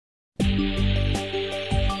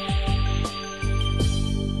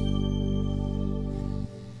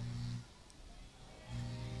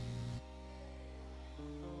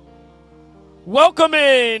Welcome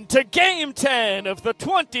in to Game 10 of the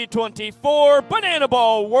 2024 Banana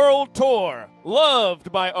Ball World Tour, loved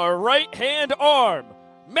by our right-hand arm,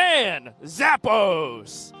 Man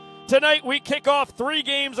Zappos. Tonight we kick off 3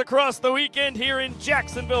 games across the weekend here in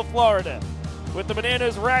Jacksonville, Florida, with the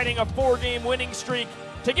Bananas riding a 4-game winning streak.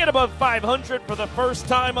 To get above 500 for the first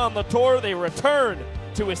time on the tour, they return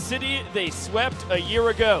to a city they swept a year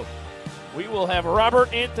ago. We will have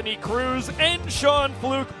Robert Anthony Cruz and Sean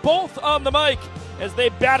Fluke both on the mic as they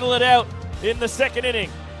battle it out in the second inning.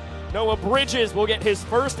 Noah Bridges will get his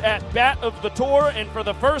first at-bat of the tour, and for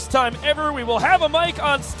the first time ever, we will have a mic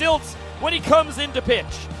on stilts when he comes in to pitch.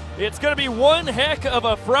 It's going to be one heck of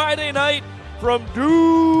a Friday night from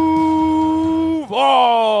Duval.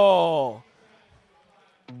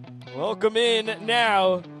 Welcome in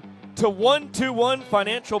now to 121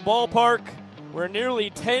 Financial Ballpark, where nearly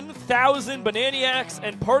 10,000 Bananiacs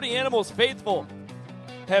and Party Animals faithful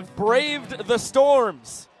have braved the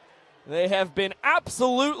storms. They have been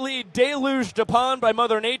absolutely deluged upon by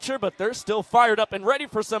Mother Nature, but they're still fired up and ready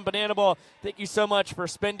for some Banana Ball. Thank you so much for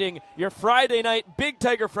spending your Friday night, Big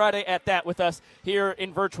Tiger Friday at that with us here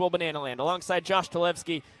in virtual Banana Land. Alongside Josh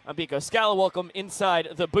Talevsky, I'm Biko Scala. Welcome inside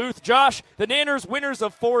the booth. Josh, the Nanners, winners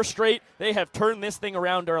of 4 straight. They have turned this thing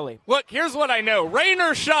around early. Look, here's what I know. Rain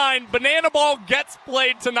or shine, Banana Ball gets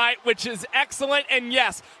played tonight, which is excellent. And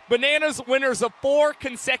yes, Bananas winners of 4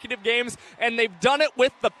 consecutive games, and they've done it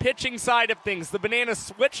with the pitching side of things. The Bananas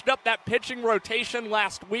switched up that pitching rotation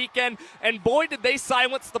last weekend, and boy, did they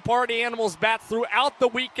silence the Party Animals bats throughout the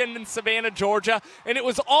weekend in Savannah, Georgia. And it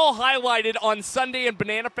was all highlighted on Sunday in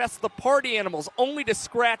Banana Fest. The Party Animals only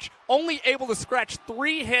able to scratch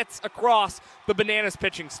 3 hits across the Bananas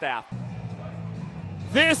pitching staff.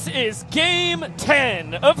 This is Game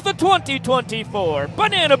 10 of the 2024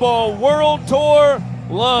 Banana Ball World Tour,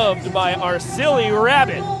 loved by our silly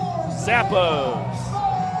rabbit, Zappos.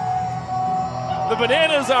 The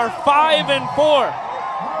Bananas are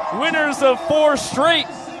 5-4, winners of 4 straight,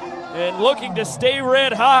 and looking to stay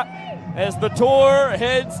red hot as the tour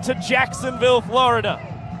heads to Jacksonville, Florida.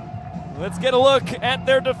 Let's get a look at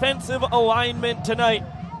their defensive alignment tonight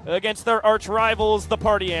against their arch rivals, the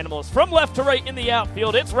Party Animals. From left to right in the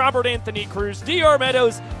outfield, it's Robert Anthony Cruz, D.R.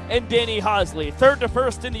 Meadows, and Danny Hosley. Third to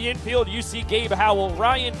first in the infield, you see Gabe Howell,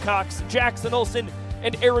 Ryan Cox, Jackson Olsen,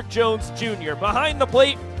 and Eric Jones Jr. Behind the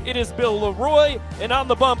plate, it is Bill Leroy, and on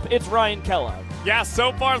the bump, it's Ryan Kellogg. Yeah,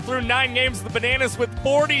 so far through 9 games, the Bananas with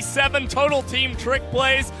 47 total team trick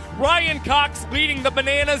plays. Ryan Cox leading the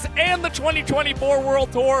Bananas and the 2024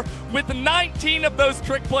 World Tour with 19 of those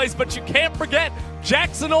trick plays, but you can't forget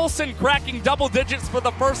Jackson Olsen cracking double digits for the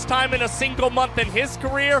first time in a single month in his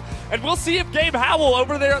career. And we'll see if Gabe Howell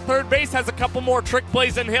over there at third base has a couple more trick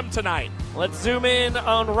plays in him tonight. Let's zoom in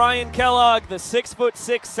on Ryan Kellogg, the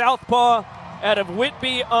 6'6" southpaw out of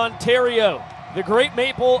Whitby, Ontario. The great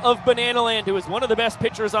maple of Bananaland, who was one of the best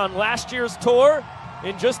pitchers on last year's tour.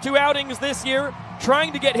 In just 2 outings this year,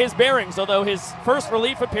 trying to get his bearings, although his first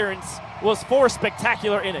relief appearance was 4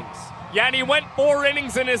 spectacular innings. Yeah, and he went 4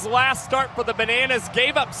 innings in his last start for the Bananas,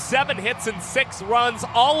 gave up 7 hits and 6 runs,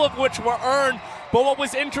 all of which were earned. But what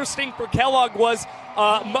was interesting for Kellogg was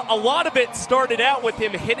a lot of it started out with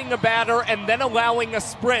him hitting a batter and then allowing a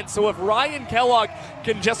sprint. So if Ryan Kellogg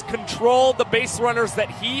can just control the base runners that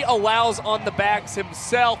he allows on the bags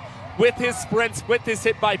himself with his sprints, with his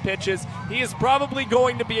hit-by pitches, he is probably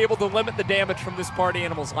going to be able to limit the damage from this Party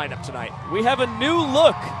Animals lineup tonight. We have a new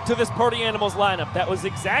look to this Party Animals lineup that was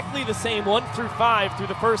exactly the same 1 through 5 through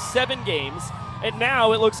the first 7 games. And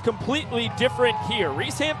now it looks completely different here.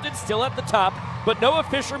 Reese Hampton still at the top, but Noah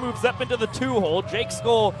Fisher moves up into the 2-hole. Jake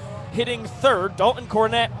Skoll hitting third. Dalton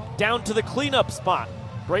Cornett down to the cleanup spot.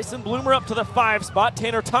 Bryson Bloomer up to the 5 spot.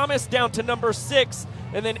 Tanner Thomas down to number 6.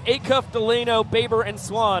 And then Acuff, Delano, Baber, and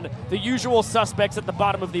Swan, the usual suspects at the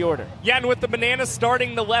bottom of the order. Yeah, and with the Bananas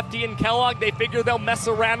starting the lefty and Kellogg, they figure they'll mess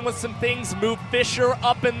around with some things, move Fisher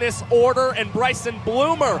up in this order, and Bryson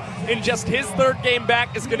Bloomer, in just his 3rd game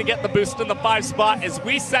back, is going to get the boost in the 5 spot as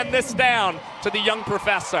we send this down to the young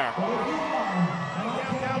professor.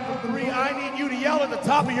 Down for 3, I need you to yell at the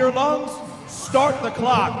top of your lungs, start the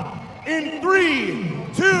clock. In 3,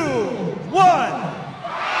 2, 1.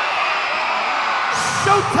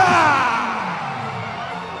 Showtime!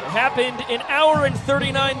 It happened an hour and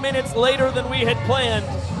 39 minutes later than we had planned,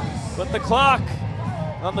 but the clock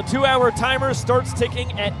on the 2-hour timer starts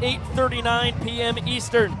ticking at 8:39 p.m.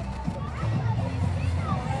 Eastern.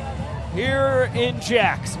 Here in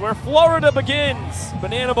Jax, where Florida begins,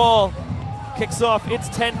 Banana Ball kicks off its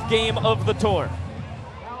 10th game of the tour.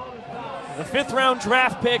 The 5th round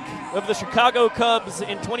draft pick of the Chicago Cubs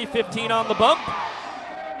in 2015 on the bump.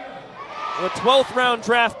 the 12th round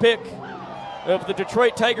draft pick of the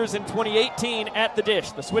Detroit Tigers in 2018 at the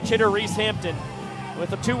dish. The switch hitter Reese Hampton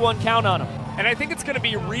with a 2-1 count on him. And I think it's going to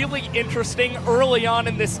be really interesting early on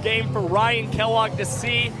in this game for Ryan Kellogg to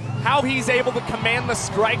see how he's able to command the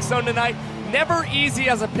strike zone tonight. Never easy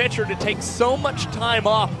as a pitcher to take so much time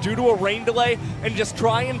off due to a rain delay and just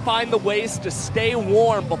try and find the ways to stay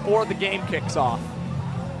warm before the game kicks off.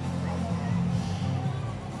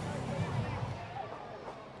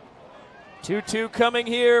 Two coming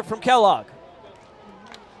here from Kellogg.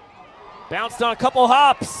 Bounced on a couple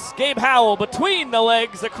hops. Gabe Howell between the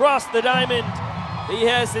legs across the diamond. He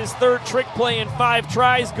has his third trick play in 5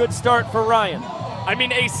 tries. Good start for Ryan. I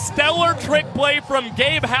mean, a stellar trick play from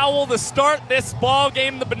Gabe Howell to start this ball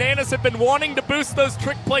game. The Bananas have been wanting to boost those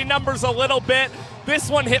trick play numbers a little bit. This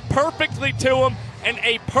one hit perfectly to him, and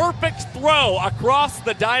a perfect throw across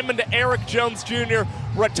the diamond to Eric Jones Jr.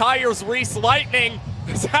 retires Reese Lightning.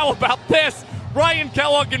 How about this? Ryan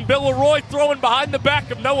Kellogg and Bill Leroy throwing behind the back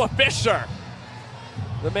of Noah Fisher.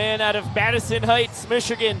 The man out of Madison Heights,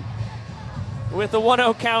 Michigan, with a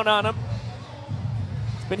 1-0 count on him.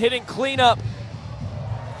 He's been hitting cleanup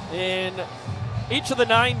in each of the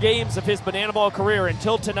 9 games of his banana ball career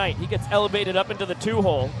until tonight. He gets elevated up into the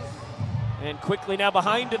 2-hole. And quickly now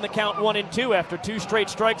behind in the count 1-2 after 2 straight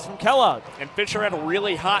strikes from Kellogg. And Fisher had a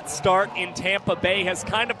really hot start in Tampa Bay, has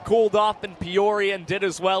kind of cooled off in Peoria and did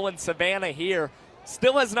as well in Savannah here.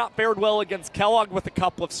 Still has not fared well against Kellogg with a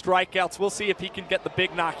couple of strikeouts. We'll see if he can get the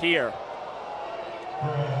big knock here.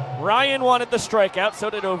 Ryan wanted the strikeout, so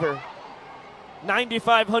did over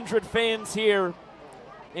 9,500 fans here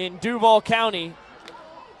in Duval County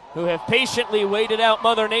who have patiently waited out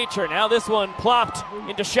Mother Nature. Now this one plopped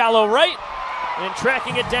into shallow right, and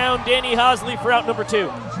tracking it down, Danny Hosley for out number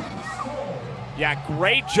 2. Yeah,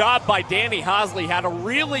 great job by Danny Hosley. Had a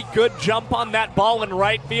really good jump on that ball in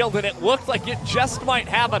right field, and it looked like it just might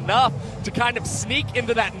have enough to kind of sneak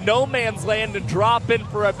into that no man's land and drop in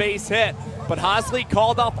for a base hit. But Hosley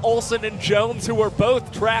called off Olsen and Jones, who were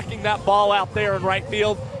both tracking that ball out there in right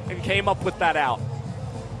field, and came up with that out.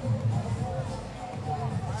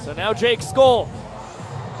 So now Jake Skoll,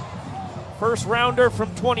 first rounder from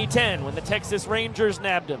 2010 when the Texas Rangers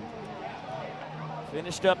nabbed him.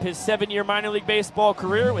 Finished up his 7-year minor league baseball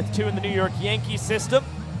career with 2 in the New York Yankees system.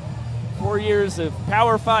 4 years of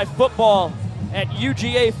Power 5 football at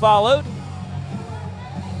UGA followed.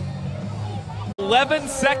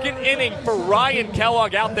 11-second inning for Ryan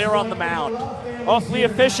Kellogg out there on the mound. Awfully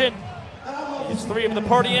efficient. It's 3 of the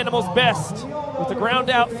party animals' best with the ground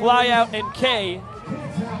out, fly out, and K.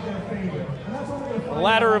 The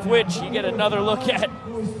latter of which you get another look at.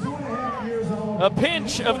 A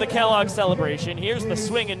pinch of the Kellogg celebration. Here's the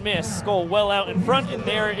swing and miss. Skoll well out in front, and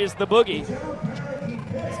there is the boogie.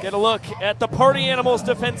 Let's get a look at the party animals'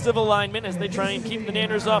 defensive alignment as they try and keep the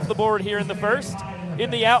Nanners off the board here in the first. In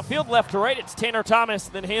the outfield, left to right, it's Tanner Thomas,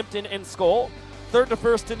 then Hampton and Skoll. Third to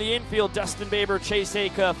first in the infield, Dustin Baber, Chase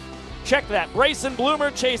Acuff. Check that. Bryson Bloomer,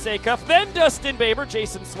 Chase Acuff, then Dustin Baber,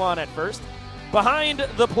 Jason Swan at first. Behind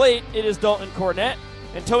the plate, it is Dalton Cornett,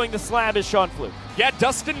 and towing the slab is Sean Fluke. Yeah,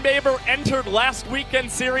 Dustin Baber entered last weekend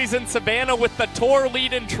series in Savannah with the tour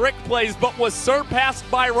lead in trick plays, but was surpassed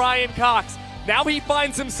by Ryan Cox. Now he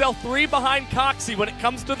finds himself 3 behind Coxie when it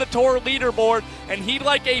comes to the tour leaderboard, and he'd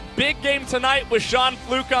like a big game tonight with Sean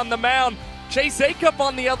Fluke on the mound. Chase Acuff,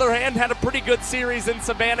 on the other hand, had a pretty good series in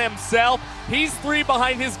Savannah himself. He's 3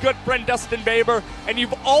 behind his good friend Dustin Baber, and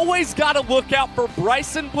you've always got to look out for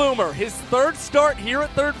Bryson Bloomer, his 3rd start here at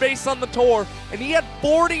third base on the tour, and he had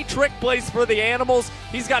 40 trick plays for the Animals.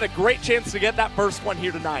 He's got a great chance to get that first one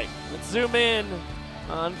here tonight. Let's zoom in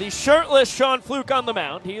on the shirtless Sean Fluke on the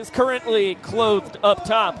mound. He is currently clothed up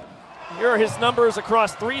top. Here are his numbers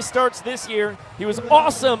across 3 starts this year. He was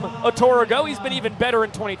awesome a tour ago. He's been even better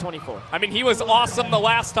in 2024. I mean, he was awesome the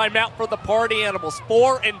last time out for the Party Animals.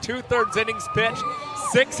 4 2/3 innings pitched,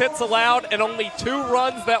 6 hits allowed, and only 2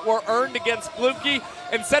 runs that were earned against Flukie,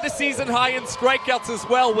 and set a season high in strikeouts as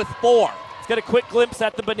well with 4. Let's get a quick glimpse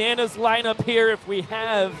at the Bananas lineup here if we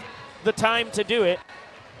have the time to do it.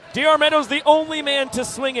 D.R. Meadows, the only man to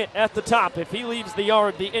swing it at the top. If he leaves the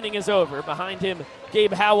yard, the inning is over. Behind him,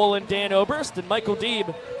 Gabe Howell and Dan Oberst, and Michael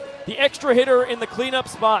Deeb, the extra hitter in the cleanup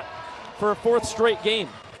spot for a 4th straight game.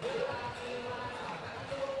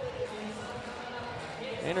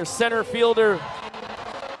 And her center fielder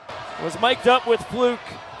was mic'd up with Fluke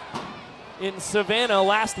in Savannah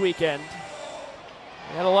last weekend.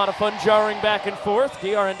 They had a lot of fun jarring back and forth.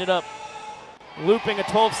 DR ended up looping a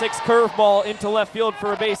 12-6 curveball into left field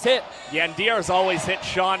for a base hit. Yeah, and DR's always hit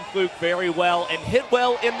Sean Fluke very well and hit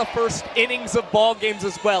well in the first innings of ball games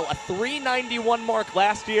as well. A .391 mark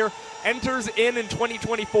last year, enters in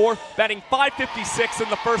 2024, batting .556 in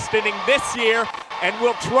the first inning this year, and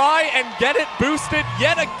will try and get it boosted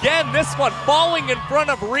yet again. This one falling in front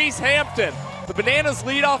of Reese Hampton. The Bananas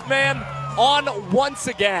leadoff man on once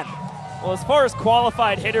again. Well, as far as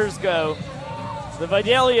qualified hitters go, the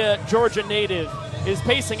Vidalia, Georgia native, is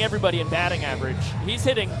pacing everybody in batting average. He's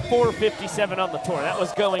hitting .457 on the tour. That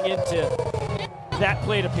was going into that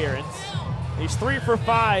plate appearance. He's 3 for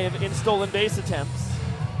 5 in stolen base attempts.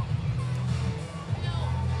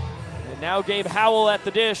 And now Gabe Howell at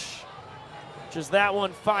the dish, which is that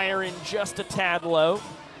one firing just a tad low.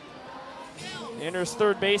 Enters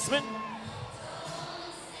third baseman.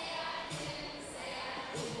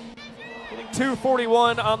 Hitting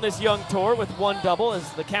 .241 on this young tour with 1 double as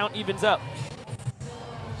the count evens up.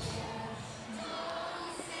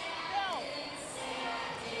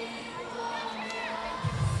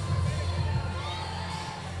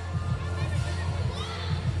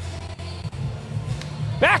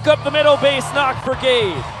 Back up the middle, base knock for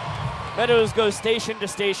Gabe. Meadows goes station to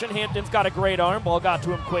station. Hampton's got a great arm. Ball got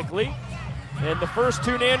to him quickly. And the first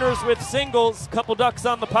 2 Nanners with singles. Couple ducks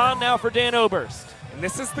on the pond now for Dan Oberst. And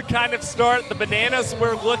this is the kind of start the Bananas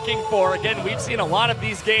we're looking for. Again, we've seen a lot of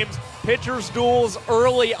these games, pitchers duels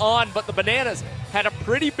early on, but the Bananas had a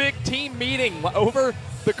pretty big team meeting over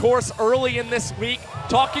the course early in this week,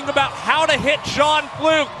 talking about how to hit Sean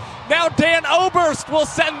Fluke. Now Dan Oberst will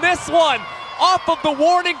send this one off of the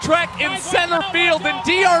warning track in center field, and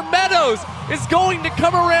DR Meadows is going to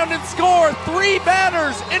come around and score 3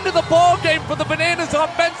 batters into the ball game for the Bananas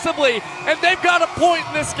offensively, and they've got a point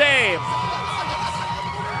in this game.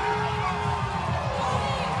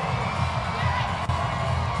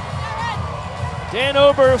 Dan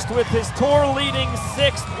Oberst with his tour-leading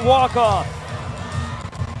 6th walk-off.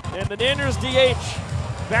 And the Nanners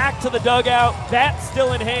DH back to the dugout, bat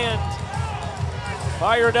still in hand,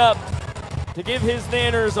 fired up to give his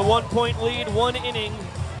Nanners a 1-point lead, 1 inning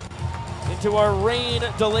into our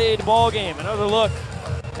rain-delayed ball game. Another look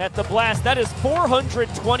at the blast. That is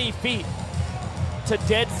 420 feet to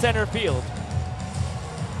dead center field.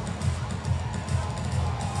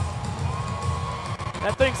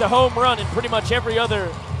 That thing's a home run in pretty much every other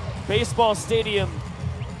baseball stadium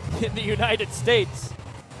in the United States.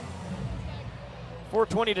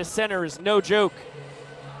 420 to center is no joke.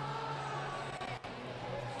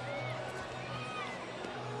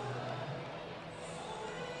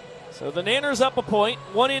 So the Nanners up a point,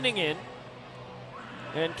 1 inning in.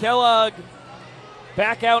 And Kellogg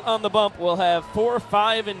back out on the bump will have 4,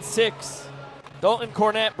 5, and 6. Dalton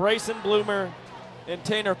Cornett, Bryson Bloomer, and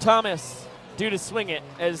Tanner Thomas due to swing it.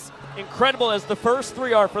 As incredible as the first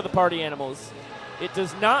 3 are for the Party Animals, it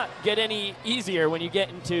does not get any easier when you get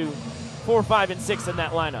into 4, 5, and 6 in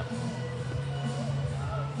that lineup.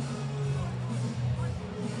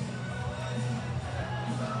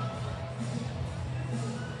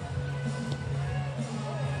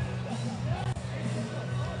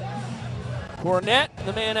 Cornett,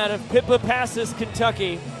 the man out of Pippa Passes,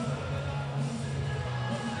 Kentucky,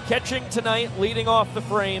 catching tonight, leading off the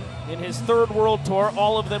frame in his 3rd World Tour,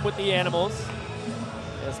 all of them with the Animals.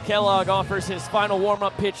 As Kellogg offers his final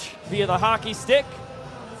warm-up pitch via the hockey stick.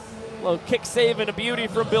 A little kick save and a beauty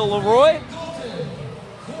from Bill Leroy.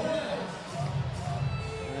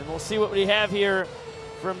 And we'll see what we have here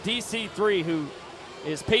from DC3, who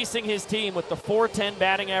is pacing his team with the .410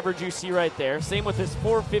 batting average you see right there. Same with his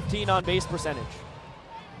 .415 on base percentage.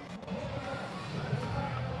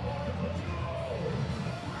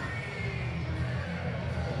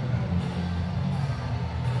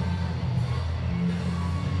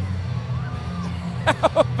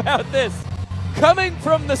 How about this? Coming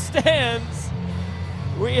from the stands,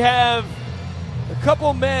 we have a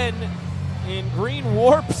couple men in green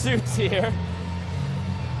warp suits here.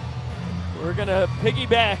 We're gonna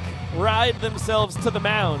piggyback ride themselves to the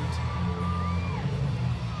mound.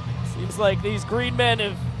 Seems like these green men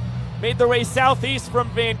have made their way southeast from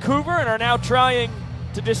Vancouver and are now trying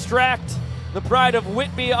to distract the pride of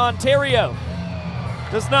Whitby, Ontario.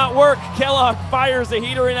 Does not work. Kellogg fires a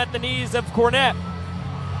heater in at the knees of Cornett.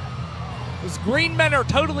 Those green men are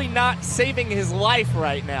totally not saving his life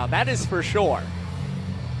right now, that is for sure.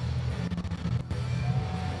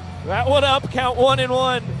 That one up, count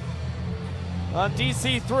 1-1 on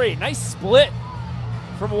DC3. Nice split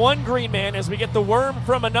from one green man as we get the worm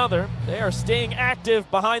from another. They are staying active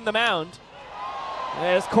behind the mound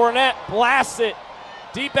as Cornett blasts it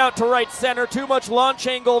deep out to right center. Too much launch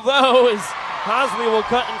angle though, as Hosley will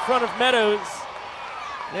cut in front of Meadows.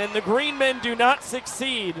 And the green men do not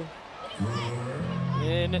succeed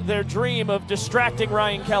in their dream of distracting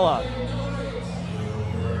Ryan Kellogg.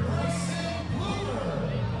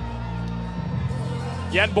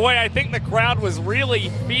 Yeah, and boy, I think the crowd was really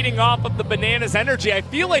feeding off of the Bananas' energy. I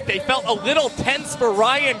feel like they felt a little tense for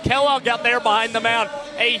Ryan Kellogg out there behind the mound.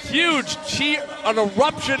 A huge cheer, an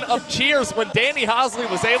eruption of cheers when Danny Hosley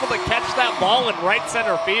was able to catch that ball in right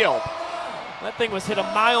center field. That thing was hit a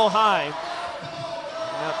mile high.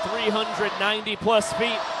 About 390 plus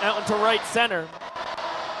feet out into right center.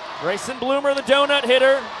 Bryson Bloomer, the donut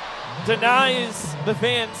hitter, denies the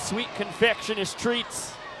fans sweet confectionist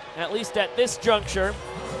treats, at least at this juncture.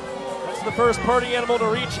 That's the first party animal to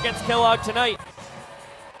reach against Kellogg tonight.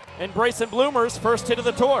 And Bryson Bloomer's first hit of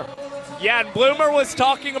the tour. Yeah, and Bloomer was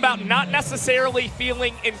talking about not necessarily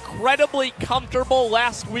feeling incredibly comfortable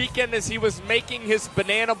last weekend as he was making his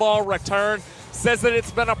banana ball return. Says that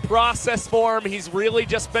it's been a process for him. He's really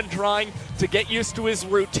just been trying to get used to his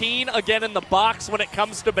routine again in the box when it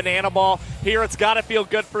comes to banana ball. Here, it's got to feel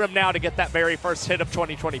good for him now to get that very first hit of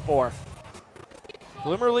 2024.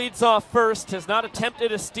 Bloomer leads off first, has not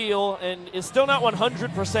attempted a steal, and is still not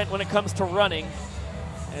 100% when it comes to running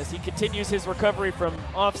as he continues his recovery from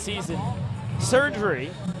off-season surgery.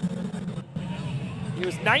 He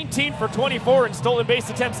was 19 for 24 in stolen base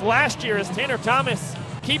attempts last year as Tanner Thomas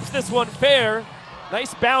keeps this one fair.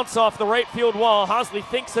 Nice bounce off the right field wall. Hosley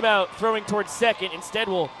thinks about throwing towards second. Instead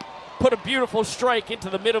will put a beautiful strike into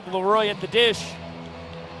the mid of Leroy at the dish.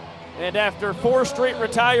 And after 4 straight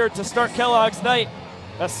retired to start Kellogg's night,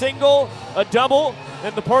 a single, a double,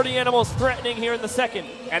 and the party animals threatening here in the second.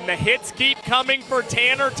 And the hits keep coming for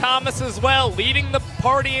Tanner Thomas as well, leading the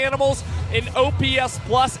party animals in OPS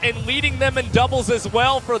plus and leading them in doubles as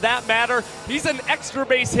well for that matter. He's an extra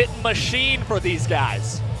base hitting machine for these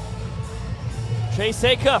guys. Chase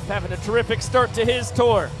Acuff having a terrific start to his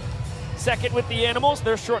tour. Second with the animals,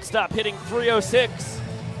 their shortstop hitting .306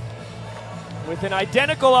 with an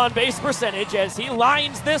identical on-base percentage as he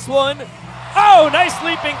lines this one. Oh, nice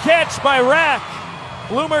leaping catch by Rack.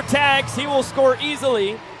 Bloomer tags, he will score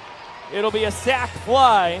easily. It'll be a sac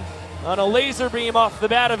fly on a laser beam off the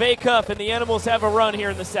bat of Acuff, and the animals have a run here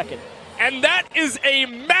in the second. And that is a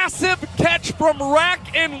massive catch from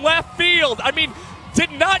Rack in left field. I mean,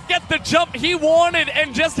 did not get the jump he wanted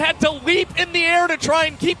and just had to leap in the air to try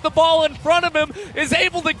and keep the ball in front of him, is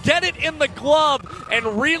able to get it in the glove,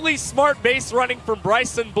 and really smart base running from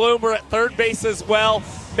Bryson Bloomer at third base as well,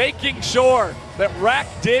 making sure that Rack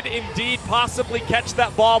did indeed possibly catch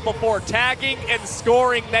that ball before tagging and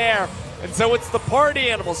scoring there. And so it's the party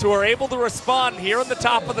animals who are able to respond here in the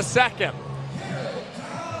top of the second.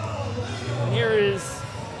 And here is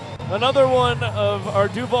another one of our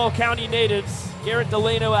Duval County natives, Garrett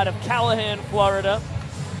Delano out of Callahan, Florida.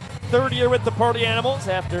 Third year with the party animals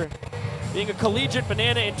after being a collegiate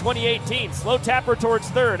banana in 2018. Slow tapper towards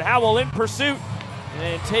third. Howell in pursuit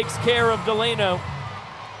and takes care of Delano.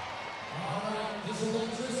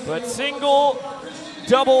 But single,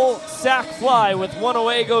 double, sac fly with one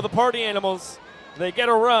away go the party animals. They get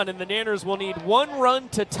a run, and the Nanners will need 1 run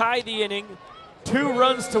to tie the inning, 2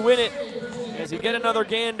 runs to win it, as you get another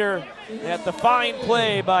gander at the fine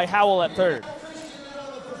play by Howell at third.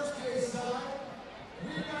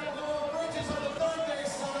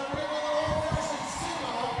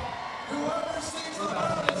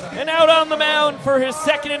 And out on the mound for his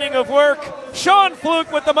second inning of work, Sean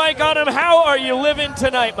Fluke with the mic on him. How are you living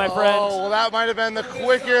tonight, my friend? Oh, well, that might have been the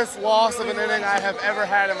quickest loss of an inning I have ever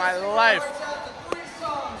had in my life.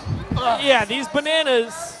 Yeah, these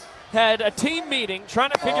bananas had a team meeting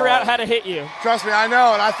trying to figure out how to hit you. Trust me, I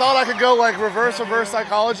know, and I thought I could go like reverse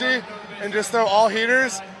psychology and just throw all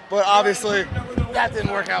heaters, but obviously that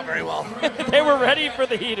didn't work out very well. They were ready for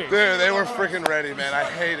the heaters. Dude, they were freaking ready, man. I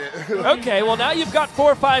hate it. Okay, well now you've got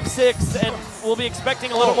 4, 5, 6, and we'll be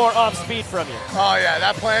expecting a little more off speed from you. Oh yeah,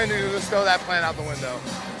 that plan, you just throw that plan out the window.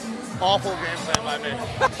 Awful game plan by me.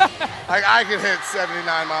 I could hit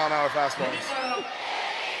 79-mile-an-hour fastballs.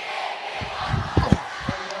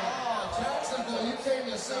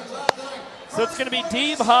 So it's going to be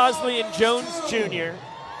Deeb, Hosley, and Jones Jr.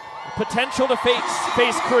 Potential to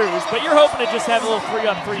face Cruz, but you're hoping to just have a little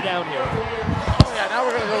 3-up, 3-down here. Oh yeah, now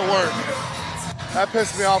we're going to go to work. That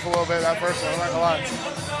pissed me off a little bit, that first one, I'm not going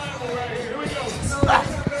to lie.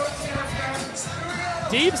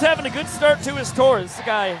 Deeb's having a good start to his tour. This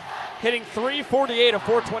guy hitting .348, a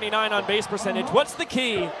 .429 on base percentage. What's the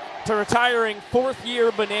key to retiring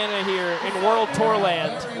 4th-year banana here in World Tour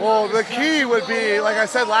land? Well, the key would be, like I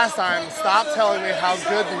said last time, stop telling me how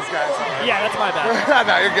good these guys are. Yeah, that's my bad.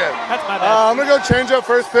 No, you're good. That's my bad. I'm going to go change up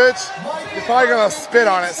first pitch. He's probably going to spit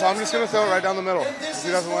on it, so I'm just going to throw it right down the middle. If he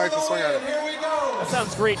doesn't like to swing at it. That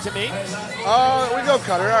sounds great to me. We go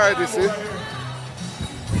cutter. All right, DC.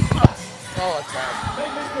 Oh, that's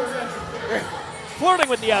bad. Flirting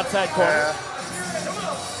with the outside corner. Yeah.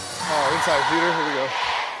 Oh, inside heater. Here we go.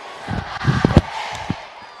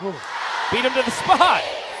 Whew. Beat him to the spot.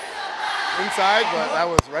 Inside, but that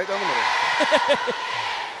was right down the middle.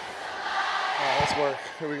 Let's work.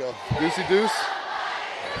 Here we go. Deucey deuce.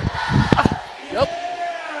 Yep.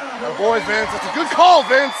 Oh, boy, Vince. That's a good call,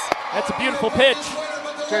 Vince. That's a beautiful pitch.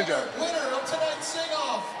 Change up.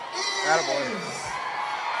 Attaboy.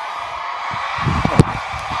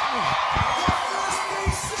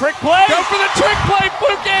 Trick play. Go for the trick play,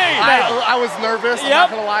 Fluky. I was nervous. I'm not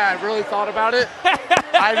going to lie. I really thought about it.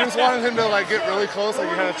 I just wanted him to like get really close, like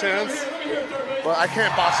he had a chance. But I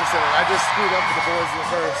can't box this in. I just screwed up for the boys in the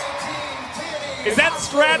first. Is that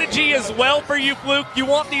strategy as well for you, Fluke? You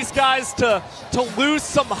want these guys to lose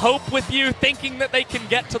some hope with you, thinking that they can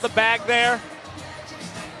get to the bag there?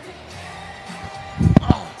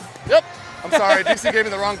 Oh, yep. I'm sorry. DC gave me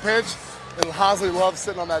the wrong pitch, and Hosley loves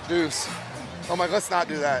sitting on that deuce. I'm like, let's not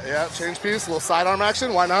do that. Yeah, change piece, a little sidearm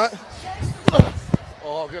action. Why not?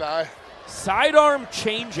 Oh, good eye. Sidearm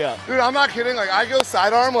changeup. Dude, I'm not kidding. Like, I go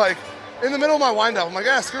sidearm, like, in the middle of my windup. I'm like,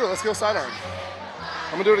 yeah, screw it. Let's go sidearm.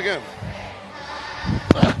 I'm going to do it again.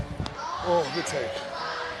 Oh, good take.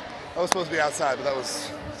 That was supposed to be outside, but that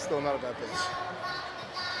was still not a bad pitch.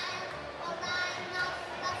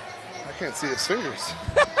 I can't see his fingers.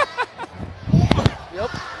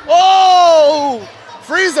 Yep. Whoa!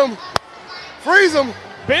 Freeze him! Freeze him!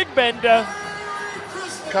 Big bender.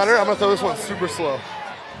 Cutter, I'm going to throw this one super slow.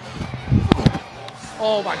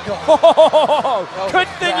 Oh, my God. Oh, good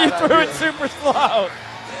thing you threw it super slow.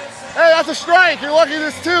 Hey, that's a strike. You're lucky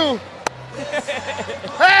this too.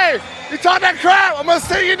 Hey, you talk that crap. I'm going to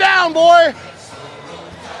sit you down, boy.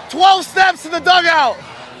 12 steps to the dugout.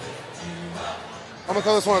 I'm going to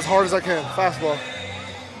throw this one as hard as I can. Fastball.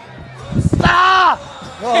 Ah!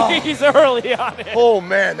 Oh. He's early on it. Oh,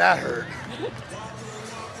 man, that hurt.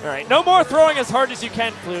 All right, no more throwing as hard as you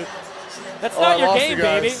can, Fluke. That's not your game,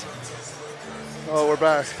 baby. Oh, we're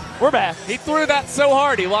back. We're back. He threw that so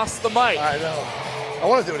hard, he lost the mic. I know. I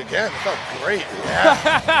want to do it again. It felt great.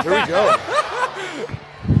 Yeah. Here we go.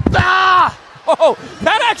 Ah! Oh,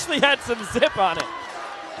 that actually had some zip on it.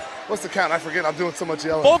 What's the count? I forget. I'm doing so much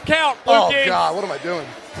yelling. Full count, Oh, Fluky. God. What am I doing?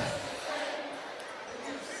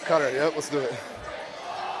 Cutter. Yep, let's do it.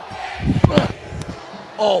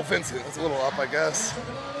 Oh, Vincent. That's a little up, I guess.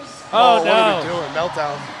 Oh, What no. are we doing?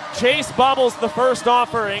 Meltdown. Chase bobbles the first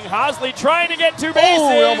offering. Hosley trying to get two bases.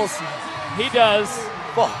 Oh, we almost. He does.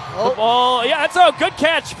 Oh. The ball. Yeah, that's a good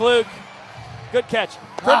catch, Fluke. Good catch.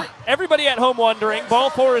 For everybody at home wondering, ball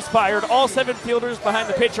 4 is fired. All 7 fielders behind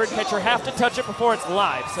the pitcher and catcher have to touch it before it's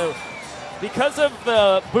live. So because of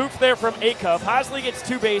the booth there from Acuff, Hosley gets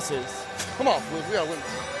 2 bases. Come on, Fluke. We got to win.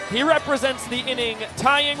 He represents the inning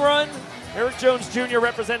tying run. Eric Jones Jr.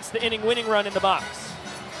 represents the inning winning run in the box.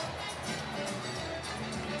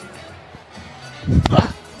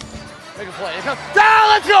 Make a play. Down,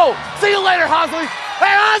 let's go. See you later, Hosley.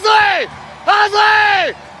 Hey, Hosley!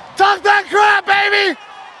 Hosley! Talk that crap, baby!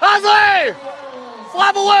 Hosley!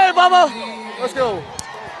 Flap away, Bubba. Let's go.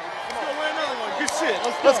 Good shit.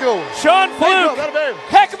 Let's go. Sean Fluke,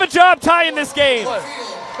 heck of a job tying this game.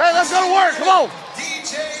 Hey, let's go to work. Come on.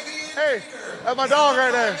 Hey, that's my dog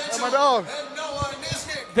right there. That's my dog.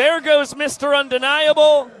 There goes Mr.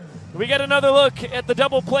 Undeniable. We get another look at the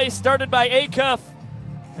double play started by Acuff.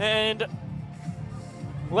 And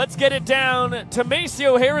let's get it down to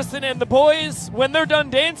Maceo Harrison and the boys. When they're done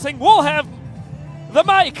dancing, we'll have the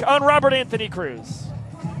mic on Robert Anthony Cruz.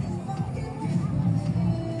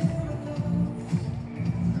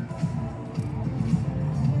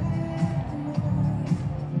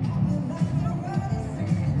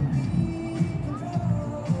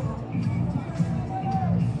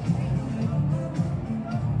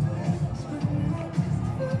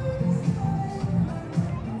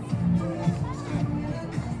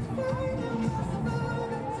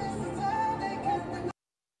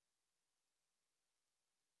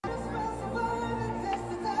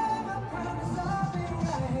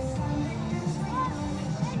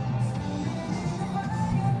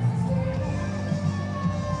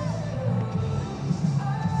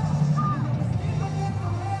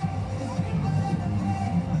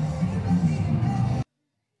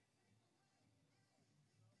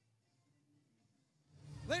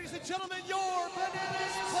 Ladies and gentlemen, your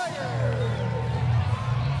Bananas player.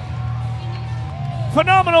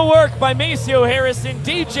 Phenomenal work by Maceo Harrison,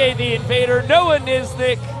 DJ the Invader, Noah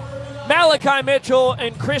Niznik, Malachi Mitchell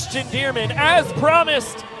and Christian Dearman. As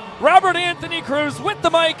promised, Robert Anthony Cruz with the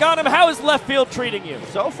mic on him. How is left field treating you?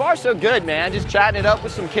 So far, so good, man. Just chatting it up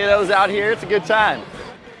with some kiddos out here. It's a good time.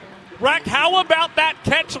 Rack, how about that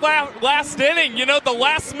catch last inning? You know, the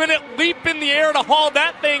last-minute leap in the air to haul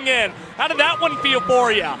that thing in. How did that one feel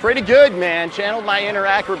for you? Pretty good, man. Channeled my inner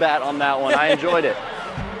acrobat on that one. I enjoyed it.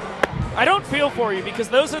 I don't feel for you because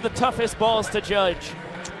those are the toughest balls to judge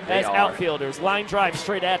as outfielders. Line drive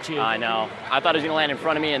straight at you. I know. I thought it was going to land in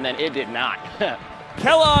front of me, and then it did not.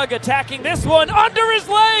 Kellogg attacking this one under his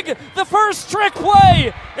leg. The first trick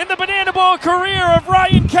play in the Banana Ball career of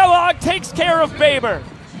Ryan Kellogg takes care of Baber.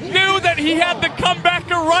 Knew that he had the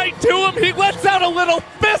comebacker right to him. He lets out a little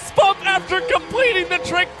fist bump after completing the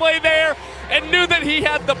trick play there and knew that he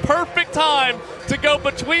had the perfect time to go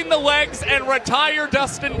between the legs and retire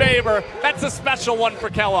Dustin Baber. That's a special one for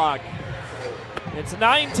Kellogg. It's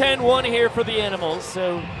 9-10-1 here for the Animals.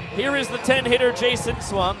 So here is the 10-hitter Jason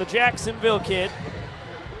Swan, the Jacksonville kid,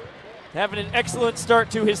 having an excellent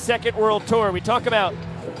start to his second World Tour. We talk about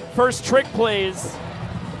first trick plays.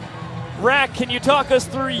 Rack, can you talk us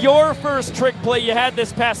through your first trick play you had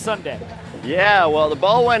this past Sunday? Yeah, well, the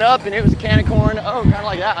ball went up and it was a can of corn. Oh, kind of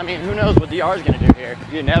like that. I mean, who knows what DR is going to do here?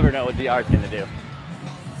 You never know what DR is going to do.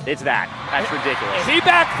 It's that. That's ridiculous. He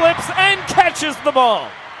backflips and catches the ball.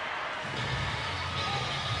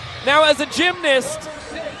 Now, as a gymnast,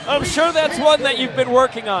 I'm sure that's one that you've been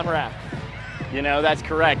working on, Rack. You know, that's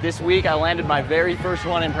correct. This week I landed my very first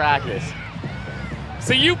one in practice.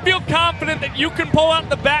 So you feel confident that you can pull out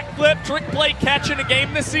the backflip trick play catch in a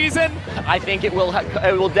game this season? I think it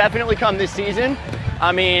will definitely come this season.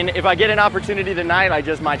 I mean, if I get an opportunity tonight, I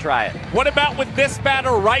just might try it. What about with this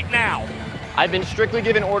batter right now? I've been strictly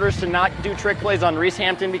given orders to not do trick plays on Reese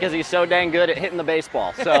Hampton because he's so dang good at hitting the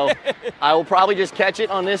baseball. So I will probably just catch it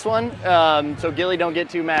on this one, so Gilly don't get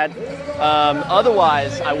too mad.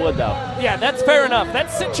 Otherwise, I would though. Yeah, that's fair enough.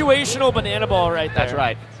 That's situational banana ball right there. That's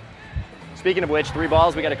right. Speaking of which, 3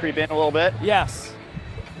 balls, we got to creep in a little bit. Yes.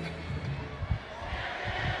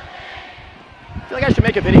 I feel like I should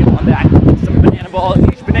make a video on that. Some banana ball,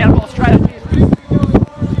 each banana ball strategies.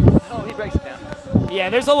 Oh, he breaks it down. Yeah,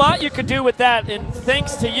 there's a lot you could do with that, and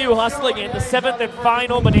thanks to you hustling in the 7th and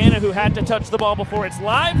final banana who had to touch the ball before it's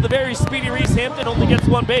live, the very speedy Reese Hampton only gets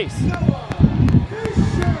 1 base.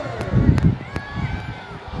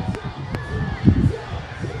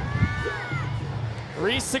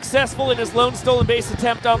 Reese successful in his lone stolen base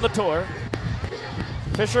attempt on the tour.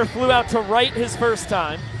 Fisher flew out to right his first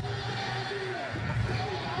time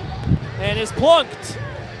and is plunked.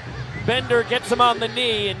 Bender gets him on the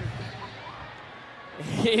knee, and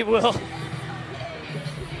he will have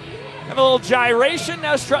a little gyration,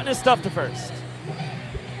 now strutting his stuff to first.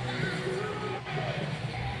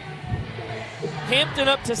 Hampton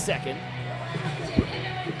up to second.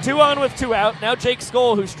 2 on with 2 out. Now Jake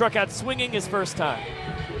Skoll, who struck out swinging his first time.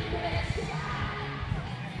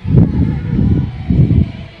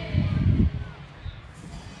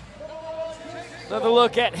 Another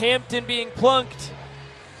look at Hampton being plunked.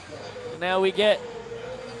 Now we get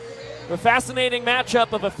a fascinating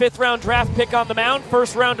matchup of a 5th-round draft pick on the mound,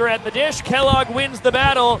 first rounder at the dish. Kellogg wins the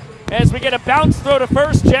battle as we get a bounce throw to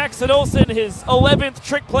first. Jackson Olsen, his 11th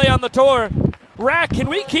trick play on the tour. Rack, can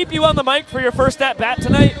we keep you on the mic for your first at-bat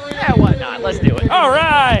tonight? Yeah, why not? Let's do it. All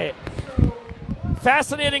right.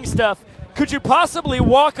 Fascinating stuff. Could you possibly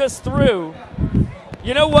walk us through?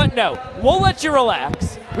 You know what? No. We'll let you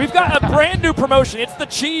relax. We've got a brand new promotion. It's the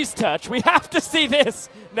cheese touch. We have to see this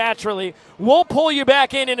naturally. We'll pull you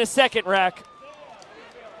back in a second, Rack.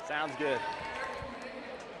 Sounds good.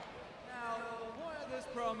 Now, the point of this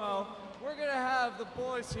promo, we're going to have the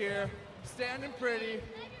boys here standing pretty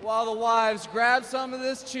while the wives grab some of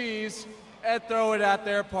this cheese and throw it at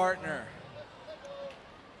their partner.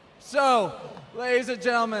 So, ladies and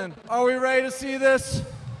gentlemen, are we ready to see this?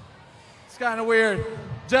 It's kind of weird.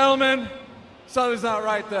 Gentlemen, something's not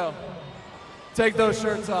right though. Take those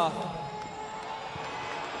shirts off.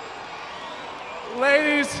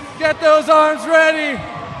 Ladies, get those arms ready.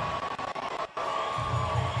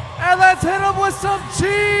 And let's hit them with some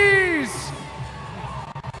cheese.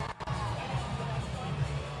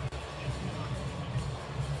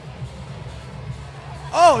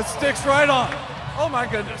 Oh, it sticks right on. Oh my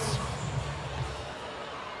goodness.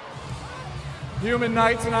 Human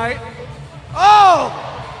night tonight. Oh,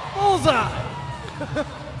 bullseye.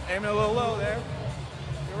 Aiming a little low there.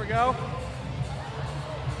 Here we go.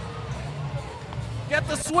 Get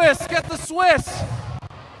the Swiss, get the Swiss.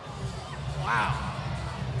 Wow.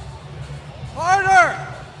 Harder.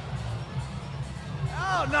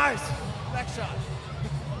 Oh, nice. Next shot.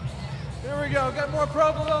 Here we go. Got more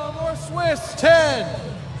provolone, more Swiss. 10,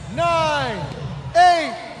 9,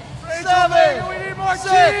 8, 7, We need more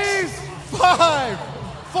 6, cheese. 5,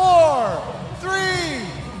 4, 3,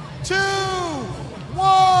 2,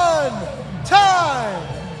 1. Time.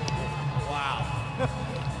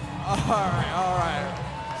 All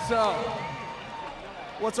right. So,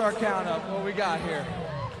 what's our count up? What we got here?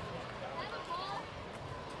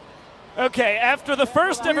 Okay, after the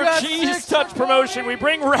first ever got cheese 6 touch for promotion, we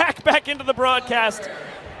bring Rack back into the broadcast.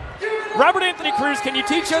 Robert Anthony Cruz, can you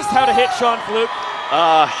teach us how to hit Sean Fluke?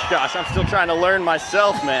 Gosh, I'm still trying to learn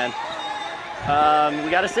myself, man.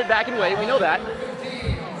 We got to sit back and wait. We know that.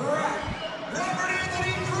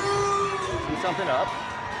 See something up.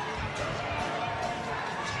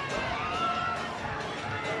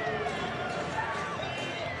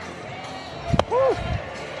 Woo.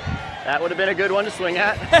 That would have been a good one to swing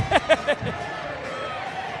at.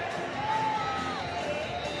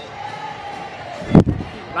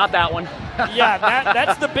 Not that one. Yeah,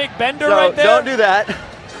 that's the big bender So right there. don't do that.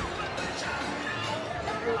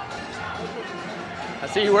 I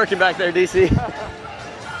see you working back there, DC.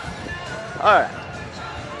 All right.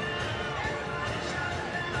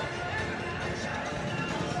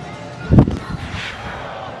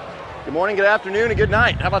 Good morning, good afternoon, and good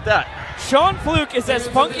night. How about that? Sean Fluke is as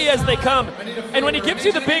funky as they come. And when he gives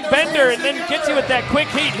you the big bender and then gets you with that quick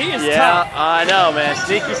heat, he is Yeah, tough. I know, man.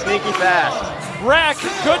 Sneaky, sneaky fast. Rack,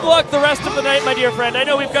 good luck the rest of the night, my dear friend. I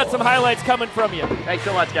know we've got some highlights coming from you. Thanks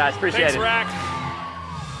so much, guys. Appreciate Thanks, it. Rack.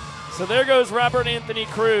 So there goes Robert Anthony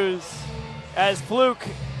Cruz as Fluke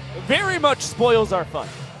very much spoils our fun.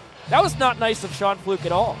 That was not nice of Sean Fluke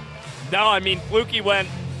at all. No, I mean, Flukie went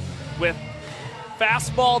with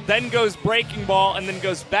fastball, then goes breaking ball, and then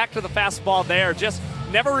goes back to the fastball there. Just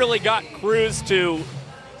never really got Cruz to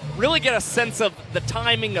really get a sense of the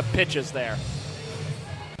timing of pitches there.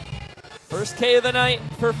 First K of the night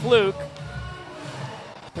for Fluke,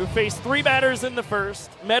 who faced 3 batters in the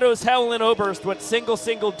first. Meadows, Howell, and Oberst went single,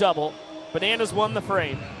 single, double. Bananas won the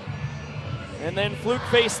frame. And then Fluke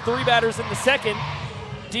faced 3 batters in the second.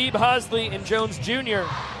 Deeb, Hosley, and Jones Jr.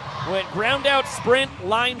 went ground out, sprint,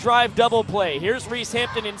 line drive, double play. Here's Reese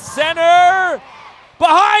Hampton in center.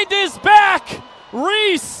 Behind his back,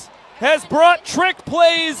 Reese has brought trick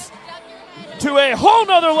plays to a whole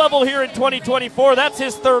nother level here in 2024. That's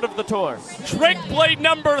his 3rd of the tour. Trick play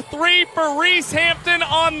number 3 for Reese Hampton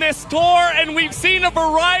on this tour, and we've seen a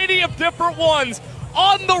variety of different ones.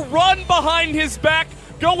 On the run behind his back,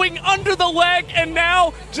 going under the leg, and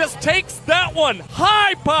now just takes that one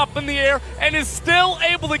high pop in the air and is still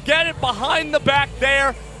able to get it behind the back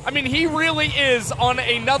there. I mean, he really is on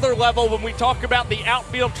another level when we talk about the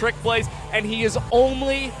outfield trick plays, and he is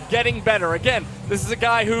only getting better. Again, this is a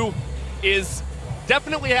guy who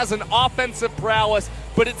definitely has an offensive prowess,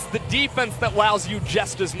 but it's the defense that wows you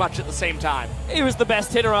just as much at the same time. He was the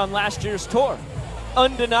best hitter on last year's tour,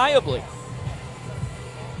 undeniably.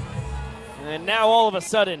 And now all of a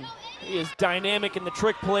sudden, he is dynamic in the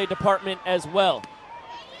trick play department as well.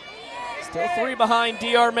 Still 3 behind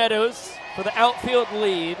DR Meadows for the outfield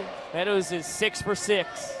lead. Meadows is 6 for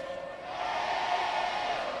 6.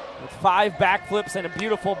 With 5 backflips and a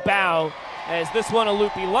beautiful bow. As this one a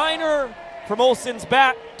loopy liner from Olson's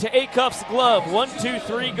bat to Acuff's glove. 1, 2,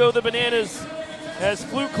 3 go the Bananas as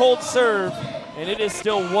Fluke holds serve. And it is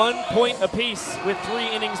still 1 point apiece with 3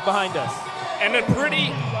 innings behind us. And a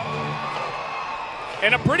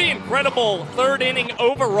pretty incredible 3rd inning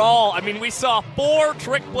overall. I mean, we saw 4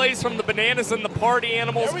 trick plays from the Bananas and the Party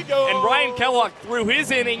Animals. There we go. And Ryan Kellogg threw his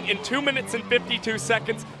inning in 2 minutes and 52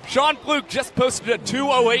 seconds. Sean Fluke just posted a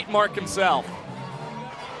 2:08 mark himself.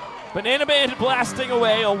 Banana Band blasting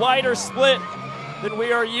away, a wider split than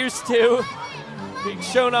we are used to being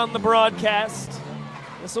shown on the broadcast.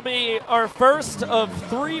 This will be our first of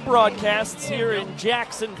 3 broadcasts here in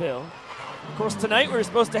Jacksonville. Of course, tonight we're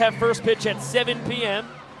supposed to have first pitch at 7 p.m.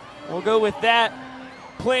 We'll go with that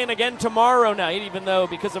plan again tomorrow night, even though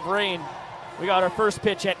because of rain, we got our first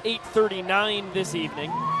pitch at 8:39 this evening.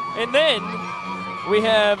 And then we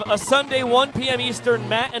have a Sunday 1 p.m. Eastern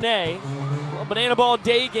matinee, a Banana Ball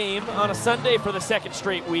day game on a Sunday for the 2nd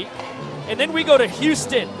straight week. And then we go to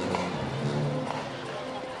Houston.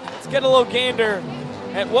 Let's get a little gander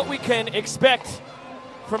at what we can expect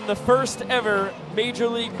from the first ever Major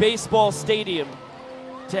League Baseball stadium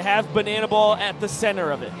to have Banana Ball at the center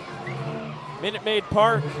of it. Minute Maid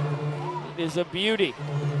Park is a beauty.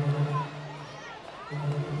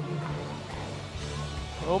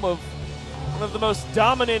 Home of one of the most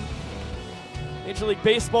dominant Major League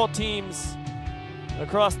Baseball teams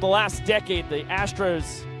across the last decade. The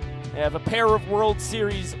Astros have a pair of World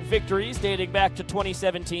Series victories dating back to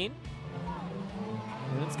 2017.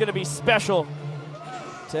 And it's going to be special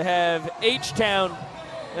to have H-Town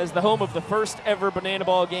as the home of the first ever Banana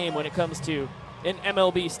Ball game when it comes to an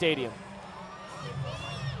MLB stadium.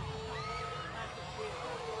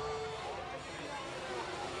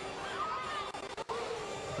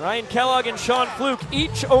 Ryan Kellogg and Sean Fluke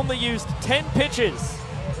each only used 10 pitches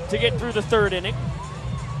to get through the third inning.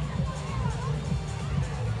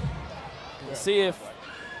 We'll see if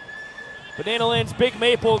Banana Land's Big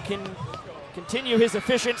Maple can continue his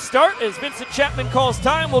efficient start as Vincent Chapman calls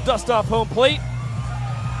time. Will dust off home plate.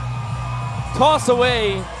 Toss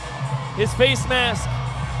away his face mask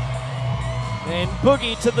and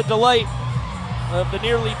boogie to the delight of the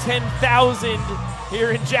nearly 10,000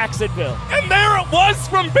 here in Jacksonville. And there it was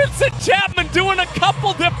from Vincent Chapman doing a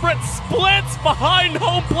couple different splits behind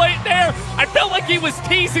home plate there. I felt like he was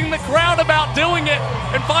teasing the crowd about doing it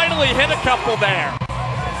and finally hit a couple there.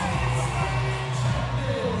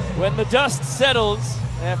 When the dust settles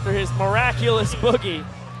after his miraculous boogie,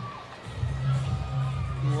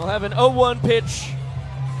 we'll have an 0-1 pitch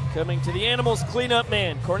coming to the Animals cleanup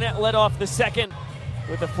man. Cornett led off the second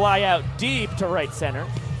with a fly out deep to right center.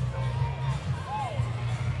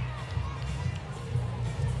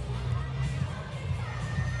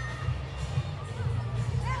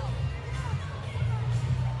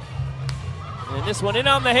 And this one in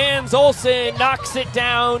on the hands. Olsen knocks it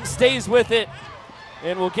down, stays with it,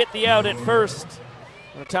 and will get the out at first,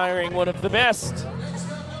 retiring one of the best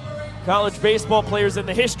college baseball players in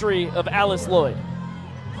the history of Alice Lloyd.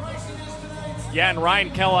 Yeah, and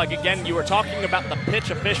Ryan Kellogg, again, you were talking about the pitch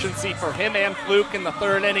efficiency for him and Fluke in the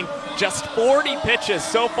third inning. Just 40 pitches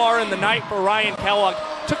so far in the night for Ryan Kellogg.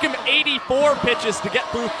 Took him 84 pitches to get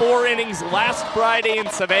through 4 innings last Friday in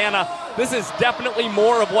Savannah. This is definitely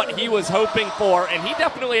more of what he was hoping for, and he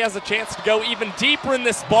definitely has a chance to go even deeper in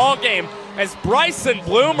this ball game as Bryson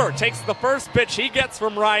Bloomer takes the first pitch he gets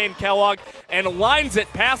from Ryan Kellogg and lines it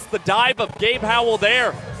past the dive of Gabe Howell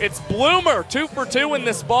there. It's Bloomer 2 for 2 in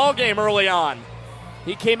this ball game early on.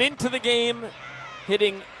 He came into the game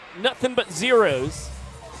hitting nothing but zeros.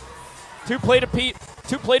 Two plate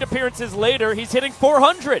appearances later, he's hitting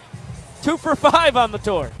 400. 2 for 5 on the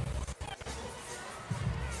tour.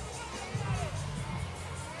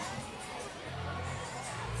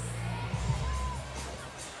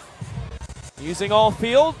 Using all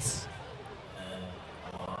fields.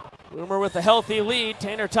 Bloomer with a healthy lead.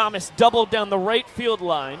 Tanner Thomas doubled down the right field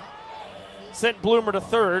line. Sent Bloomer to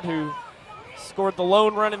third, who scored the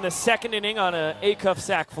lone run in the second inning on a Acuff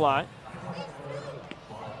sac fly.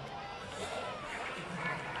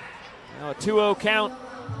 Now a 2-0 count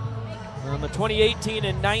on the 2018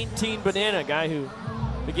 and 19 Banana, guy who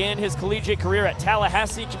began his collegiate career at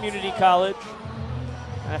Tallahassee Community College.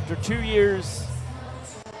 After 2 years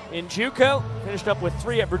in JUCO, finished up with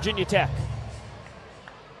 3 at Virginia Tech.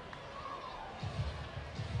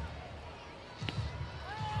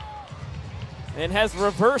 And has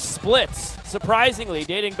reverse splits, surprisingly,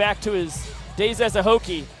 dating back to his days as a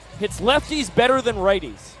Hokie. Hits lefties better than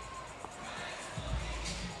righties.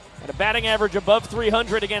 At a batting average above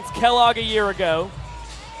 300 against Kellogg a year ago.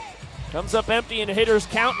 Comes up empty in a hitter's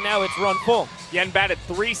count, now it's run full. Yen batted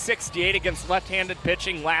 .368 against left-handed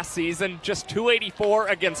pitching last season, just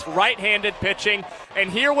 .284 against right-handed pitching.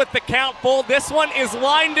 And here with the count full, this one is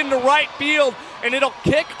lined into right field, and it'll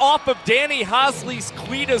kick off of Danny Hosley's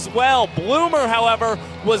cleat as well. Bloomer, however,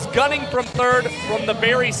 was gunning from third from the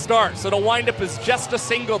very start, so it'll wind up as just a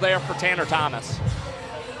single there for Tanner Thomas.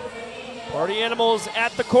 Party Animals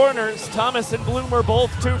at the corners. Thomas and Bloomer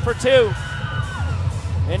both 2 for 2.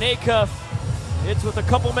 And Acuff hits with a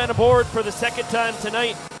couple men aboard for the second time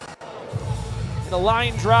tonight. And a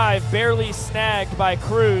line drive barely snagged by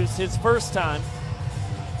Cruz his first time.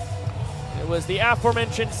 It was the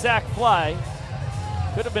aforementioned sac fly.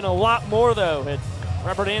 Could have been a lot more though had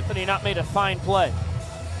Robert Anthony not made a fine play.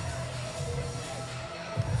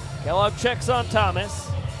 Kellogg checks on Thomas,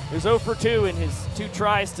 who's 0 for 2 in his 2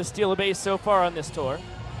 tries to steal a base so far on this tour.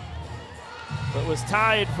 But was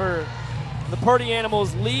tied for the Party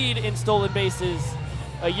Animals' lead in stolen bases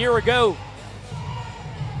a year ago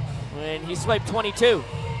when he swiped 22.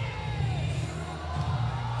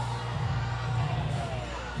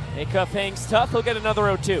 Acuff hangs tough, he'll get another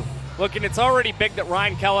 0-2. Look, and it's already big that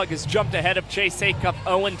Ryan Kellogg has jumped ahead of Chase Acuff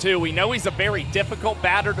 0-2. We know he's a very difficult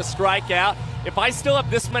batter to strike out. If I still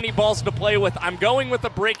have this many balls to play with, I'm going with a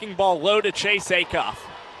breaking ball low to Chase Acuff.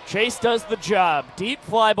 Chase does the job. Deep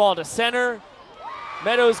fly ball to center.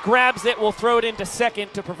 Meadows grabs it, will throw it into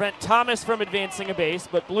second to prevent Thomas from advancing a base,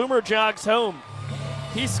 but Bloomer jogs home.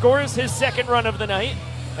 He scores his second run of the night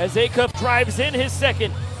as Acuff drives in his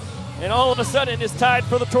second and all of a sudden is tied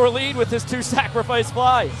for the tour lead with his 2 sacrifice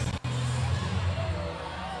flies.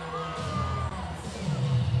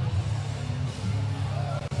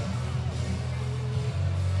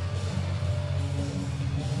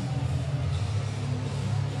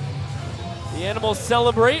 The animals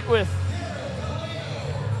celebrate with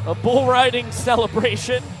a bull riding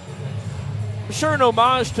celebration. I'm sure an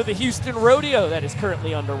homage to the Houston Rodeo that is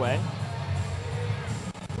currently underway.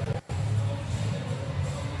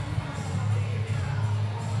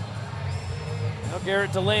 Now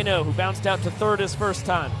Garrett Delano, who bounced out to third his first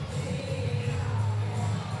time.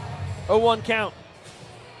 0-1 count.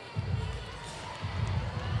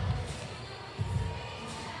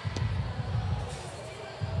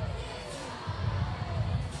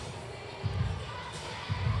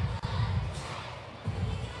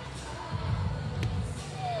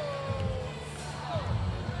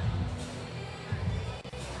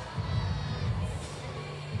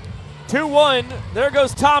 Two-one. There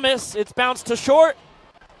goes Thomas. It's bounced to short.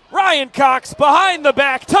 Ryan Cox behind the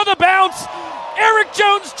back to the bounce. Eric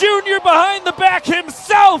Jones Jr. behind the back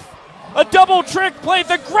himself. A double trick play,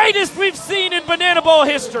 the greatest we've seen in Banana Ball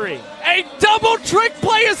history. A double trick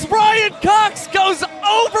play as Ryan Cox goes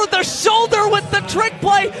over the shoulder with the trick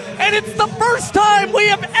play, and it's the first time we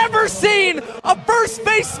have ever seen a first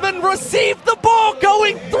baseman receive the ball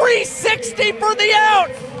going 360 for the out.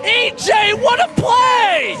 EJ, what a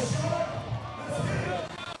play!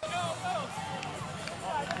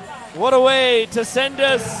 What a way to send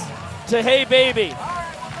us to Hey Baby.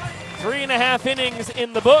 3.5 innings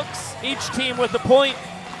in the books, each team with a point.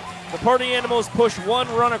 The Party Animals push 1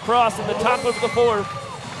 run across in the top of the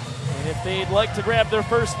 4th. And if they'd like to grab their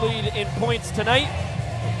first lead in points tonight,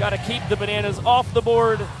 they've got to keep the Bananas off the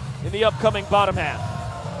board in the upcoming bottom half.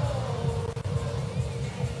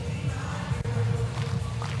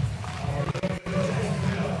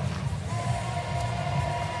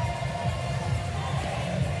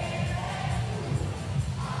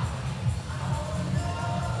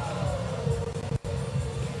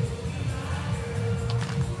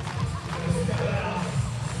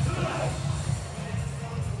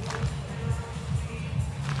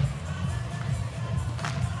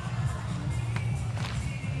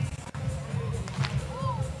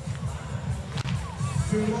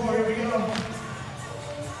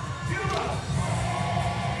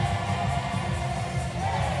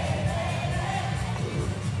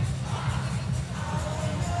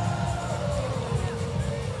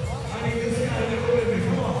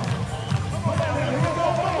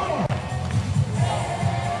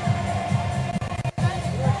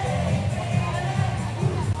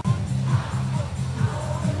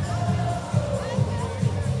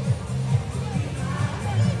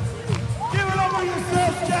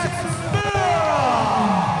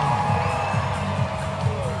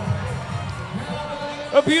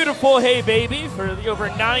 A beautiful Hey Baby for the over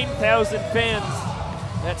 9,000 fans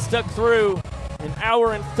that stuck through an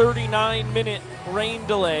hour and 39-minute rain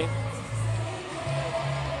delay.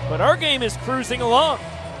 But our game is cruising along.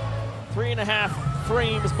 3.5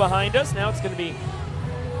 frames behind us. Now it's going to be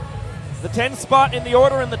the 10th spot in the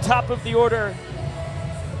order and the top of the order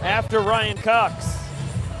after Ryan Cox.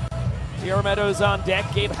 T.R. Meadows on deck,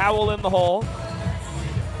 Gabe Howell in the hole.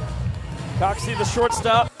 Coxie, the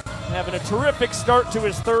shortstop, having a terrific start to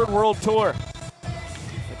his 3rd World Tour.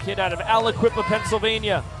 The kid out of Aliquippa,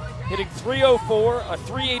 Pennsylvania, hitting .304, a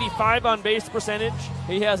 .385 on base percentage.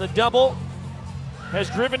 He has a double, has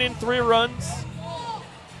driven in 3 runs,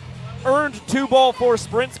 earned 2 ball 4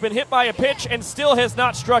 sprints, been hit by a pitch, and still has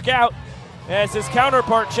not struck out, as his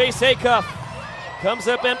counterpart, Chase Acuff, comes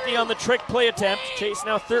up empty on the trick play attempt. Chase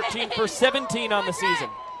now 13 for 17 on the season.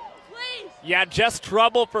 Yeah, just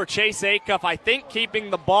trouble for Chase Acuff. I think keeping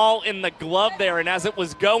the ball in the glove there, and as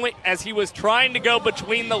he was trying to go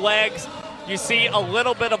between the legs, you see a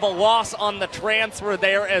little bit of a loss on the transfer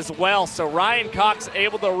there as well. So Ryan Cox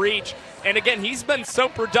able to reach. And again, he's been so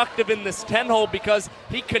productive in this 10-hole because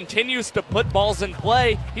he continues to put balls in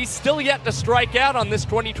play. He's still yet to strike out on this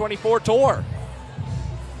 2024 tour.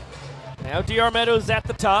 Now DR Meadows at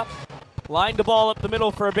the top. Lined the ball up the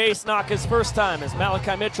middle for a base knock his first time as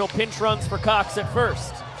Malachi Mitchell pinch runs for Cox at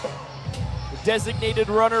first. The designated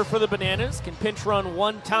runner for the Bananas can pinch run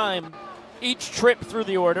 1 time each trip through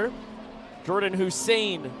the order. Jordan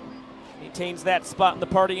Hussein maintains that spot in the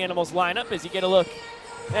Party Animals lineup as you get a look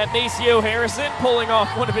at Maceo Harrison pulling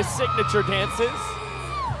off one of his signature dances.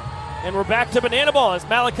 And we're back to Banana Ball as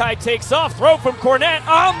Malachi takes off. Throw from Cornette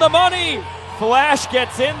on the money. Flash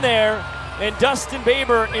gets in there. And Dustin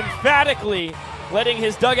Baber emphatically letting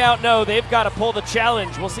his dugout know they've got to pull the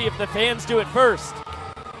challenge. We'll see if the fans do it first.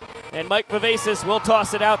 And Mike Vivacis will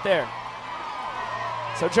toss it out there.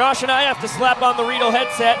 So Josh and I have to slap on the Riedel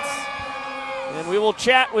headsets, and we will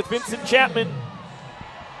chat with Vincent Chapman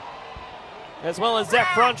as well as Zach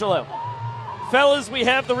Frangelo. Fellas, we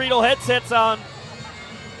have the Riedel headsets on.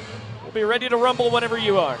 We'll be ready to rumble whenever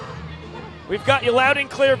you are. We've got you loud and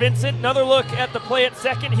clear, Vincent. Another look at the play at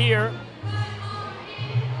second here.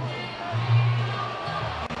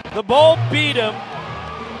 The ball beat him.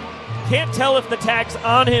 Can't tell if the tag's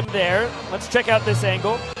on him there. Let's check out this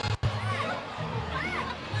angle.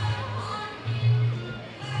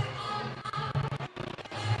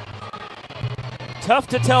 Tough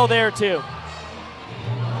to tell there, too.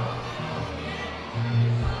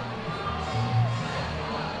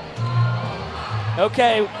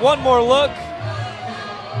 Okay, one more look.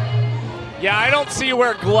 Yeah, I don't see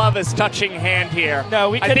where glove is touching hand here.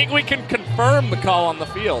 No, I think we can confirm the call on the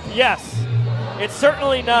field. Yes. It's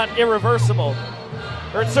certainly not irreversible.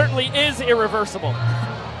 Or it certainly is irreversible.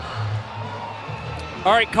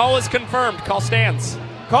 All right, call is confirmed. Call stands.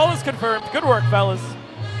 Call is confirmed. Good work, fellas.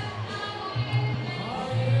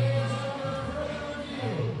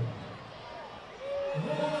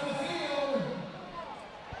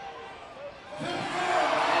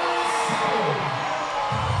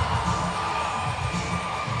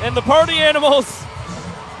 And the party animals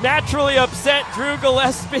naturally upset. Drew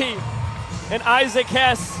Gillespie and Isaac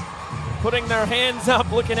Hess putting their hands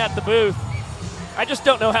up, looking at the booth. I just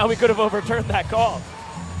don't know how we could have overturned that call.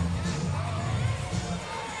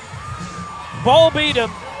 Ball beat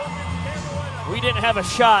him. We didn't have a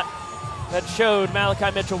shot that showed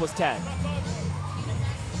Malachi Mitchell was tagged.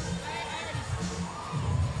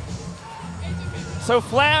 So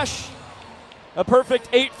Flash, a perfect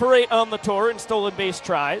 8 for 8 on the tour in stolen base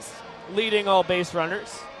tries, leading all base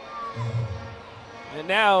runners. And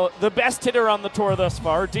now the best hitter on the tour thus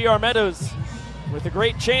far, DR Meadows, with a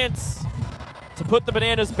great chance to put the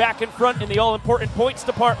Bananas back in front in the all-important points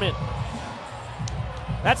department.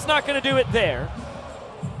 That's not going to do it there.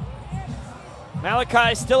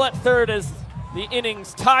 Malachi still at third as the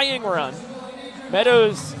inning's tying run.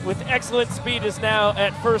 Meadows with excellent speed is now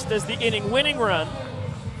at first as the inning winning run.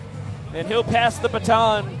 And he'll pass the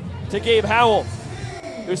baton to Gabe Howell,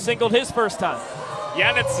 who singled his first time. Yeah,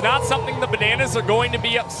 and it's not something the Bananas are going to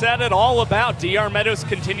be upset at all about. DR Meadows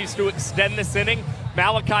continues to extend this inning.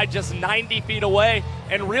 Malachi just 90 feet away.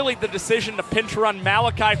 And really the decision to pinch run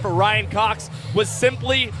Malachi for Ryan Cox was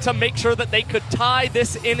simply to make sure that they could tie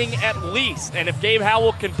this inning at least. And if Gabe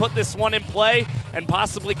Howell can put this one in play and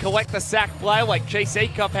possibly collect the sac fly like Chase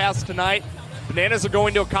Acuff has tonight, Bananas are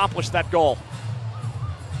going to accomplish that goal.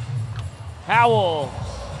 Howell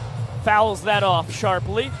fouls that off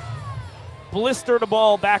sharply. Blistered a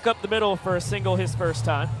ball back up the middle for a single his first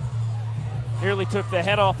time. Nearly took the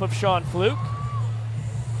head off of Sean Fluke.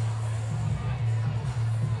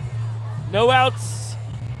 No outs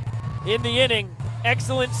in the inning.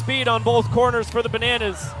 Excellent speed on both corners for the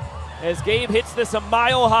Bananas as Gabe hits this a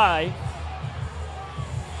mile high.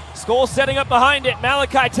 Skoll setting up behind it.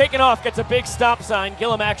 Malachi taking off, gets a big stop sign.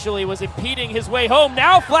 Gillum actually was impeding his way home.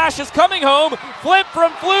 Now Flash is coming home. Flip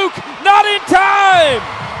from Fluke, not in time!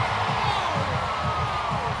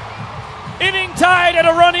 Inning tied at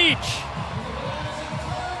a run each.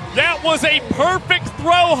 That was a perfect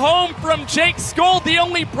throw home from Jake Skoll. The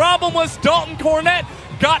only problem was Dalton Cornett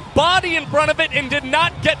got body in front of it and did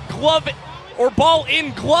not get glove or ball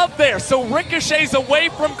in glove there. So ricochets away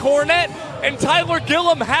from Cornett, and Tyler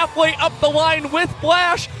Gillum halfway up the line with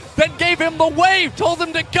Flash, then gave him the wave, told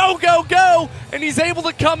him to go, go, go, and he's able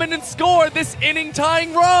to come in and score this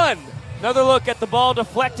inning-tying run. Another look at the ball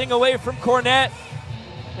deflecting away from Cornett,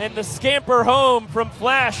 and the scamper home from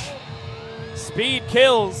Flash. Speed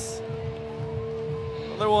kills.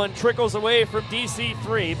 Another one trickles away from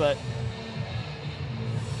DC3, but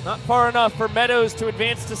not far enough for Meadows to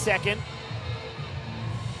advance to second.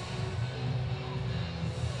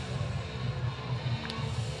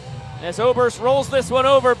 As Oberst rolls this one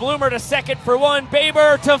over, Bloomer to second for one,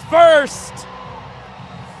 Baber to first.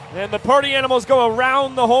 And the party animals go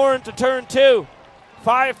around the horn to turn two.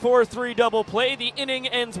 5-4-3 double play. The inning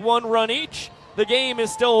ends 1 run each. The game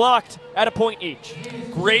is still locked at a point each.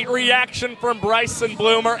 Great reaction from Bryson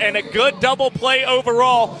Bloomer and a good double play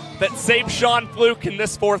overall that saved Sean Fluke in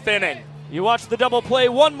this 4th inning. You watch the double play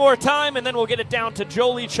one more time, and then we'll get it down to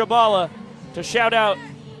Jolie Chabala to shout out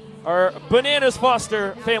our Bananas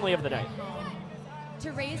Foster Family of the Night.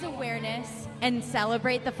 To raise awareness and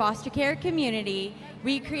celebrate the foster care community,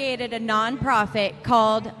 we created a nonprofit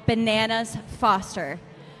called Bananas Foster.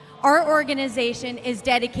 Our organization is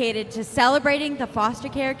dedicated to celebrating the foster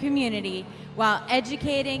care community while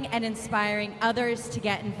educating and inspiring others to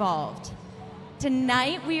get involved.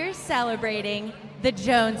 Tonight we are celebrating the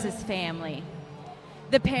Joneses family.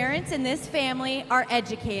 The parents in this family are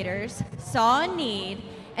educators, saw a need,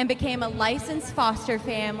 and became a licensed foster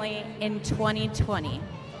family in 2020.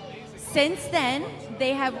 Since then,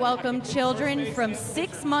 they have welcomed children from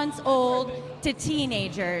 6 months old to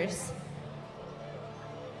teenagers.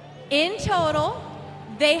 In total,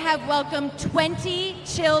 they have welcomed 20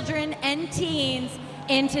 children and teens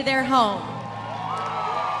into their home.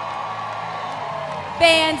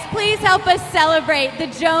 Fans, please help us celebrate the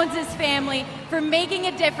Joneses family for making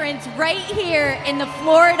a difference right here in the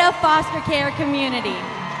Florida foster care community.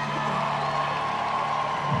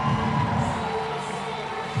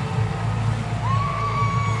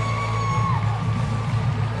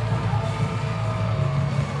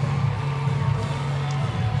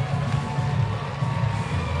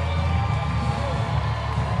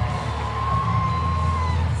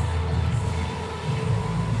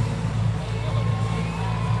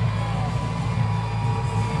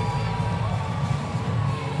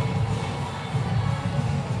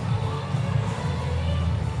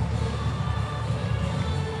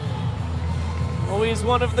 Always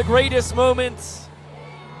one of the greatest moments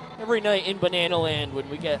every night in Banana Land when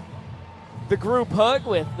we get the group hug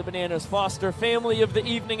with the Bananas foster family of the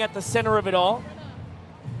evening at the center of it all.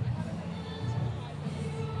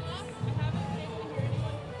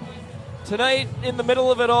 Tonight, in the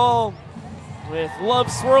middle of it all, with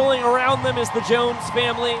love swirling around them, is the Jones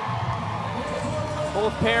family.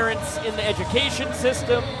 Both parents in the education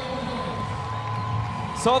system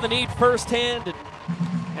saw the need firsthand, and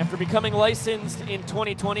after becoming licensed in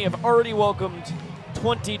 2020, have already welcomed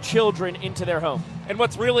 20 children into their home. And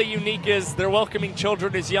what's really unique is they're welcoming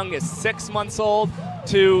children as young as 6 months old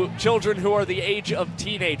to children who are the age of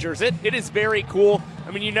teenagers. It is very cool.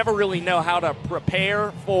 I mean, you never really know how to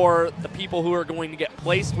prepare for the people who are going to get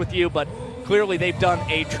placed with you, but clearly they've done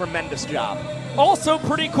a tremendous job. Also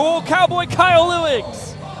pretty cool, Cowboy Kyle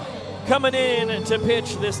Lewis coming in to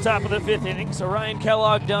pitch this top of the 5th inning. So Ryan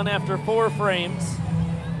Kellogg done after 4 frames.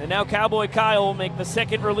 And now Cowboy Kyle will make the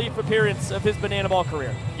second relief appearance of his Banana Ball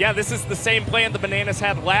career. Yeah, this is the same plan the Bananas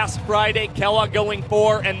had last Friday. Kellogg going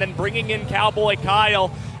 4 and then bringing in Cowboy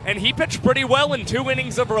Kyle. And he pitched pretty well in 2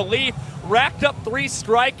 innings of relief, racked up 3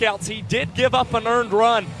 strikeouts. He did give up an earned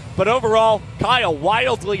run, but overall, Kyle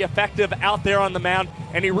wildly effective out there on the mound,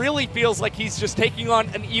 and he really feels like he's just taking on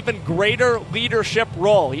an even greater leadership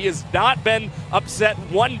role. He has not been upset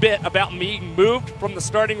one bit about being moved from the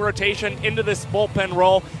starting rotation into this bullpen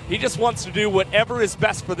role. He just wants to do whatever is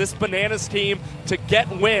best for this Bananas team to get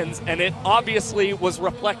wins, and it obviously was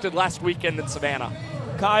reflected last weekend in Savannah.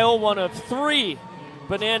 Kyle, one of 3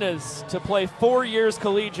 Bananas to play 4 years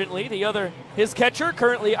collegiately. The other, his catcher,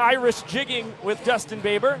 currently Irish jigging with Dustin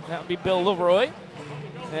Baber. That would be Bill Leroy.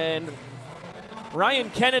 And Ryan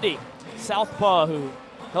Kennedy, southpaw, who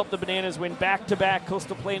helped the Bananas win back-to-back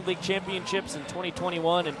Coastal Plain League championships in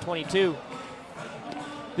 2021 and 22.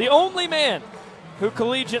 The only man who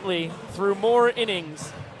collegiately threw more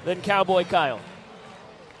innings than Cowboy Kyle.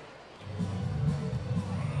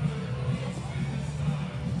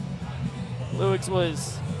 Lewis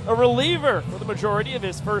was a reliever for the majority of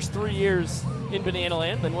his first 3 years in Banana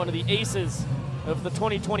Land, then one of the aces of the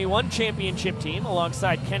 2021 championship team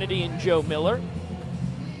alongside Kennedy and Joe Miller.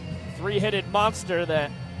 3-headed monster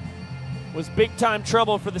that was big-time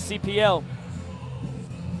trouble for the CPL.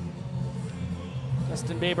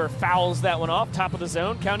 Dustin Baber fouls that one off, top of the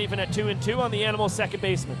zone. Count even at 2-2 on the Animals' second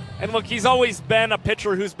baseman. And look, he's always been a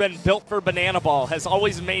pitcher who's been built for Banana Ball, has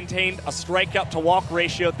always maintained a strikeout-to-walk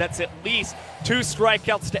ratio that's at least 2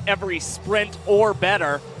 strikeouts to every sprint or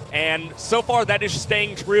better. And so far, that is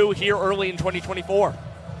staying true here early in 2024.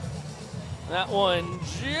 That one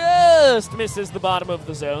just misses the bottom of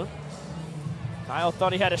the zone. Kyle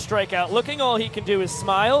thought he had a strikeout. Looking, all he can do is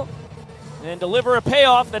smile and deliver a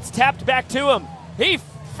payoff that's tapped back to him. He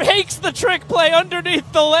fakes the trick play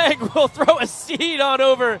underneath the leg. Will throw a seed on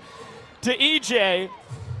over to EJ.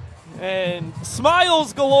 And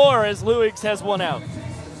smiles galore as Lewis has one out.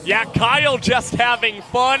 Yeah, Kyle just having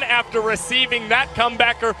fun after receiving that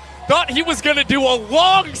comebacker. Thought he was going to do a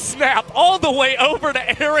long snap all the way over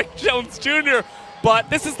to Eric Jones Jr., but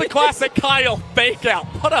this is the classic Kyle fake out.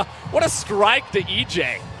 What a strike to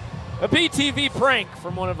EJ. A BTV prank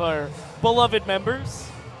from one of our beloved members.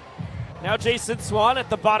 Now Jason Swan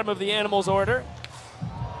at the bottom of the Animals order.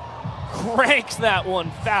 Cranks that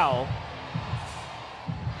one foul.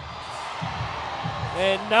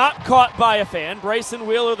 and not caught by a fan. Bryson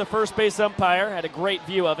Wheeler, the first base umpire, had a great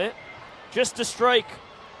view of it. Just a strike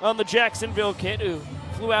on the Jacksonville kid who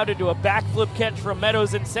flew out into a backflip catch from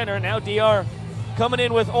Meadows in center. Now DR coming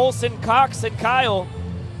in with Olsen, Cox, and Kyle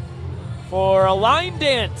for a line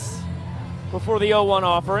dance before the 0-1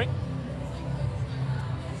 offering.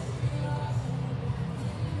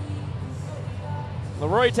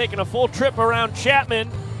 Leroy taking a full trip around Chapman,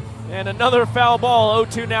 and another foul ball,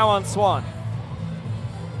 0-2 now on Swan.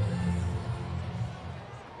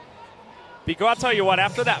 Biko, I'll tell you what,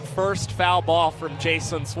 after that first foul ball from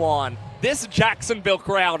Jason Swan, this Jacksonville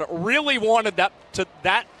crowd really wanted that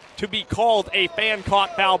to be called a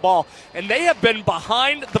fan-caught foul ball, and they have been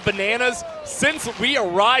behind the Bananas since we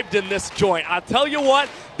arrived in this joint. I'll tell you what,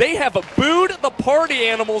 they have booed the party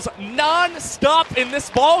animals non-stop in this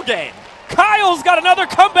ball game. Kyle's got another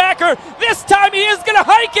comebacker. This time he is going to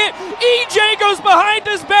hike it. EJ goes behind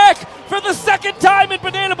his back for the second time in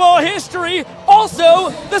Banana Ball history. Also,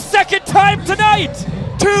 the second time tonight.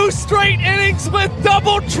 2 straight innings with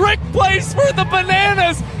double trick plays for the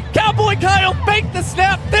Bananas. Cowboy Kyle faked the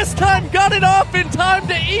snap. This time got it off in time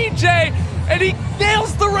to EJ, and he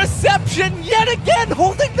nails the reception yet again,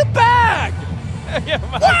 holding the bag.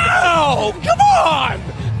 Wow, come on.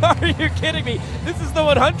 Are you kidding me? This is the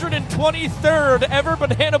 123rd ever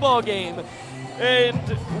Banana Ball game.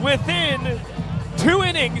 And within 2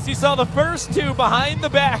 innings, you saw the first 2 behind the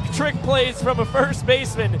back trick plays from a first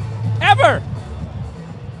baseman. Ever!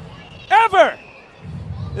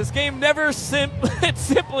 This game never it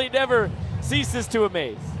simply never ceases to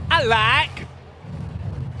amaze. I like.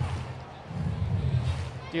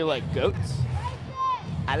 Do you like goats?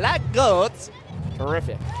 I like goats.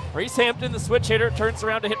 Terrific. Reese Hampton, the switch hitter, turns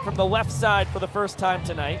around to hit from the left side for the first time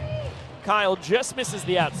tonight. Kyle just misses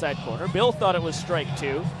the outside corner. Bill thought it was strike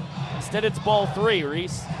 2. Instead, it's ball 3.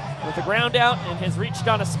 Reese with the ground out and has reached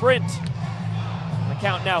on a sprint. The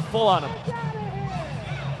count now full on him.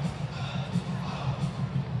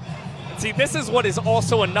 See, this is what is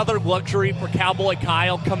also another luxury for Cowboy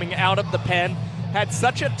Kyle coming out of the pen. Had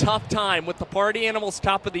such a tough time with the party animals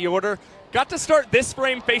top of the order. Got to start this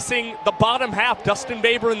frame facing the bottom half. Dustin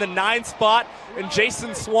Baber in the 9 spot and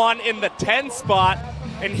Jason Swan in the 10 spot.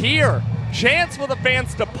 And here, chance for the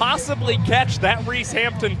fans to possibly catch that Reese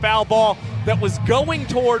Hampton foul ball that was going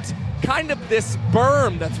towards kind of this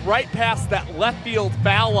berm that's right past that left field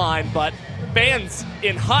foul line, but fans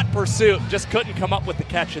in hot pursuit just couldn't come up with the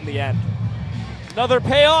catch in the end. Another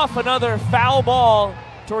payoff, another foul ball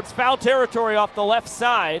towards foul territory off the left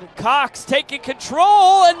side. Cox taking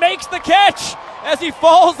control and makes the catch as he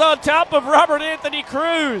falls on top of Robert Anthony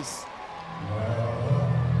Cruz.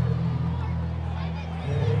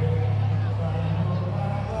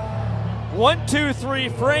 One, two, three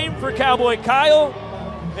frame for Cowboy Kyle.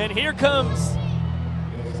 And here comes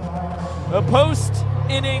a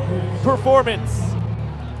post-inning performance.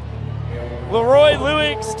 Leroy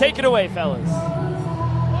Lewis, take it away, fellas.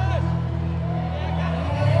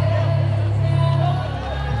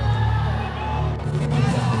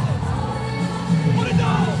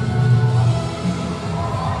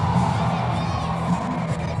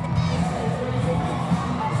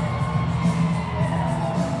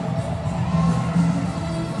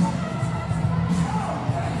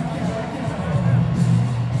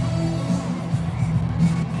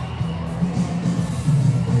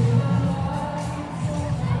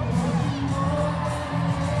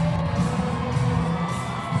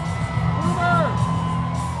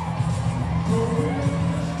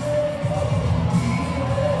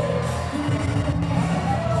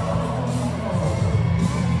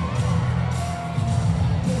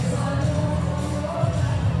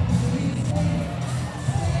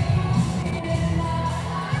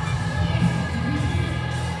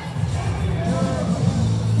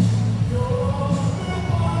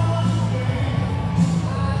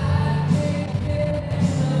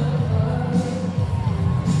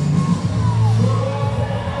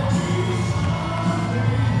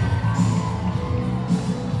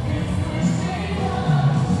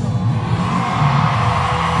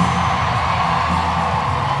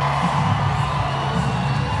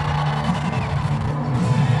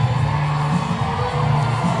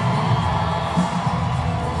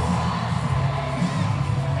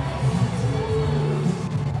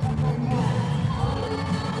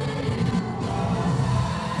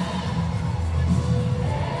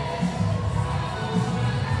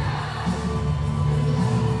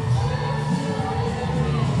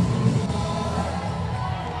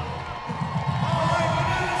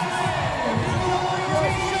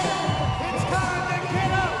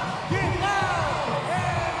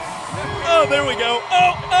 There we go.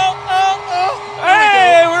 Oh.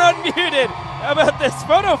 unmuted. How about this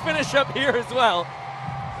photo finish up here as well?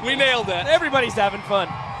 We nailed it. Everybody's having fun.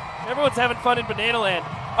 Everyone's having fun in Banana Land.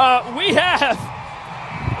 We have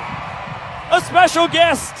a special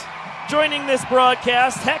guest joining this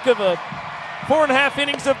broadcast. Heck of a 4.5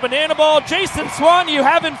 innings of banana ball. Jason Swan, you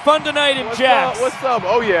having fun tonight in Jax? What's up?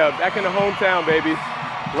 Oh, yeah. Back in the hometown, baby.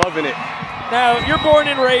 Loving it. Now, you're born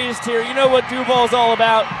and raised here. You know what Duval's all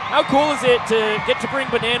about. How cool is it to get to bring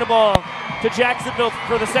banana ball to Jacksonville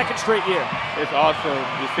for the second straight year? It's awesome.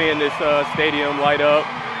 Just seeing this stadium light up,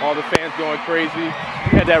 all the fans going crazy.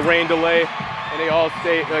 We had that rain delay, and they all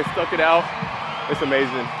stuck it out. It's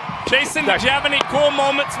amazing. Jason, did you have any cool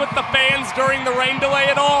moments with the fans during the rain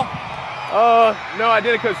delay at all? No, I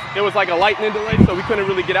didn't, because it was like a lightning delay, so we couldn't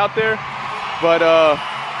really get out there. But,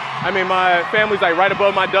 I mean, my family's like right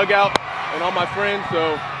above my dugout and all my friends,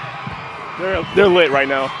 so they're lit right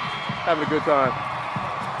now, having a good time.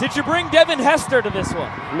 Did you bring Devin Hester to this one?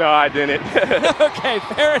 No, I didn't. Okay,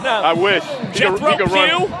 fair enough. I wish. Jethro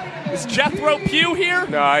Pugh? Is Jethro Pugh here?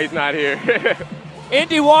 No, he's not here.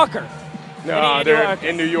 Andy Walker. No, they're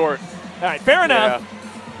in New York. All right, fair enough.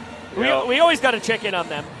 Yeah. We always got to check in on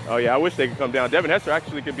them. Oh, yeah, I wish they could come down. Devin Hester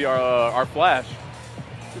actually could be our flash.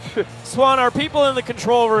 Swan, our people in the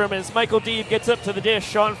control room as Michael Deeb gets up to the dish,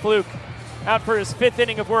 Sean Fluke out for his 5th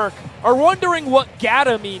inning of work, are wondering what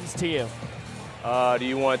GATA means to you. Do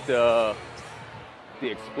you want the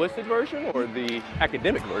explicit version or the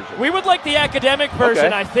academic version? We would like the academic version,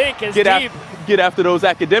 okay. I think, as Deeb. Get after those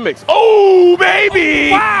academics. Oh,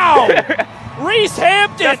 baby! Wow! Reese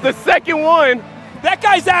Hampton! That's the second one. That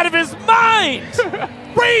guy's out of his mind!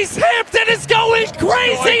 Reese Hampton is going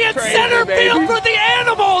crazy in center field for the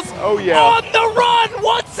Animals! Oh, yeah. On the run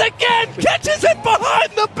once again! Catches it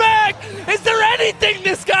behind the back! Is there anything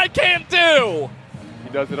this guy can't do? He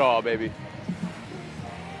does it all, baby.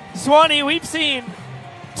 Swanee, we've seen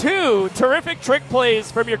 2 terrific trick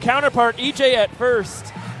plays from your counterpart, EJ, at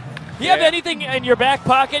first. Do you have anything in your back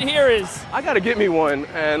pocket here? I got to get me one,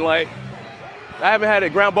 and, like, I haven't had a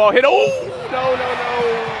ground ball hit. Oh,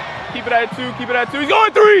 no. Keep it at 2, keep it at 2. He's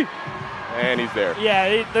going 3. And he's there.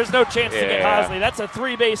 Yeah, there's no chance to get Hosley. That's a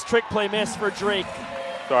 3-base trick play miss for Drake.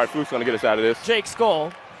 Sorry, Fluke's going to get us out of this. Jake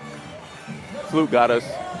Skull. Fluke got us.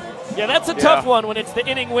 Yeah, that's a tough one when it's the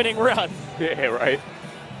inning-winning run. Yeah, right.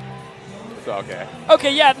 It's okay.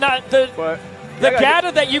 Okay, yeah, the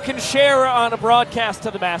GATA that you can share on a broadcast to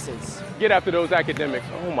the masses. Get after those academics.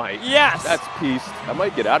 Oh, my. Yes. That's pieced. I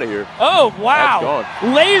might get out of here. Oh, wow. That's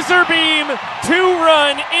gone. Laser beam,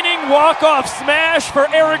 2-run inning walk-off smash for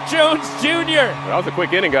Eric Jones Jr. That was a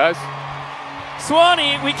quick inning, guys.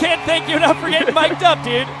 Swanee, we can't thank you enough for getting mic'd up,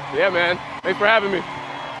 dude. Yeah, man. Thanks for having me.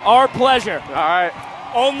 Our pleasure. All right.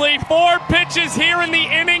 Only 4 pitches here in the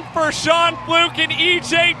inning for Sean Fluke, and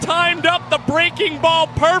EJ timed up the breaking ball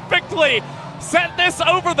perfectly. Sent this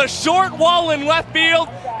over the short wall in left field,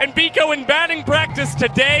 and Biko in batting practice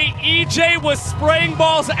today, EJ was spraying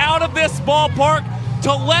balls out of this ballpark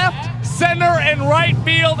to left, center, and right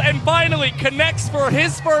field, and finally connects for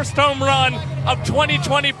his first home run of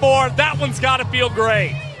 2024. That one's got to feel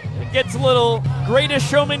great. It gets a little Greatest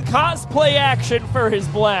Showman cosplay action for his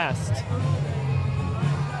blast.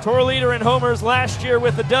 Tour leader in homers last year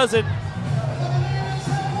with 12.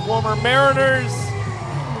 Former Mariners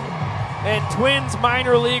and Twins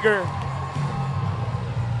minor leaguer.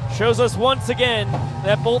 Shows us once again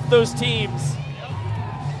that both those teams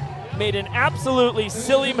made an absolutely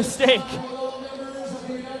silly mistake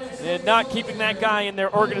in not keeping that guy in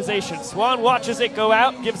their organization. Swan watches it go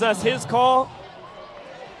out, gives us his call.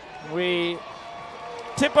 We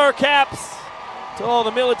tip our caps to all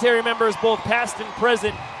the military members, both past and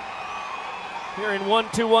present, here in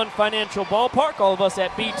 121 Financial Ballpark. All of us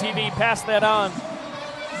at BTV pass that on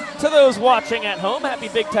to those watching at home. Happy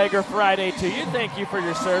Big Tiger Friday to you. Thank you for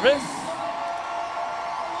your service.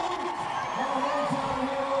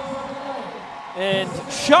 And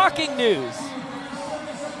shocking news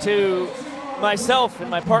to myself and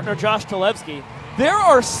my partner Josh Talevsky. There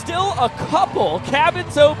are still a couple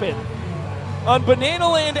cabins open on Banana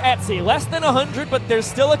Land Etsy. Less than 100, but there's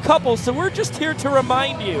still a couple. So we're just here to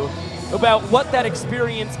remind you about what that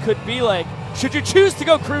experience could be like should you choose to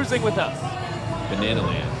go cruising with us. Banana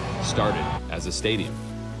Land started as a stadium.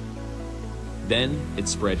 Then it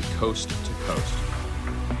spread coast to coast.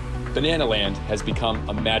 Banana Land has become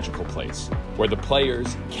a magical place where the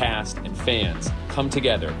players, cast, and fans come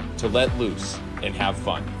together to let loose and have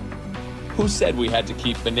fun. Who said we had to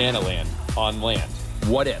keep Banana Land on land?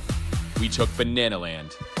 What if we took Banana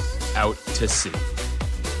Land out to sea?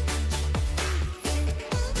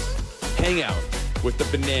 Hang out with the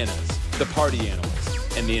bananas, the party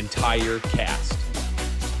animals, and the entire cast.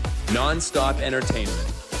 non-stop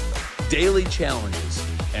entertainment, daily challenges,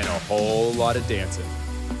 and a whole lot of dancing.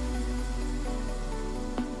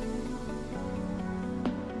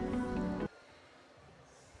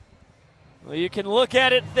 Well, you can look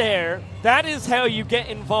at it there. That is how you get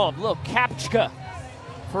involved. Look, CAPTCHA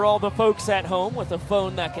for all the folks at home with a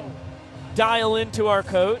phone that can dial into our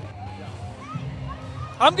code.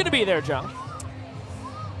 I'm going to be there, John.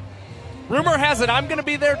 Rumor has it I'm going to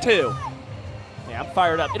be there too. Yeah, I'm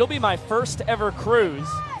fired up. It'll be my first ever cruise.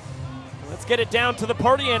 Let's get it down to the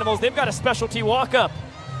party animals. They've got a specialty walk-up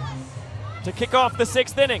to kick off the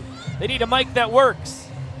 6th inning. They need a mic that works.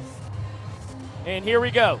 And here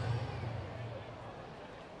we go.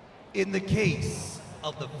 In the case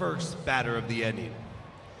of the first batter of the inning,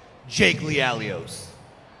 Jake Lialios.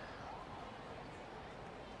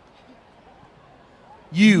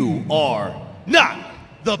 You are not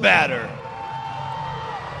the batter.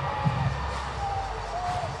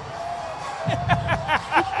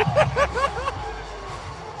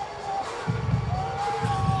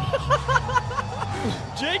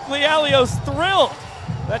 Jake Lialios thrilled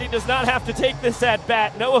that he does not have to take this at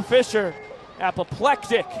bat. Noah Fisher,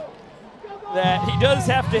 apoplectic that he does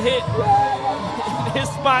have to hit his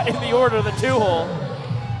spot in the order, the 2-hole.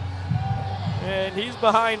 And he's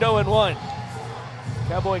behind 0-1.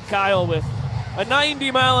 Cowboy Kyle with a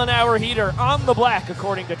 90-mile-an-hour heater on the black,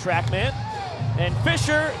 according to TrackMan. And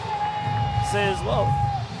Fisher says, well,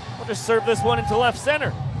 we'll just serve this one into left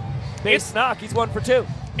center. Base knock, he's 1 for 2.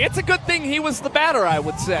 It's a good thing he was the batter, I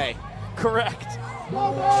would say. Correct.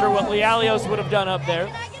 Not sure what Lialios would have done up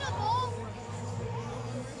there.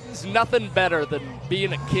 There's nothing better than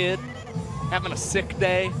being a kid, having a sick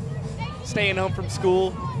day, staying home from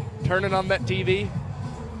school, turning on that TV,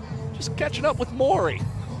 just catching up with Maury.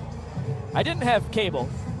 I didn't have cable,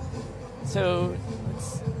 so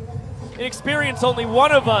it's an experience only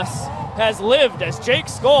one of us has lived as Jake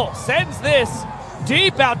Skoll sends this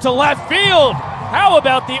deep out to left field. How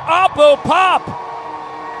about the Oppo pop?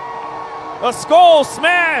 A Skoll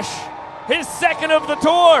smash, his 2nd of the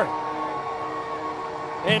tour.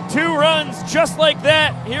 And 2 runs just like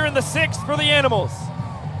that here in the 6th for the Animals.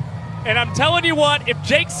 And I'm telling you what, if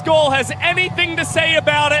Jake Skoll has anything to say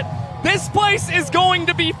about it, this place is going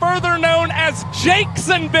to be further known as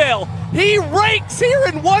Jacksonville. He rakes here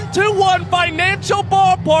in 121 Financial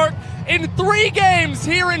Ballpark in 3 games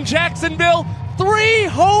here in Jacksonville. 3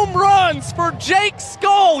 home runs for Jake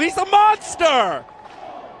Skoll. He's a monster.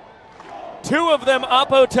 2 of them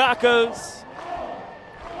Oppo tacos.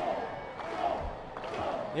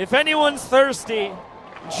 If anyone's thirsty,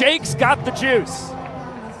 Jake's got the juice.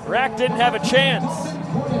 Rack didn't have a chance.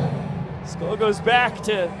 Skoll goes back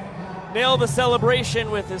to nail the celebration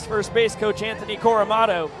with his first base coach, Anthony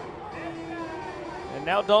Coramato. And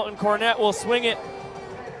now Dalton Cornett will swing it.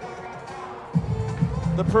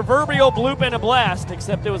 The proverbial bloop and a blast,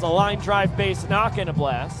 except it was a line drive base knock and a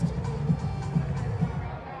blast.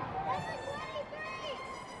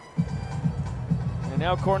 And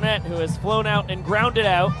now Cornett, who has flown out and grounded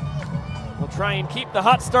out, will try and keep the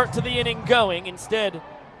hot start to the inning going. Instead,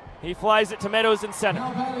 he flies it to Meadows in center.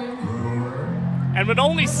 And what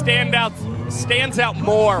only stands out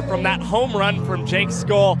more from that home run from Jake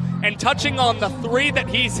Skoll, and touching on the 3 that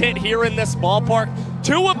he's hit here in this ballpark,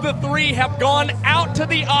 2 of the 3 have gone out to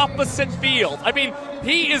the opposite field. I mean,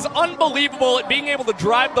 he is unbelievable at being able to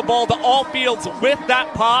drive the ball to all fields with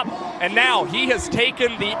that pop, and now he has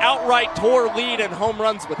taken the outright tour lead in home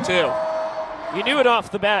runs with 2. You knew it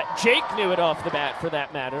off the bat. Jake knew it off the bat, for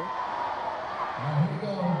that matter.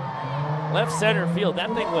 Left center field,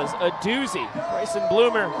 that thing was a doozy. Bryson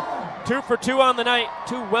Bloomer, 2 for 2 on the night,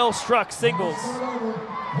 2 well-struck singles.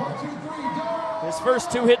 His first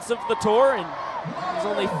 2 hits of the tour, and his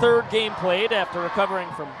only 3rd game played after recovering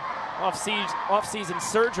from off-season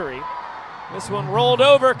surgery. This one rolled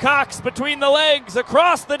over, Cox between the legs,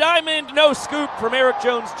 across the diamond, no scoop from Eric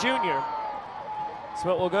Jones Jr.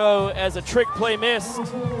 So it will go as a trick play missed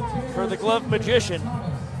for the glove magician.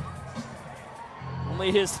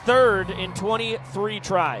 Only his 3rd in 23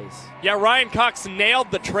 tries. Yeah, Ryan Cox nailed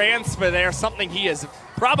the transfer there, something he is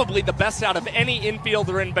probably the best out of any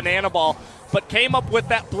infielder in banana ball, but came up with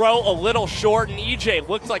that throw a little short, and EJ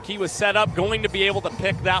looked like he was set up, going to be able to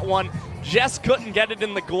pick that one. Just couldn't get it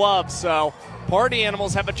in the glove, so Party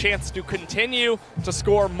Animals have a chance to continue to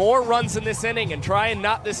score more runs in this inning and try and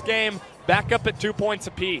knot this game back up at 2 points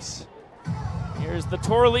apiece. Here's the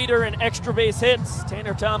tour leader in extra base hits,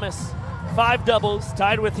 Tanner Thomas. 5 doubles,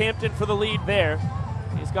 tied with Hampton for the lead there.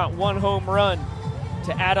 He's got 1 home run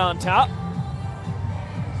to add on top.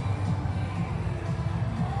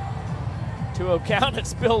 2-0 count.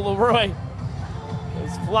 It's Bill Leroy. Goes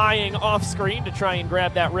is flying off screen to try and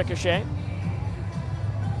grab that ricochet.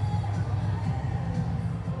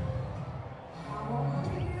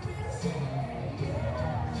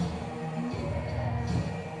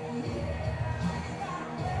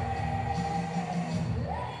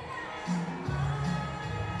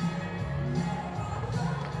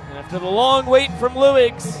 After the long wait from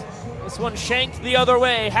Lewigs, this one shanked the other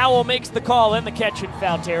way. Howell makes the call and the catch in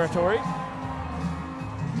foul territory.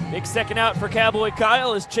 Big second out for Cowboy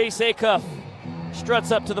Kyle as Chase Acuff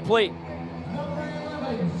struts up to the plate.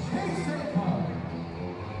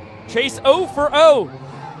 Chase 0 for 0.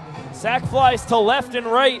 Sack flies to left and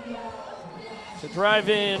right to drive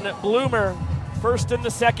in Bloomer. First in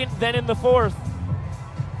the second, then in the fourth.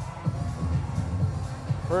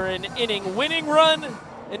 For an inning winning run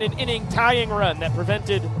and an inning tying run that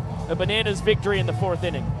prevented a Bananas victory in the fourth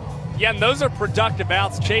inning. Yeah, and those are productive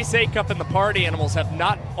outs. Chase Acuff and the Party Animals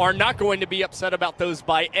are not going to be upset about those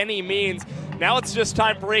by any means. Now it's just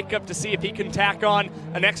time for Acuff to see if he can tack on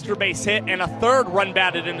an extra base hit and a third run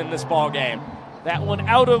batted in this ball game. That one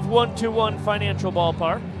out of 121 Financial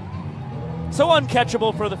Ballpark. So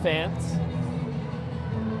uncatchable for the fans.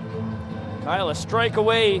 Kyle a strike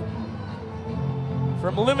away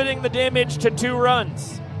from limiting the damage to 2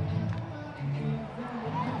 runs.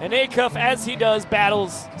 And Acuff, as he does,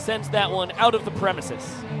 battles, sends that one out of the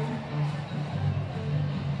premises.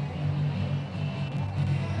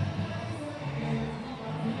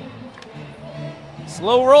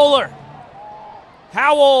 Slow roller.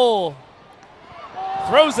 Howell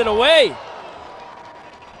throws it away.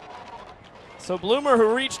 So Bloomer,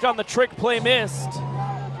 who reached on the trick play, missed,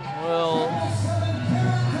 will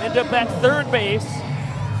end up at third base.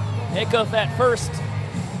 Acuff at first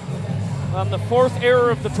on the 4th error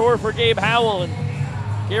of the tour for Gabe Howell, and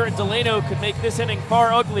Garrett Delano could make this inning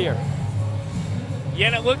far uglier. Yeah,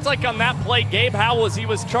 and it looked like on that play, Gabe Howell, as he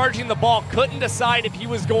was charging the ball, couldn't decide if he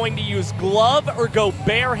was going to use glove or go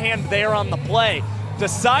bare hand there on the play.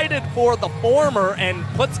 Decided for the former and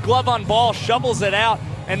puts glove on ball, shovels it out,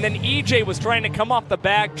 and then EJ was trying to come off the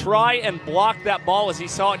bag, try and block that ball as he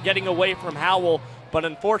saw it getting away from Howell, but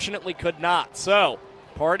unfortunately could not. So,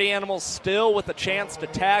 Party Animals still with a chance to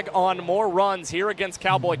tag on more runs here against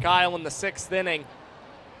Cowboy Kyle in the 6th inning.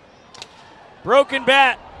 Broken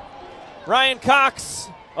bat. Ryan Cox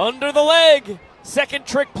under the leg. Second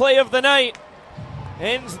trick play of the night.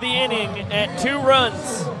 Ends the inning at 2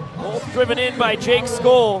 runs. Both driven in by Jake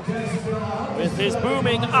Skoll with his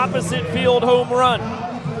booming opposite field home run.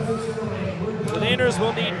 The Niners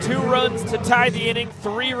will need 2 runs to tie the inning,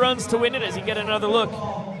 3 runs to win it as you get another look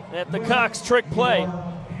at the Cox trick play.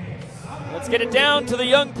 Let's get it down to the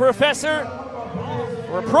young professor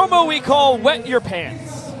for a promo we call Wet Your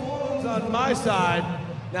Pants. On my side,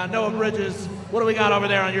 now Noah Bridges, what do we got over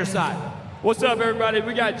there on your side? What's up, everybody?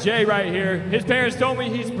 We got Jay right here. His parents told me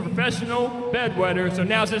he's a professional bedwetter, so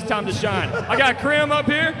now's his time to shine. I got Krim up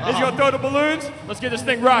here. He's going to throw the balloons. Let's get this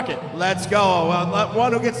thing rocking. Let's go. Well,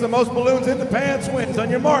 one who gets the most balloons in the pants wins. On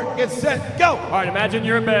your mark, get set, go. All right, imagine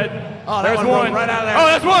you're in bed. Oh, there's one. Right out of there. Oh,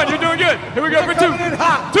 that's one. You're doing good. Here we go for 2.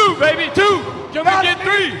 2, baby, 2. Can we get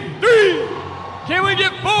 3? 3. Can we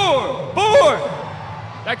get 4? 4.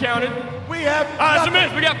 That counted. We have. That's a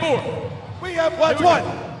miss. We got 4. We have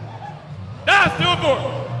one. That's still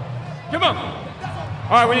 4. Come on. All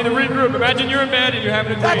right, we need to regroup. Imagine you're in bed and you're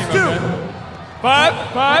having a dream. That's 2. Okay?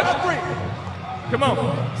 5. 3. Come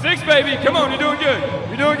on. 6, baby. Come on. You're doing good.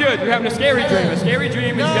 You're doing good. You're having a scary dream. A scary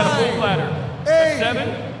dream is you got a full bladder.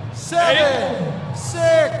 8. 7.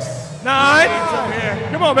 6.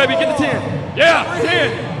 9. Come on, baby. Get the 10. Yeah.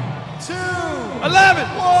 10. 2. 11.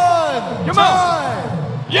 1. Come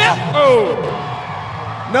on. Yeah. Oh.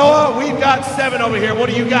 Noah, we've got 7 over here. What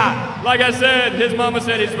do you got? Like I said, his mama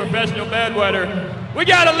said he's a professional bedwetter. We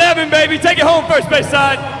got 11, baby. Take it home, first base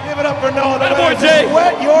side. Give it up for Noah. That boy, Jay.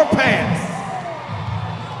 Wet your pants.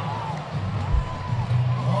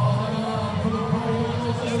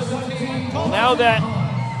 Now that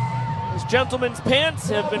this gentleman's pants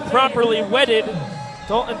have been properly wetted,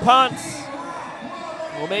 Dalton Ponce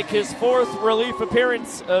will make his 4th relief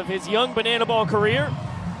appearance of his young banana ball career.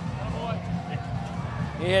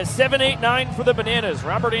 He has 7, 8, 9 for the Bananas.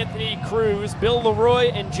 Robert Anthony Cruz, Bill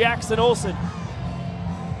Leroy, and Jackson Olsen.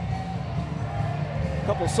 A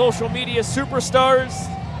couple social media superstars.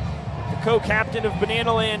 The co-captain of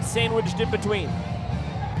Banana Land sandwiched in between.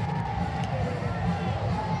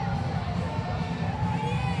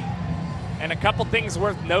 And a couple things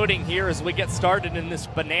worth noting here as we get started in this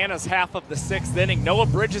Bananas half of the 6th inning. Noah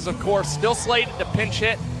Bridges, of course, still slated to pinch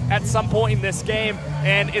hit at some point in this game,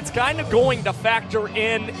 and it's kind of going to factor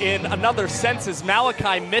in another sense as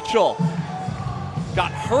Malachi Mitchell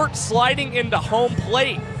got hurt sliding into home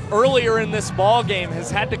plate earlier in this ball game,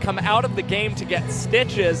 has had to come out of the game to get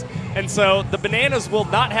stitches, and so the Bananas will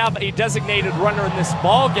not have a designated runner in this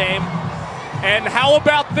ball game. And how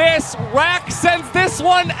about this? Rack sends this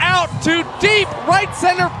one out to deep right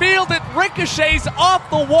center field. It ricochets off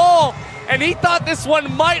the wall, and he thought this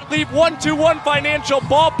one might leave 1-2-1 Financial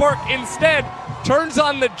Ballpark. Instead, turns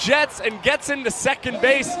on the jets and gets into second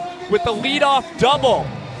base with a leadoff double.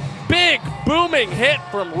 Big booming hit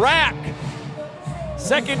from Rack.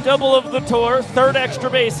 Second double of the tour, third extra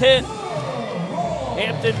base hit.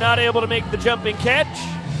 Hampton not able to make the jumping catch.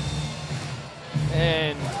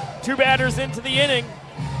 And 2 batters into the inning.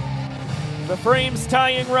 The Frames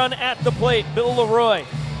tying run at the plate, Bill Leroy.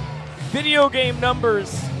 Video game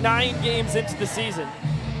numbers, 9 games into the season.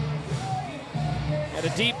 And a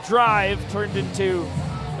deep drive turned into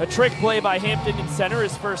a trick play by Hampton in center,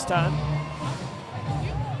 his first time.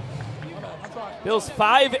 Bill's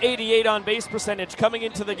 .588 on base percentage coming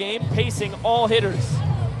into the game, pacing all hitters.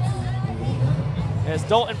 As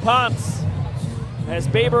Dalton Ponce, as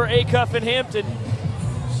Baber, Acuff, and Hampton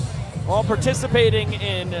all participating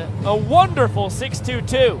in a wonderful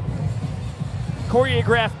 6-2-2.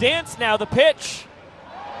 Choreographed dance now, the pitch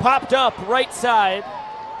popped up right side.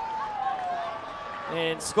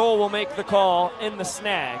 And Skoll will make the call in the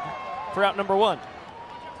snag for out number 1.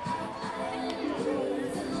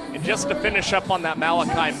 And just to finish up on that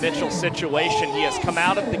Malachi Mitchell situation, he has come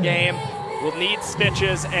out of the game, will need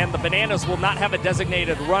stitches, and the Bananas will not have a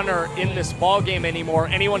designated runner in this ball game anymore.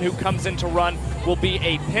 Anyone who comes in to run will be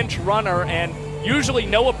a pinch runner, and usually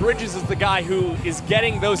Noah Bridges is the guy who is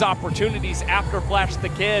getting those opportunities after Flash the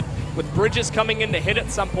Kid. With Bridges coming in to hit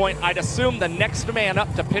at some point, I'd assume the next man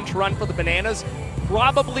up to pinch run for the Bananas,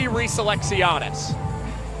 probably Reese Alexiadis.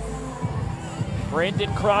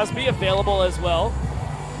 Brandon Crosby available as well.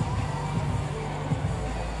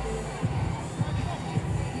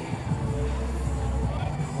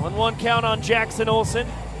 One count on Jackson Olsen.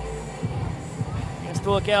 Has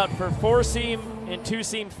to look out for 4-seam and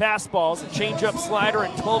 2-seam fastballs, a changeup, slider,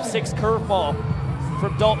 and 12-6 curveball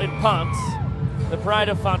from Dalton Ponce, the pride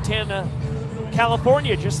of Fontana,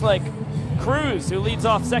 California, just like Cruz, who leads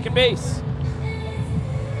off second base.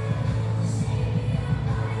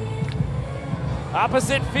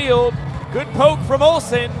 Opposite field, good poke from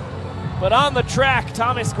Olsen, but on the track,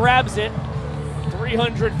 Thomas grabs it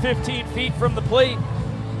 315 feet from the plate.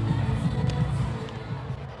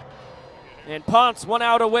 And Ponce 1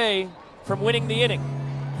 out away from winning the inning.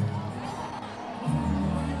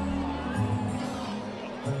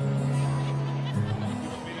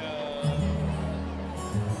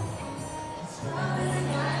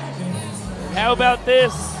 How about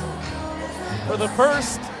this? For the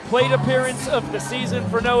first plate appearance of the season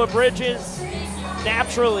for Noah Bridges,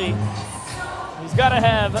 naturally, he's got to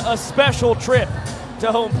have a special trip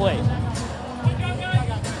to home plate.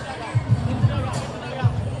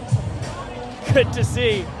 Good to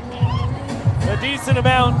see a decent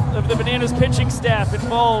amount of the Bananas pitching staff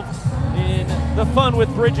involved in the fun with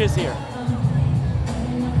Bridges here.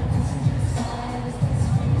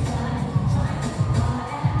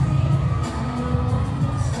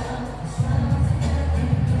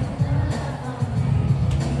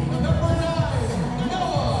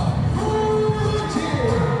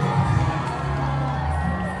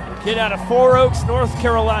 The kid out of Four Oaks, North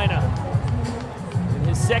Carolina.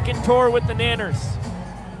 His second tour with the Nanners.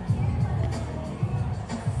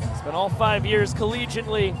 Spent all 5 years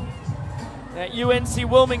collegiately at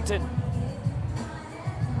UNC Wilmington.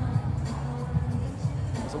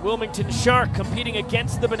 As a Wilmington Shark competing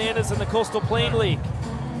against the Bananas in the Coastal Plain League.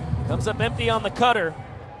 Comes up empty on the cutter.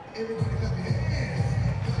 And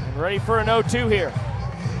ready for an 0-2 here.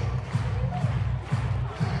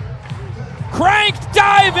 Cranked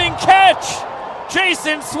diving catch!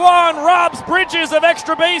 Jason Swan robs Bridges of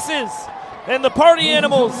extra bases, and the Party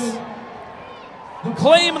Animals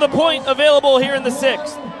claim the point available here in the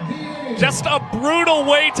 6th. Just a brutal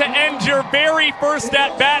way to end your very first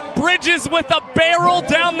at-bat. Bridges with a barrel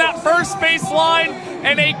down that first base line,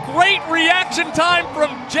 and a great reaction time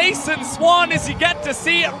from Jason Swan as you get to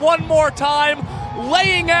see it one more time,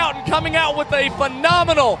 laying out and coming out with a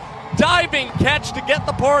phenomenal diving catch to get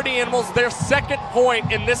the Party Animals their second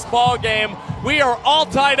point in this ball game. We are all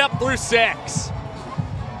tied up through 6.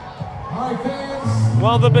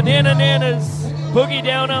 While the Banana Nanas boogie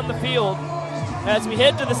down on the field, as we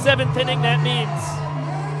head to the 7th inning, that means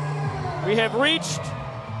we have reached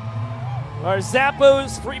our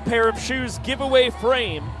Zappos free pair of shoes giveaway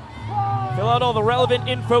frame. Fill out all the relevant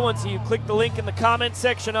info once you click the link in the comment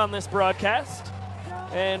section on this broadcast.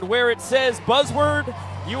 And where it says buzzword,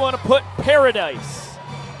 you want to put paradise.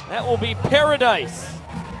 That will be paradise,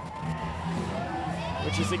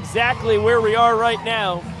 which is exactly where we are right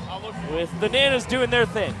now with the Nanas doing their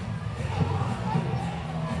thing.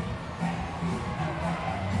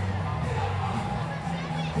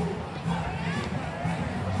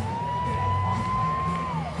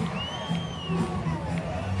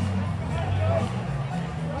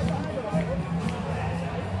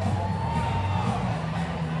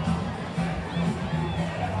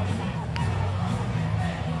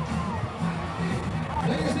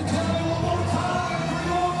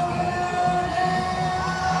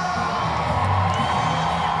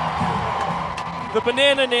 The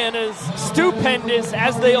Banana Nanas, stupendous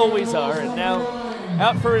as they always are, and now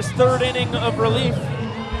out for his third inning of relief.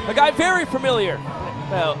 A guy very familiar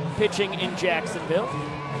about pitching in Jacksonville.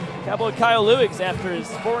 Cowboy Kyle Lewigs, after his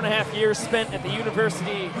 4.5 years spent at the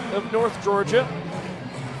University of North Georgia,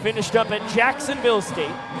 finished up at Jacksonville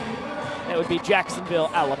State. That would be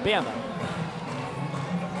Jacksonville, Alabama.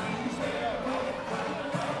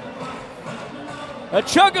 A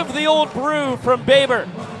chug of the old brew from Baber.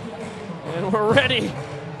 And we're ready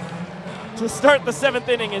to start the 7th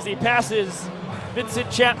inning as he passes Vincent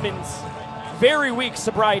Chapman's very weak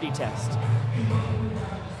sobriety test.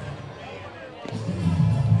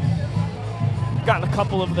 I've gotten a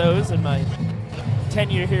couple of those in my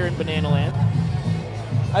tenure here in Banana Land.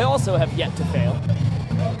 I also have yet to fail.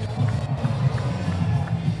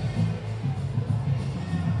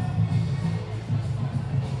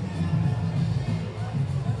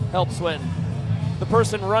 Helps when the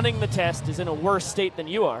person running the test is in a worse state than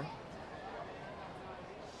you are.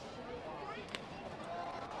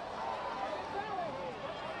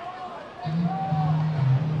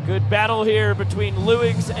 Good battle here between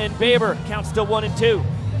Lewigs and Baber. Count still 1-2.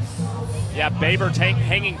 Yeah, Baber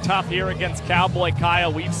hanging tough here against Cowboy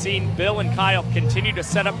Kyle. We've seen Bill and Kyle continue to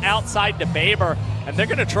set up outside to Baber, and they're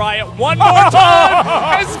going to try it one more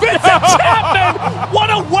time as Vincent Chapman, what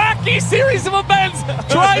a wacky series of events,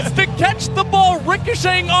 tries to catch the ball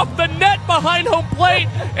ricocheting off the net behind home plate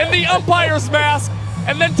in the umpire's mask,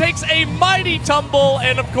 and then takes a mighty tumble,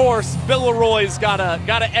 and of course, Bill Leroy's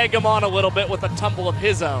gotta egg him on a little bit with a tumble of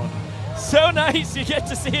his own. So nice, you get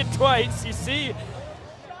to see it twice. You see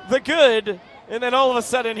the good, and then all of a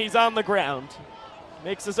sudden he's on the ground.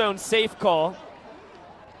 Makes his own safe call.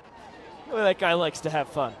 Boy, that guy likes to have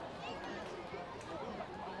fun.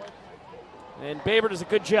 And Baber does a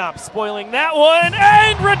good job spoiling that one,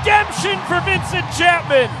 and redemption for Vincent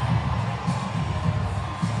Chapman.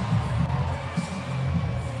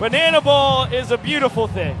 Banana ball is a beautiful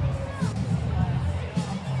thing.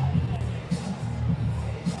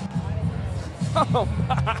 Oh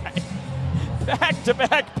my.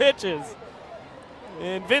 Back-to-back pitches.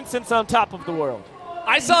 And Vincent's on top of the world.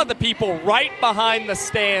 I saw the people right behind the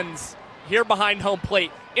stands here behind home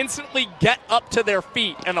plate instantly get up to their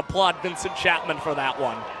feet and applaud Vincent Chapman for that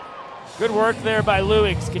one. Good work there by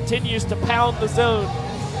Lewigs. Continues to pound the zone.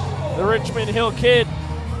 The Richmond Hill kid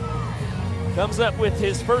comes up with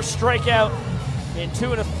his first strikeout in 2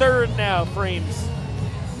 1/3 now frames.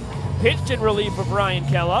 Pitched in relief of Ryan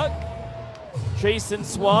Kellogg. Jason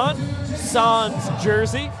Swan, sans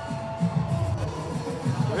jersey.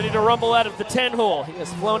 Ready to rumble out of the 10-hole. He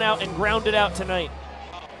has flown out and grounded out tonight.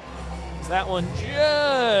 That one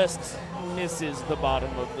just misses the bottom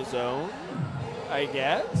of the zone, I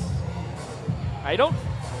guess. I don't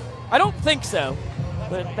think so,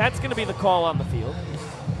 but that's going to be the call on the field.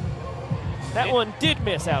 That one did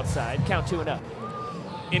miss outside. Count 2-0.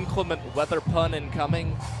 Inclement weather pun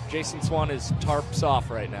incoming. Jason Swan is tarps off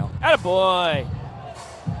right now. Attaboy.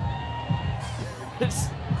 This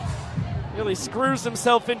really screws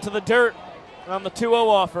himself into the dirt on the 2-0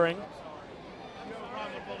 offering.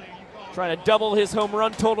 Trying to double his home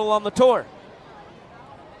run total on the tour.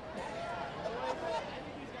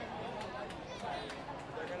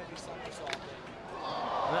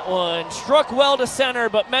 That one struck well to center,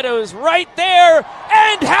 but Meadows right there.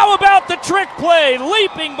 And how about the trick play?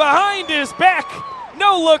 Leaping behind his back.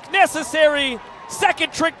 No look necessary.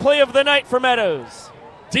 Second trick play of the night for Meadows.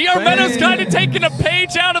 D.R. Meadows kind of taking a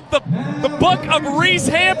page out of the book of Reese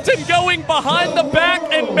Hampton, going behind the back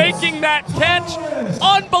and making that catch.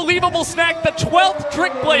 Unbelievable snack, the 12th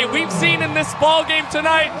trick play we've seen in this ball game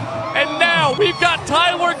tonight. And now we've got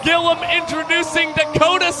Tyler Gillum introducing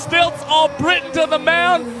Dakota Stilts, All-Britain, to the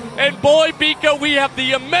mound. And boy, Biko, we have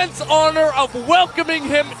the immense honor of welcoming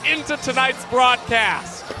him into tonight's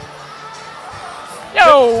broadcast.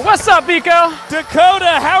 Yo, what's up, Biko?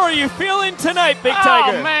 Dakota, how are you feeling tonight, Big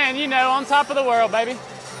Tiger? Oh, man, you know, on top of the world, baby.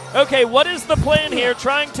 Okay, what is the plan here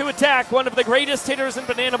trying to attack one of the greatest hitters in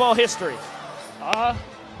banana ball history?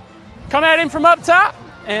 Come at him from up top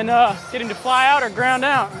and get him to fly out or ground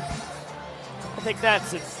out. I think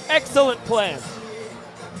that's an excellent plan.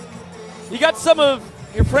 You got some of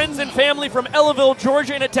your friends and family from Ellaville,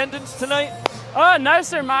 Georgia in attendance tonight? No,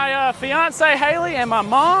 sir. My fiance Haley and my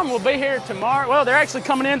mom will be here tomorrow. Well, they're actually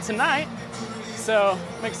coming in tonight, so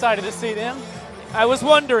I'm excited to see them. I was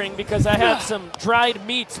wondering because I had some dried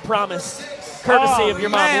meats promised, courtesy of your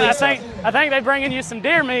mom, man, Lisa. I think they're bringing you some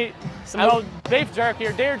deer meat, some old beef jerky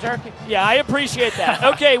or deer jerky. Yeah, I appreciate that.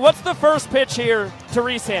 Okay, what's the first pitch here to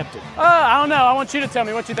Reese Hampton? I don't know. I want you to tell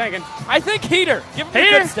me what you're thinking. I think heater. Give him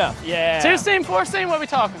the good stuff. Yeah. 2-seam, 4-seam, what are we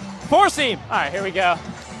talking? 4-seam. All right, here we go.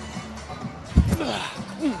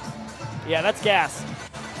 Yeah, that's gas.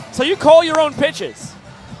 So you call your own pitches.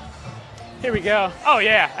 Here we go. Oh,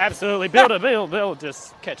 yeah, absolutely. Bill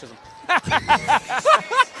just catches them.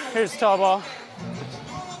 Here's the tall ball.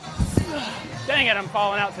 Dang it, I'm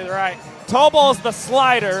falling out to the right. Tall ball's the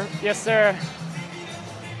slider. Yes, sir.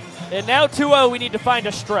 And now 2-0, we need to find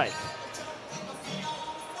a strike.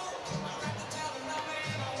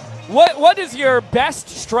 What is your best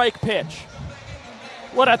strike pitch?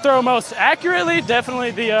 What I throw most accurately, definitely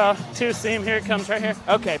the 2-seam. Here it comes right here.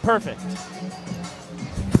 Okay, perfect.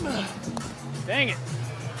 Dang it.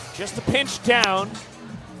 Just a pinch down,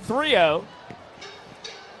 3-0.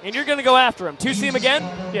 And you're going to go after him. 2-seam again?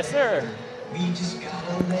 Yes, sir.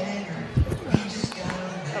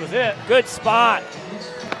 That was it. Good spot.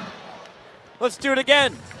 Let's do it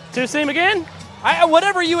again. 2-seam again?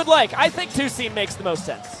 Whatever you would like. I think 2-seam makes the most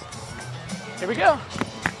sense. Here we go.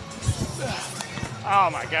 Oh,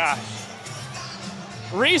 my gosh.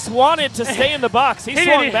 Reese wanted to stay in the box. He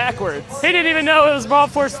swung backwards. He didn't even know it was ball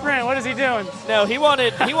four sprint. What is he doing? No, he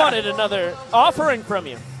wanted another offering from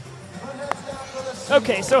you.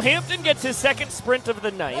 Okay, so Hampton gets his second sprint of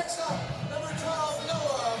the night.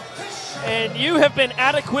 And you have been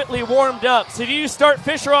adequately warmed up. So do you start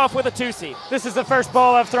Fisher off with a 2-seam? This is the first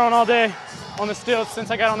ball I've thrown all day on the stilts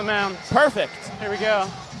since I got on the mound. Perfect. Here we go.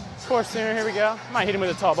 4-seamer, here we go. Might hit him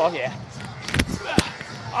with a tall ball, yeah.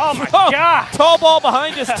 Oh, my God. Tall ball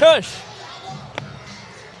behind his tush.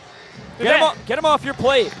 Get him off your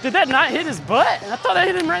plate. Did that not hit his butt? I thought I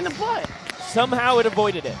hit him right in the butt. Somehow it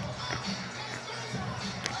avoided it.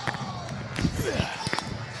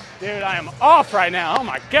 Dude, I am off right now. Oh,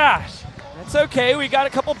 my gosh. That's okay. We got a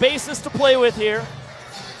couple bases to play with here.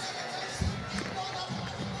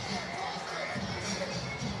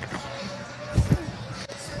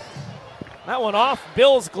 That one off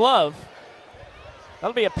Bill's glove.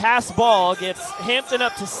 That'll be a pass ball. Gets Hampton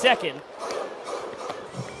up to second.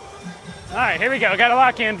 All right, here we go. Got to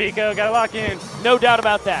lock in, Biko. Got to lock in. No doubt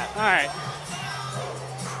about that. All right.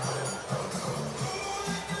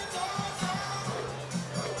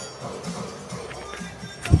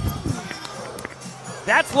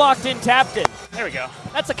 That's locked in, tapped in. There we go.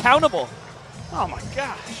 That's accountable. Oh, my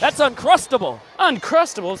gosh. That's Uncrustable.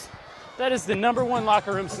 Uncrustables? That is the #1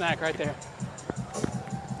 locker room snack right there.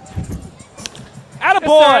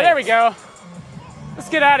 Attaboy. Yes, there we go. Let's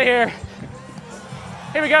get out of here.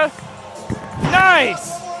 Here we go.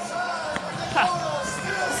 Nice.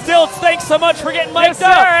 Stilts, thanks so much for getting mic'd up.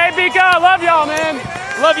 Yes, sir. Hey, Biko, I love y'all, man.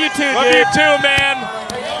 Love you too, Love dude. you too, man.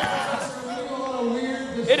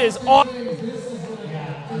 It is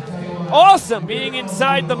awesome being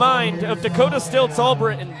inside the mind of Dakota Stilts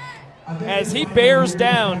Albritton as he bears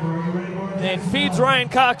down and feeds Ryan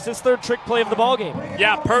Cox his third trick play of the ballgame.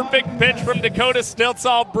 Yeah, perfect pitch from Dakota Stilts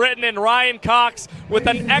Albritton and Ryan Cox with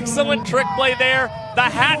an excellent trick play there. The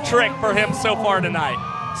hat trick for him so far tonight.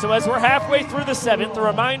 So as we're halfway through the seventh, a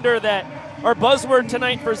reminder that our buzzword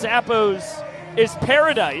tonight for Zappos is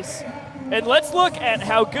paradise. And let's look at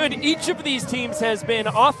how good each of these teams has been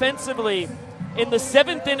offensively in the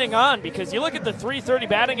seventh inning on, because you look at the .330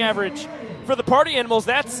 batting average for the Party Animals,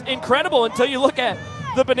 that's incredible until you look at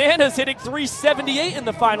the Bananas hitting .378 in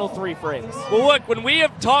the final 3 frames. Well, look, when we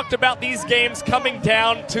have talked about these games coming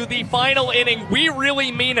down to the final inning, we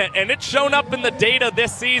really mean it, and it's shown up in the data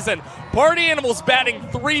this season. Party Animals batting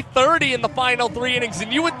 .330 in the final 3 innings,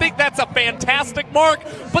 and you would think that's a fantastic mark,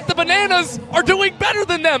 but the Bananas are doing better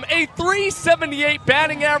than them. A .378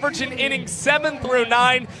 batting average in innings 7 through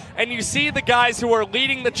 9, and you see the guys who are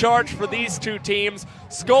leading the charge for these two teams.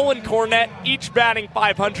 Skull and Cornett each batting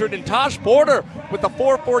 .500, and Tosh Porter with a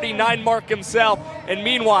 .449 mark himself. And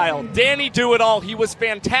meanwhile, Danny Do-It-All, he was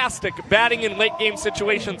fantastic batting in late game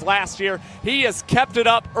situations last year. He has kept it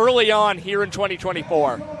up early on here in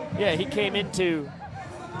 2024. Yeah, he came into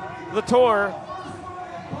the tour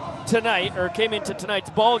tonight, or came into tonight's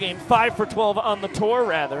ball game, 5 for 12 on the tour,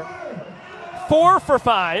 rather. 4 for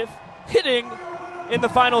 5, hitting in the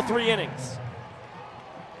final 3 innings.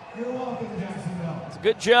 It's a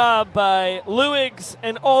good job by Lewiggs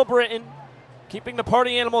and Albritton, keeping the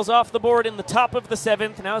Party Animals off the board in the top of the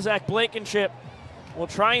 7th. Now Zach Blankenship will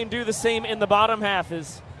try and do the same in the bottom half,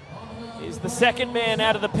 as he's the second man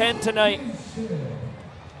out of the pen tonight.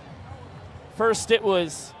 First it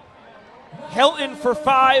was Helton for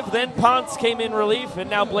 5, then Ponce came in relief, and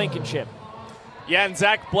now Blankenship. Yeah, and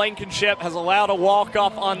Zach Blankenship has allowed a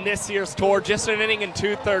walk-off on this year's tour, just an inning and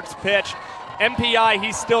 2/3 pitch. MPI,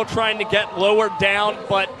 he's still trying to get lowered down,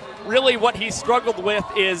 but really what he struggled with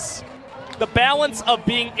is the balance of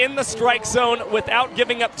being in the strike zone without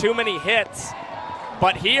giving up too many hits.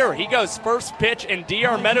 But here, he goes first pitch, and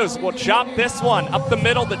DR Meadows will chop this one up the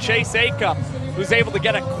middle to Chase Acup, who's able to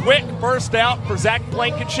get a quick first out for Zach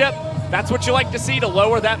Blankenship. That's what you like to see to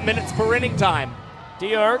lower that minutes per inning time.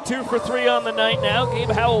 DR 2 for 3 on the night now. Gabe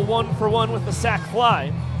Howell 1 for 1 with the sac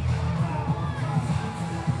fly.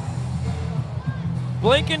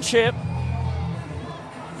 Blankenship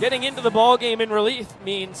getting into the ball game in relief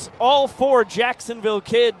means all 4 Jacksonville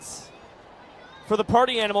kids for the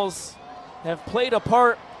Party Animals have played a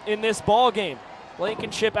part in this ball game.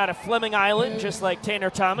 Blankenship out of Fleming Island, just like Tanner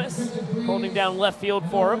Thomas, holding down left field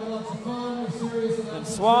for him. And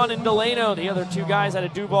Swan and Delano, the other 2 guys out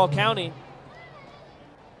of Duval County.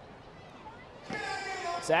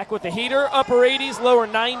 Zach with the heater, upper 80s, lower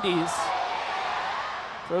 90s.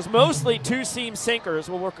 Throws mostly 2-seam sinkers.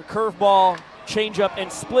 Will work a curveball, changeup,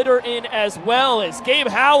 and splitter in as well, as Gabe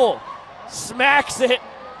Howell smacks it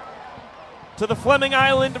to the Fleming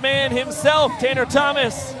Island man himself, Tanner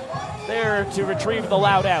Thomas, there to retrieve the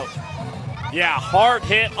loud out. Yeah, hard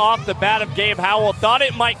hit off the bat of Gabe Howell. Thought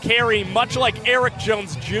it might carry, much like Eric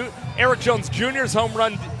Jones Jr.'s home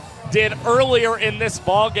run did earlier in this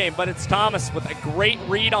ball game, but it's Thomas with a great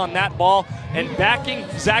read on that ball and backing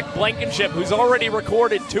Zach Blankenship, who's already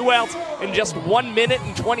recorded 2 outs in just 1 minute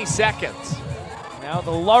and 20 seconds. Now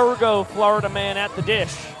the Largo, Florida man at the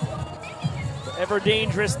dish. The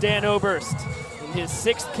ever-dangerous Dan Oberst in his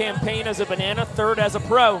 6th campaign as a Banana, 3rd as a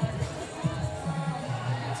pro.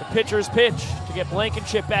 It's a pitcher's pitch to get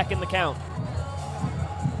Blankenship back in the count.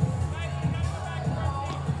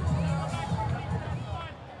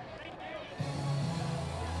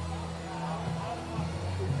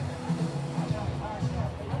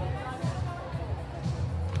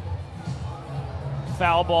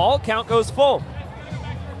 Foul ball, count goes full.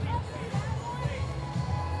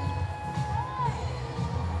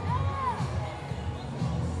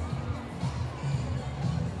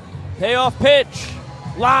 Payoff pitch,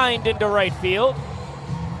 lined into right field.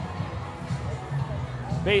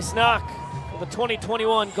 Base knock for the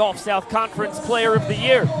 2021 Gulf South Conference Player of the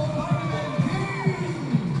Year.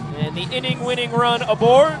 And the inning-winning run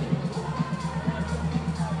aboard.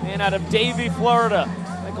 Man out of Davie, Florida,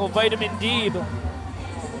 Michael Vitamin Deeb.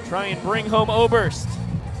 Try and bring home Oberst.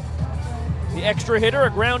 The extra hitter, a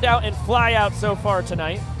ground out and fly out so far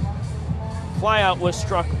tonight. Fly out was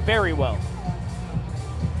struck very well.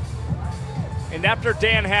 And after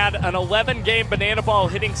Dan had an 11-game banana ball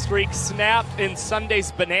hitting streak snapped in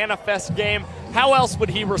Sunday's Banana Fest game, how else would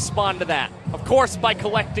he respond to that? Of course, by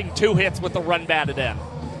collecting 2 hits with a run batted in.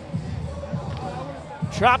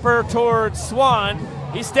 Chopper towards Swan.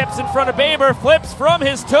 He steps in front of Baber, flips from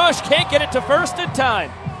his tush, can't get it to first in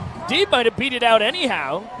time. Deeb might have beat it out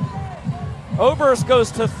anyhow. Oberst goes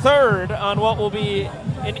to 3rd on what will be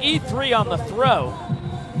an E3 on the throw.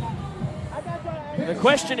 The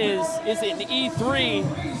question is it an E3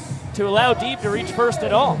 to allow Deeb to reach first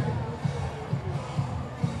at all?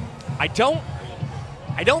 I don't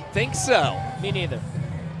think so. Me neither.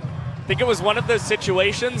 I think it was one of those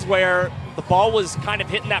situations where the ball was kind of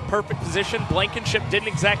hitting that perfect position. Blankenship didn't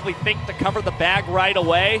exactly think to cover the bag right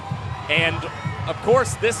away. And of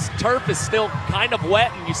course, this turf is still kind of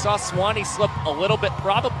wet, and you saw Swanee slip a little bit,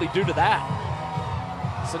 probably due to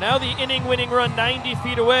that. So now the inning-winning run 90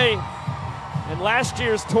 feet away. And last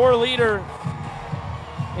year's tour leader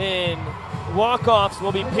in walk-offs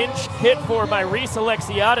will be pinch hit for by Reese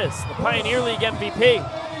Alexiadis, the Pioneer League MVP.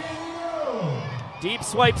 Deep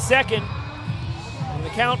swipe second. And the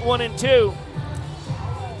count 1-2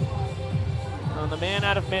 on the man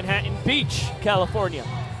out of Manhattan Beach, California.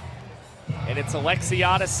 And it's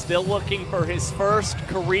Alexiadis still looking for his first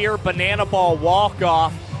career banana ball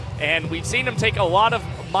walk-off. And we've seen him take a lot of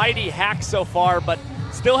mighty hacks so far, but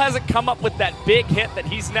Still hasn't come up with that big hit that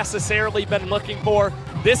he's necessarily been looking for.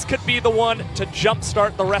 This could be the one to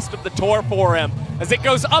jumpstart the rest of the tour for him. As it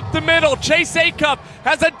goes up the middle, Chase Acuff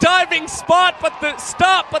has a diving spot, but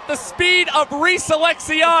the speed of Reese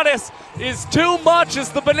Alexiadis is too much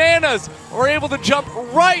as the Bananas are able to jump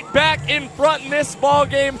right back in front in this ball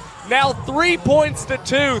game. Now 3 points to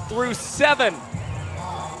 2 through 7.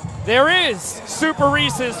 There is Super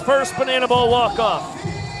Reese's first Banana Bowl walk-off.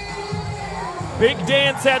 Big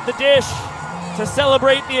dance at the dish to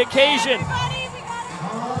celebrate the occasion.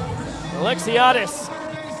 Alexiadis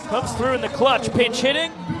comes through in the clutch, pinch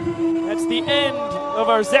hitting. That's the end of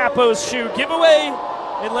our Zappos shoe giveaway.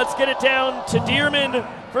 And let's get it down to Dearman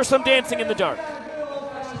for some dancing in the dark.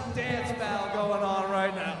 Dance battle going on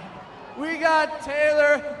right now. We got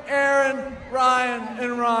Taylor, Aaron, Ryan,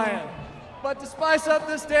 and Ryan. But to spice up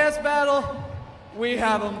this dance battle, we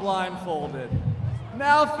have them blindfolded.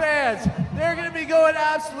 Now fans, they're gonna be going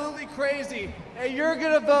absolutely crazy, and you're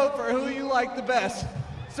gonna vote for who you like the best.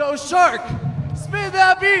 So Shark, spin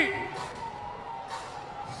that beat.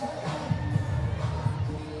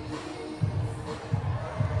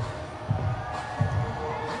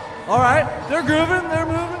 All right, they're grooving, they're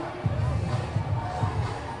moving.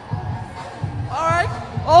 All right,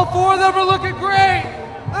 all 4 of them are looking great.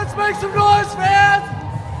 Let's make some noise, fans.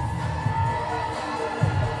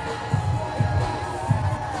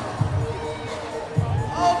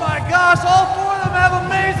 Oh my gosh, all 4 of them have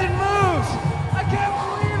amazing moves. I can't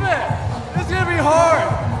believe it. This is gonna be hard.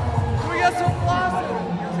 Can we get some flossing?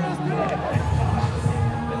 Let's do it.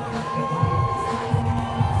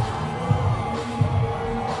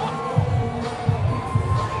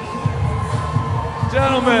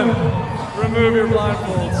 Gentlemen, remove your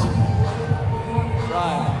blindfolds.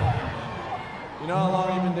 Ryan, you know how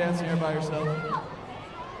long you've been dancing here by yourself?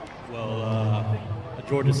 Well, a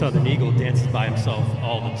Georgia Southern Eagle dances by himself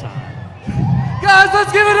all the time. Guys,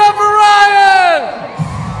 let's give it up for Ryan!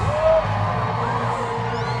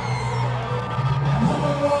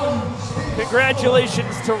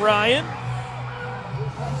 Congratulations to Ryan.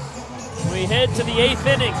 We head to the 8th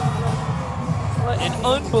inning. What an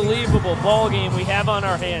unbelievable ball game we have on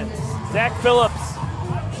our hands. Zach Phillips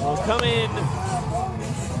will come in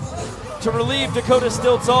to relieve Dakota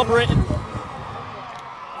Stilts Albritton.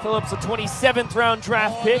 Phillips, a 27th round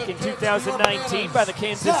draft pick in 2019 by the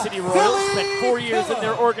Kansas City Royals. Spent 4 years in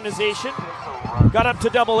their organization. Got up to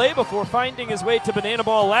Double-A before finding his way to Banana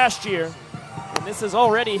Ball last year. And this is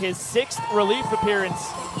already his 6th relief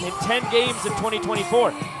appearance in 10 games in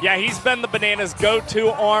 2024. Yeah, he's been the Bananas' go-to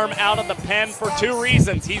arm out of the pen for 2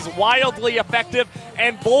 reasons. He's wildly effective,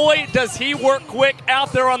 and boy, does he work quick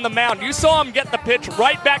out there on the mound. You saw him get the pitch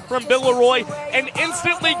right back from Bill Leroy and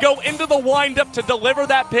instantly go into the windup to deliver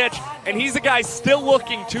that pitch, and he's a guy still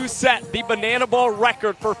looking to set the Banana Ball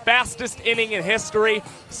record for fastest inning in history.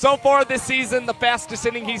 So far this season, the fastest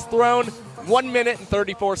inning he's thrown, 1 minute and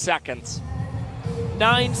 34 seconds.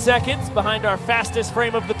 9 seconds behind our fastest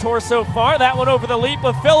frame of the tour so far. That one over the leap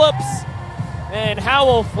of Phillips. And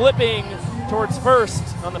Howell flipping towards first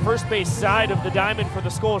on the first base side of the diamond for the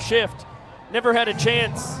Skull shift. Never had a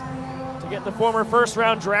chance to get the former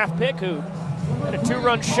first-round draft pick who had a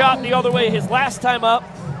 2-run shot the other way his last time up.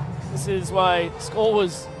 This is why Skull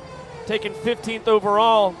was taken 15th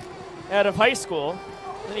overall out of high school.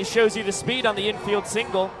 Then he shows you the speed on the infield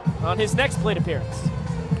single on his next plate appearance.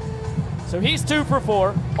 So he's 2 for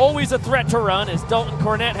 4, always a threat to run as Dalton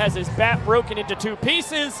Cornett has his bat broken into 2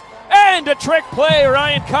 pieces. And a trick play,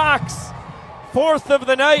 Ryan Cox, 4th of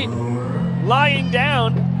the night, lying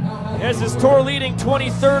down as his tour leading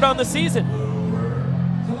 23rd on the season.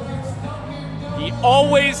 He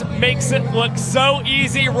always makes it look so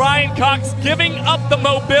easy. Ryan Cox giving up the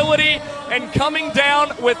mobility and coming down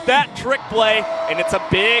with that trick play. And it's a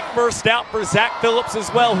big first out for Zach Phillips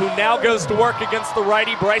as well, who now goes to work against the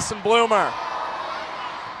righty Bryson Bloomer.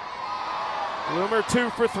 Bloomer 2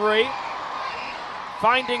 for 3.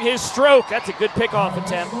 Finding his stroke. That's a good pickoff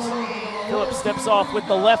attempt. Phillips steps off with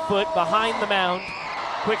the left foot behind the mound.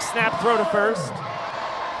 Quick snap throw to first.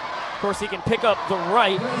 Of course, he can pick up the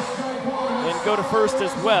right and go to first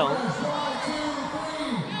as well.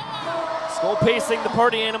 Skull pacing the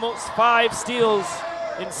party animals. 5 steals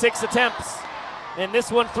in 6 attempts. And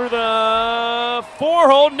this one through the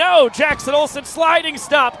 4-hole. No, Jackson Olsen sliding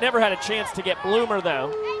stop. Never had a chance to get Bloomer,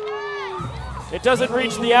 though. It doesn't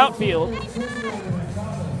reach the outfield.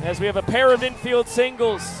 As we have a pair of infield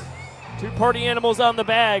singles. 2 party animals on the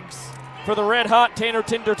bags for the red-hot Tanner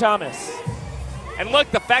Tinder Thomas. And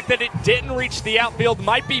look, the fact that it didn't reach the outfield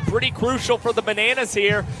might be pretty crucial for the Bananas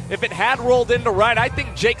here. If it had rolled into right, I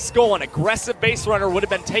think Jake Skoll, an aggressive base runner, would have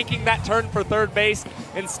been taking that turn for third base.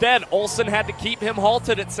 Instead, Olsen had to keep him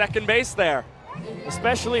halted at second base there.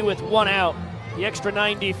 Especially with one out, the extra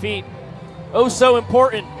 90 feet. Oh, so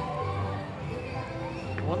important.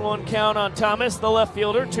 1-1 count on Thomas, the left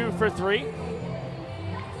fielder, 2 for 3.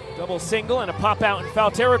 Double single and a pop out in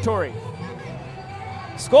foul territory.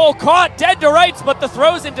 Skoll caught dead to rights, but the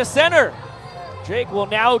throw's into center. Jake will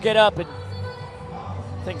now get up and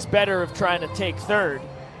thinks better of trying to take third.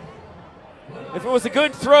 If it was a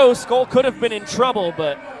good throw, Skoll could have been in trouble,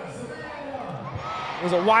 but it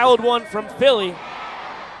was a wild one from Philly.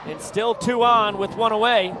 And still 2 on with 1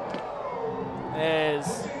 away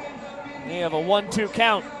as they have a 1-2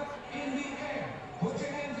 count.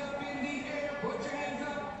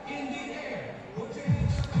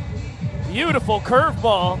 Beautiful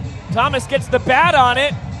curveball. Thomas gets the bat on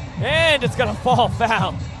it, and it's going to fall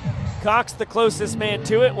foul. Cox, the closest man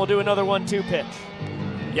to it, will do another 1-2 pitch.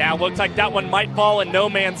 Yeah, looks like that one might fall in no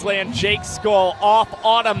man's land. Jake Skoll off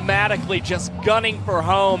automatically, just gunning for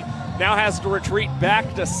home. Now has to retreat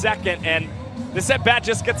back to second, and this at-bat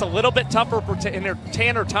just gets a little bit tougher for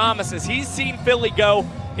Tanner Thomas as he's seen Philly go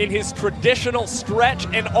in his traditional stretch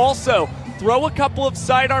and also throw a couple of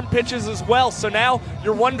sidearm pitches as well. So now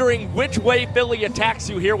you're wondering which way Philly attacks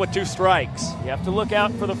you here with 2 strikes. You have to look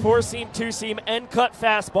out for the 4-seam, 2-seam, and cut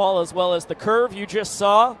fastball, as well as the curve you just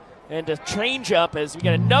saw, and a changeup as we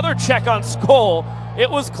get another check on Skoll. It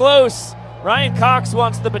was close. Ryan Cox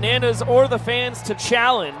wants the Bananas or the fans to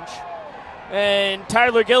challenge, and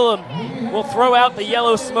Tyler Gillum will throw out the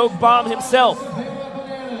yellow smoke bomb himself.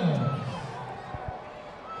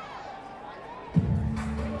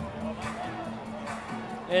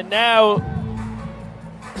 And now,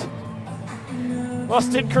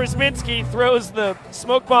 Austin Krasminski throws the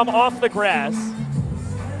smoke bomb off the grass.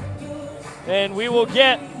 And we will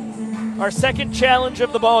get our second challenge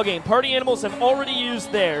of the ballgame. Party Animals have already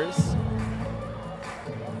used theirs.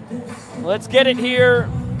 Let's get it here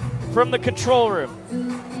from the control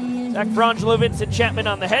room. Zach Frangelo, Vincent Chapman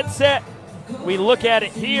on the headset. We look at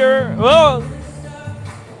it here. Oh!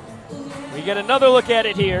 We get another look at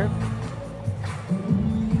it here.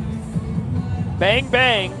 Bang,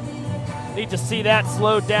 bang. Need to see that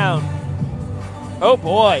slowed down. Oh,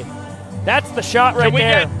 boy. That's the shot right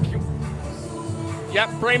there. Yep,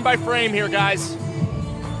 frame by frame here, guys.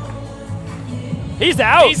 He's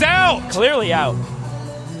out. He's out. Clearly out.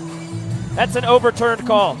 That's an overturned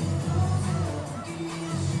call.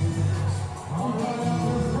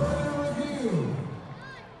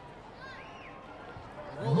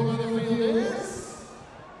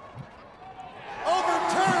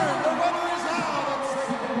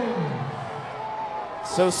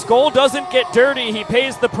 So Skoll doesn't get dirty, he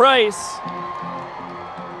pays the price.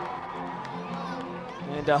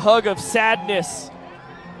 And a hug of sadness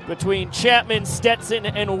between Chapman, Stetson,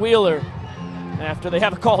 and Wheeler after they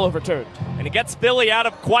have a call overturned. And it gets Philly out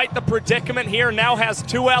of quite the predicament here. Now has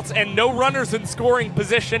 2 outs and no runners in scoring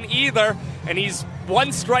position either. And he's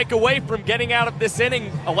 1 strike away from getting out of this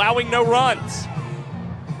inning, allowing no runs.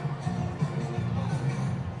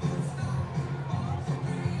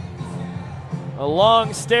 A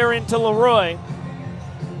long stare into Leroy.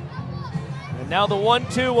 And now the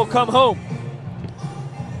 1-2 will come home.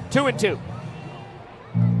 2-2.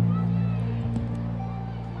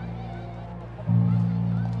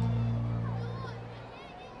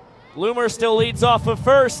 Bloomer still leads off of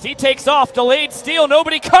first. He takes off, delayed steal,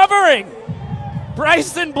 nobody covering.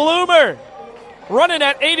 Bryson Bloomer running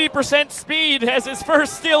at 80% speed has his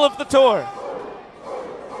first steal of the tour.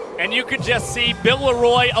 And you could just see Bill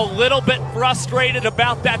Leroy a little bit frustrated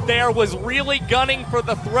about that there, was really gunning for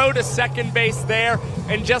the throw to second base there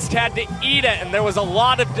and just had to eat it, and there was a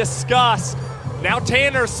lot of disgust. Now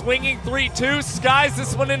Tanner swinging 3-2, skies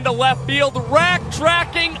this one into left field, rack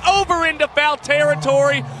tracking over into foul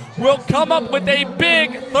territory, will come up with a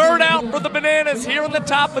big third out for the Bananas here in the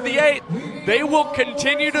top of the 8th. They will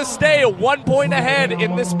continue to stay 1 point ahead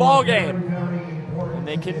in this ball game. And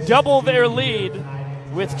they can double their lead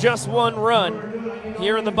with just 1 run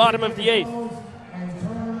here in the bottom of the 8th.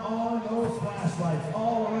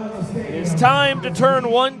 It is time to turn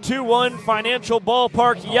 1-2-1 Financial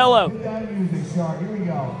Ballpark yellow.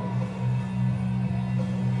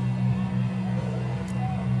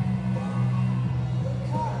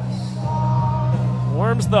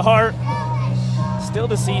 Warms the heart still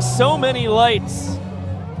to see so many lights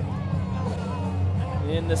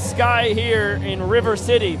in the sky here in River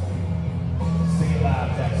City.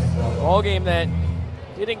 Ball game that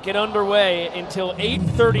didn't get underway until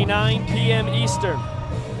 8:39 p.m. Eastern.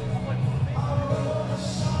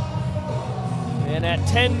 And at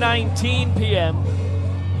 10:19 p.m.,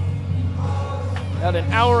 about an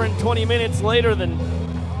hour and 20 minutes later than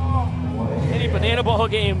any banana ball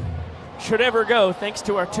game should ever go, thanks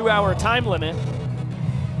to our 2-hour time limit,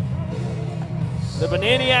 the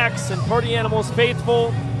Bananiacs and Party Animals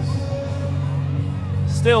faithful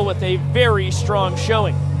still with a very strong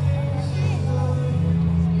showing.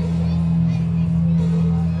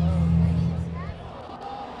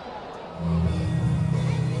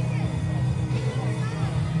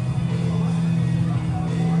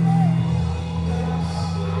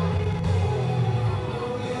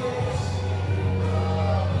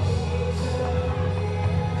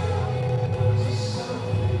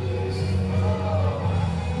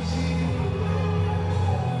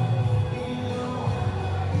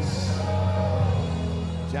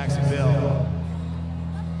 Jacksonville,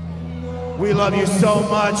 we love you so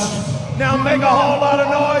much. Now make a whole lot of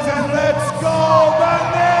noise and let's go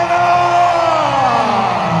Bananas!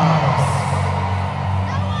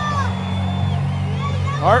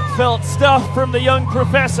 Heartfelt stuff from the young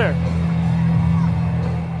professor.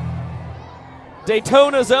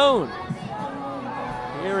 Daytona's own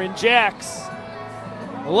here in Jax.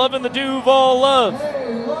 Loving the Duval love.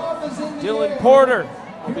 Dylan Porter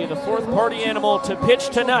will be the fourth Party Animal to pitch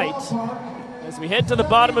tonight. As we head to the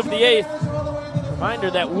bottom of the 8th,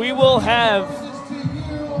 reminder that we will have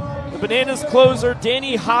the Bananas closer,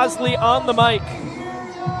 Danny Hosley, on the mic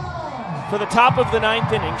for the top of the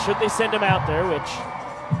 9th inning, should they send him out there, which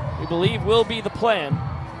we believe will be the plan.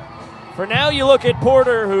 For now, you look at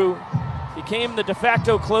Porter, who became the de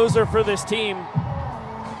facto closer for this team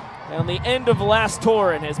on the end of last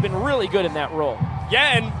tour and has been really good in that role.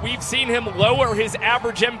 Yeah, and we've seen him lower his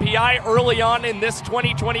average MPI early on in this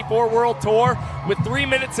 2024 World Tour. With 3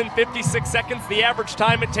 minutes and 56 seconds, the average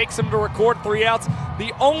time it takes him to record 3 outs.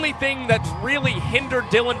 The only thing that's really hindered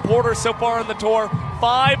Dylan Porter so far on the tour,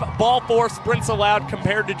 5 ball-4 sprints allowed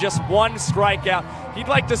compared to just 1 strikeout. He'd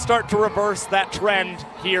like to start to reverse that trend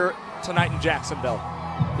here tonight in Jacksonville.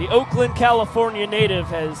 The Oakland, California native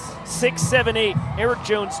has 6'7", Eric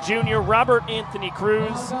Jones Jr., Robert Anthony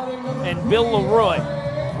Cruz, and Bill Leroy,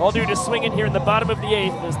 all due to swinging here in the bottom of the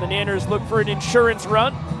 8th as the Nanners look for an insurance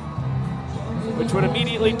run, which would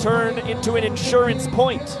immediately turn into an insurance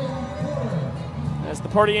point, as the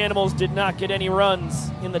Party Animals did not get any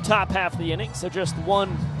runs in the top half of the inning, so just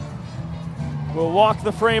one will walk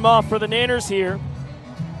the frame off for the Nanners here.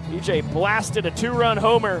 EJ blasted a 2-run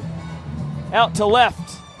homer out to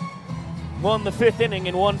left, won the 5th inning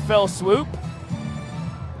in one fell swoop.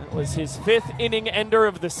 That was his 5th inning ender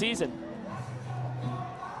of the season.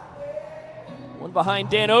 One behind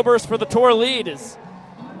Dan Oberst for the tour lead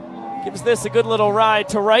gives this a good little ride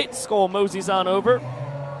to right. Skull moseys on over.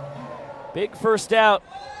 Big first out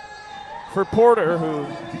for Porter, who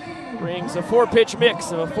brings a 4-pitch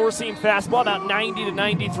mix of a 4-seam fastball, about 90 to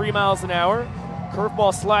 93 miles an hour,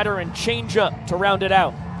 curveball, slider, and changeup to round it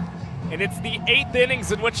out. And it's the 8th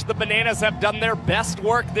innings in which the Bananas have done their best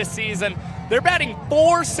work this season. They're batting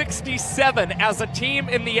 .467 as a team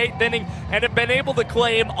in the 8th inning and have been able to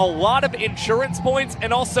claim a lot of insurance points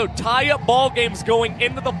and also tie up ball games going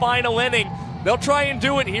into the final inning. They'll try and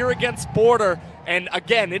do it here against Porter. And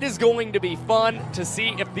again, it is going to be fun to see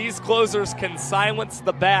if these closers can silence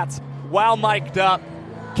the bats while mic'd up.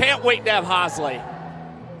 Can't wait to have Hosley.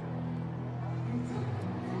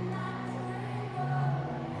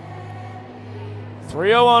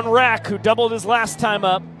 3-0 on Rack, who doubled his last time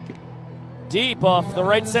up. Deep off the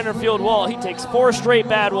right center field wall. He takes 4 straight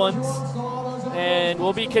bad ones and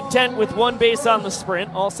will be content with 1 base on the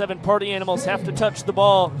sprint. All 7 Party Animals have to touch the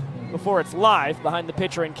ball before it's live behind the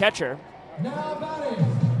pitcher and catcher. And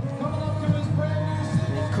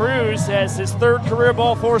Cruz has his 3rd career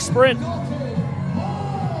ball-4 sprint.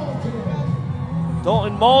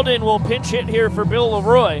 Dalton Malden will pinch hit here for Bill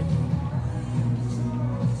Leroy.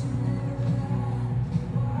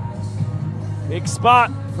 Big spot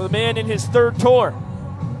for the man in his 3rd tour.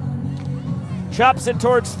 Chops it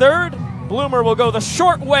towards 3rd. Bloomer will go the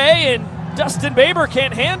short way, and Dustin Baber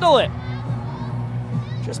can't handle it.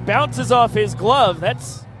 Just bounces off his glove.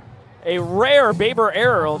 That's a rare Baber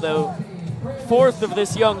error, although 4th of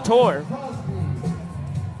this young tour.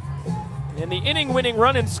 And the inning-winning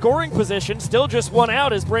run in scoring position, still just 1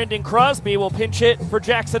 out, as Brandon Crosby will pinch hit for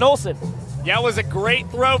Jackson Olsen. Yeah, it was a great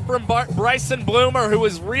throw from Bryson Bloomer, who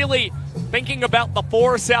was really thinking about the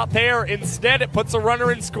force out there. Instead, it puts a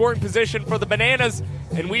runner in scoring position for the Bananas.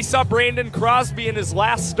 And we saw Brandon Crosby in his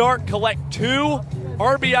last start collect 2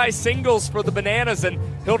 RBI singles for the Bananas. And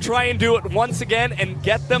he'll try and do it once again and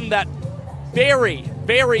get them that very,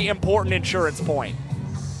 very important insurance point.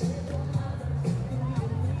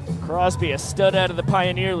 Crosby, a stud out of the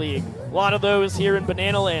Pioneer League. A lot of those here in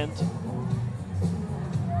Banana Land.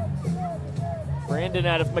 Brandon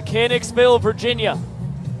out of Mechanicsville, Virginia.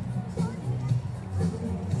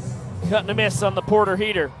 Cutting a miss on the Porter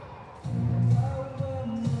heater.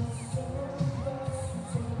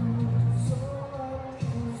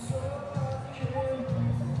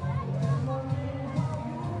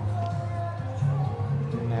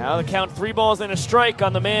 Now the count 3 balls and a strike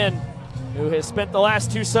on the man who has spent the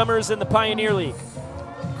last 2 summers in the Pioneer League.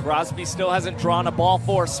 Crosby still hasn't drawn a ball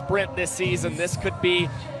for a sprint this season. This could be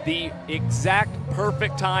the exact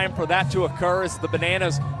perfect time for that to occur, as the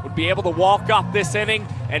Bananas would be able to walk off this inning,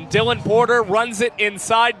 and Dylan Porter runs it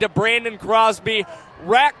inside to Brandon Crosby.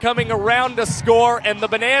 Rack coming around to score, and the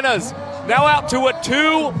Bananas now out to a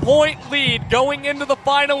 2-point lead going into the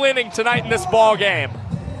final inning tonight in this ball game.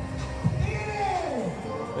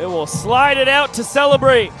 They will slide it out to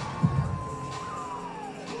celebrate.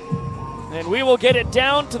 And we will get it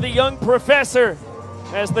down to the young professor,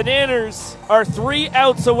 as the Nanners are 3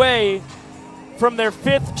 outs away from their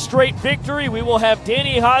 5th straight victory. We will have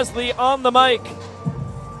Danny Hosley on the mic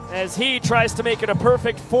as he tries to make it a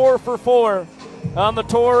perfect 4 for 4 on the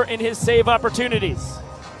tour in his save opportunities.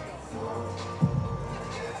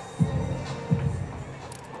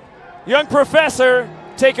 Young professor,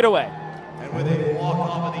 take it away. And with a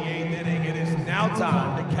walk-off in the 8th inning, it is now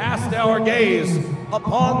time to cast our gaze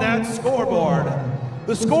upon that scoreboard.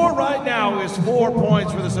 The score right now is 4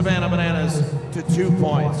 points for the Savannah Bananas to 2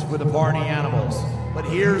 points for the Party Animals. But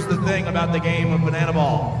here's the thing about the game of banana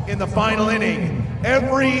ball. In the final inning,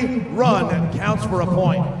 every run counts for a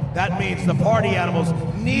point. That means the Party Animals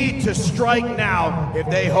need to strike now if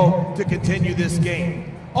they hope to continue this game.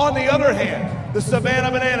 On the other hand, the Savannah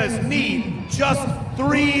Bananas need just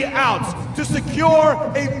 3 outs to secure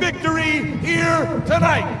a victory here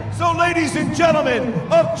tonight. So ladies and gentlemen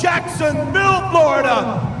of Jacksonville,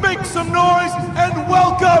 Florida, make some noise and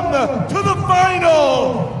welcome to the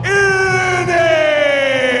final inning!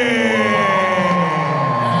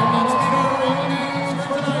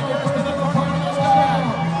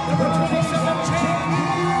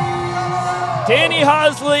 Danny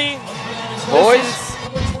Hosley, boys.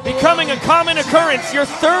 Becoming a common occurrence. Your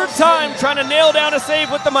 3rd time trying to nail down a save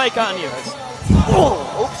with the mic on you.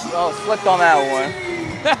 Oops, I was flipped on that one.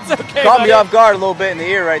 That's okay. Caught me off guard a little bit in the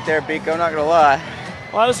ear right there, Pico, I'm not gonna lie.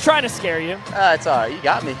 Well, I was trying to scare you. It's all right, you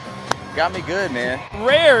got me. Got me good, man.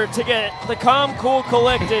 Rare to get the calm, cool,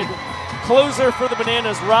 collected closer for the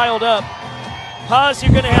Bananas riled up. Haas,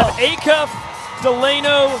 you're gonna have Acuff,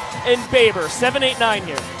 Delano, and Baber, 7, 8, 9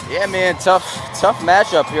 here. Yeah, man, tough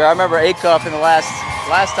matchup here. I remember Acuff in the last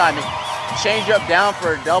time, he changed up down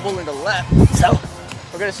for a double into left. So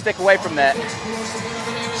we're gonna stick away from that.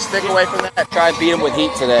 Stick away from that. Try and beat him with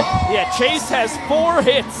heat today. Yeah, Chase has 4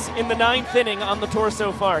 hits in the 9th inning on the tour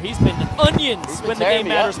so far. He's been onions when the game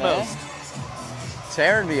matters most.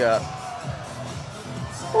 Tearing me up.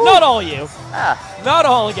 Not all you. Not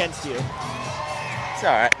all against you. It's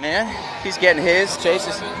all right, man. He's getting his. Chase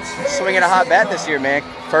is swinging a hot bat this year, man.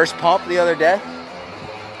 First pump the other day.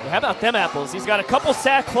 Yeah, how about them apples? He's got a couple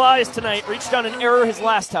sac flies tonight. Reached on an error his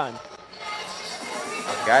last time.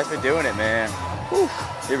 Guys been doing it, man. Whew.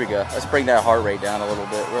 Here we go. Let's bring that heart rate down a little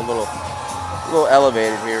bit. We're a little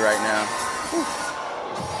elevated here right now. Whew.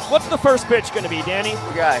 What's the first pitch going to be, Danny?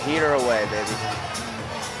 We got heater away, baby.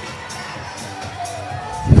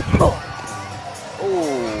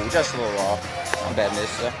 Oh, just a little off. I'm betting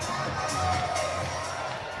this, though.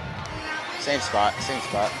 Same spot.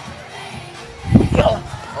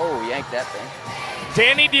 Oh, yanked that thing.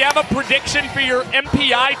 Danny, do you have a prediction for your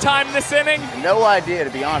MPI time this inning? No idea, to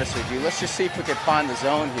be honest with you. Let's just see if we can find the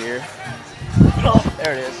zone here.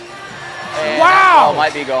 There it is. And wow! It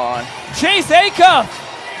might be gone. Chase Acuff!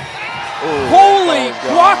 Ooh, holy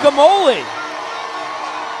guacamole!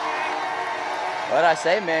 What did I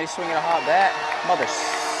say, man? He's swinging a hot bat. Mother.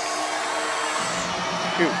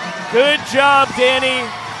 Shoot. Good job, Danny.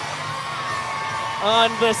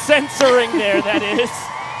 On the censoring there, that is.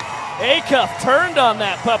 Acuff turned on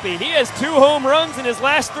that puppy. He has 2 home runs in his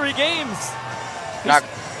last 3 games. He's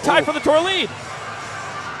tied for the tour lead.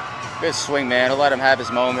 Good swing, man. I'll let him have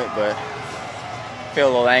his moment, but I feel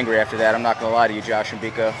a little angry after that. I'm not going to lie to you, Josh and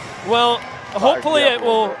Biko. Well, hopefully it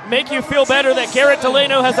will make you feel better that Garrett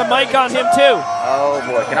Delano has a mic on him, too. Oh,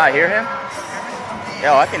 boy. Can I hear him?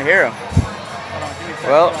 Yo, I can hear him.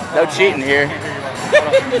 Well, no cheating here.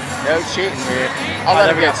 No cheating here. I'll let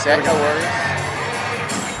him get set. No worries.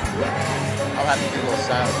 I'll have to do a little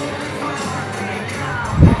silent.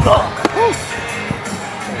 That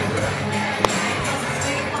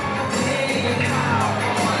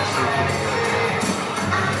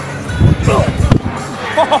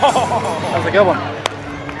was a good one.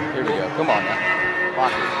 Here we go. Come on now.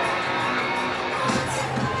 Lock it.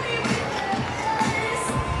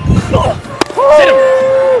 Hit him.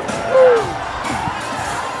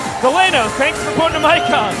 Delano, thanks for putting a mic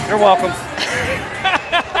on. You're welcome.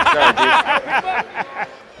 Sorry, dude.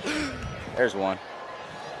 There's one.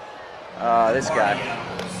 This guy.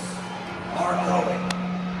 Are going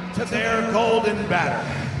to their golden batter.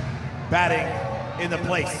 Batting in the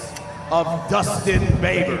place of Dustin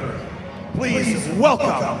Baber. Please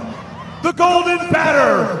welcome the golden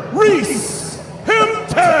batter, Reese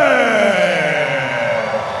Hampton.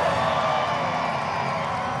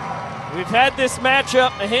 We've had this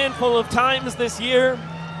matchup a handful of times this year.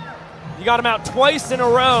 You got him out twice in a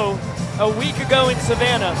row a week ago in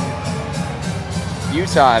Savannah. A few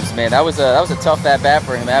times, man. That was a tough at-bat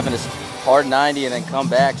for him, having his hard 90 and then come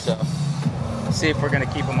back. So let's see if we're going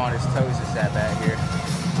to keep him on his toes this at-bat here.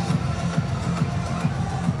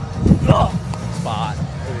 Spot.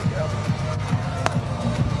 There we go.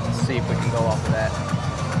 Let's see if we can go off of that.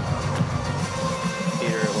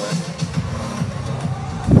 Heater away.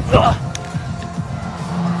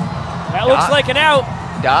 That looks like an out.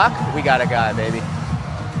 Doc, we got a guy, baby.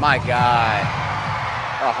 My guy.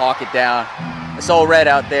 I'll hawk it down. It's all red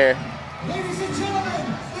out there.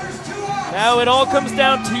 Now it all comes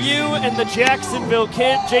down to you and the Jacksonville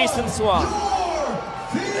kid, Jason Swan.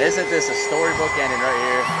 Isn't this a storybook ending right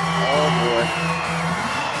here? Oh boy.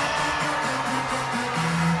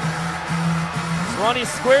 Swanee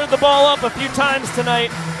squared the ball up a few times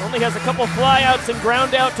tonight. Only has a couple flyouts and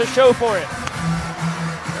ground out to show for it.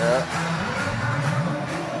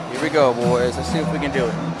 Here we go, boys. Let's see if we can do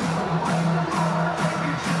it.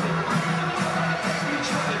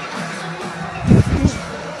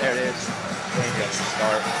 There it is.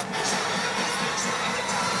 Start.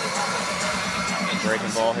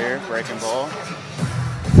 Breaking ball here. Breaking ball.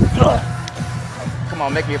 Come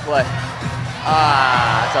on, make me a play.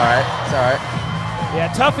 It's all right. It's all right.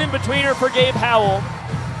 Yeah, tough in-betweener for Gabe Howell.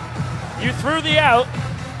 You threw the out.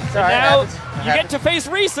 It's all right. Now you get to face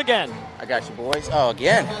Reese again. I got you, boys. Oh,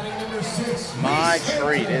 again. My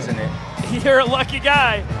treat, isn't it? You're a lucky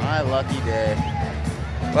guy. My lucky day.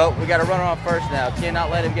 Well, we got a runner on first now. Cannot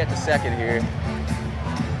let him get to second here.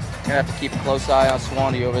 Gonna have to keep a close eye on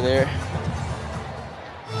Swanee over there.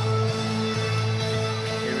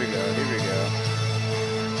 Here we go. Here we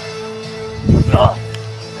go.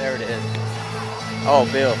 There it is. Oh,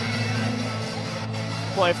 Bill.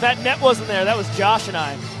 Boy, if that net wasn't there, that was Josh and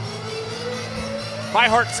I. My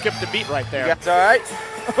heart skipped a beat right there. You guys all right?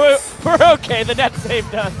 We're okay. The net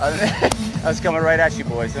saved us. I was coming right at you,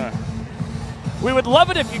 boys, huh? We would love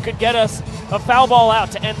it if you could get us a foul ball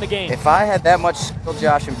out to end the game. If I had that much skill,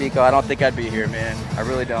 Josh and Biko, I don't think I'd be here, man. I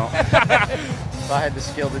really don't. If I had the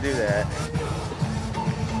skill to do that.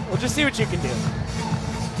 We'll just see what you can do.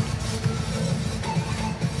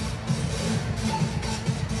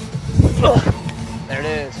 There it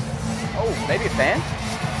is. Oh, maybe a fan?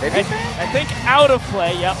 Maybe a fan? I think out of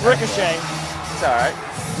play. Yep, ricochet. It's all right.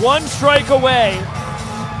 One strike away.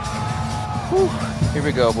 Whew. Here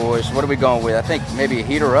we go, boys. What are we going with? I think maybe a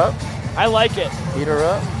heater up. I like it. Heater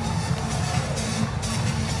up.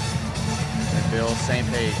 And Bill, same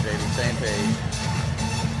page, baby. Same page.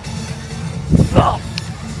 Oh,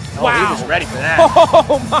 wow. He was ready for that.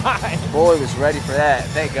 Oh, my. Boy was ready for that.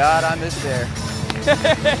 Thank God I missed there.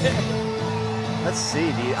 Let's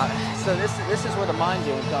see, so this is where the mind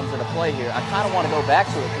game comes into play here. I kind of want to go back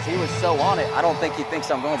to it because he was so on it. I don't think he thinks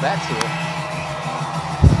I'm going back to it.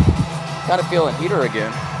 Kind of feeling heater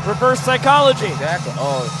again. Reverse psychology. Exactly.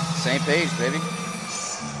 Oh, same page, baby.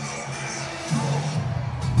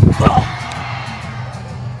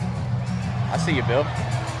 I see you, Bill.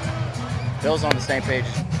 Bill's on the same page.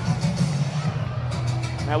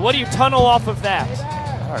 Now, what do you tunnel off of that?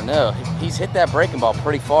 I don't know. He's hit that breaking ball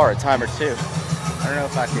pretty far a time or two. I don't know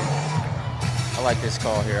if I can. I like this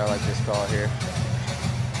call here. I like this call here.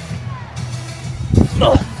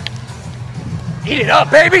 Eat it up,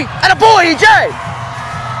 baby! Attaboy, EJ!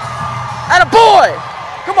 Attaboy!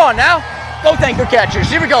 Come on now. Go thank your catchers.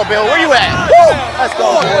 Here we go, Bill. Where you at? Woo! Let's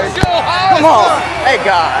go, boys. Come on. Hey,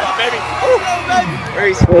 God. Baby. Where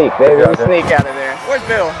you sneak, baby? Where you sneak out of there? Where's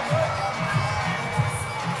Bill?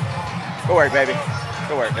 Go work, baby.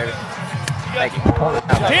 Good work, baby. Thank you.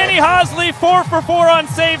 Danny Hosley, 4 for 4 on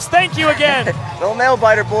saves. Thank you again. Little nail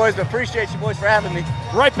biter, boys, but appreciate you boys for having me.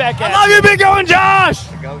 Right back at How long you been going, Josh?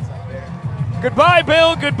 The goats up there. Goodbye,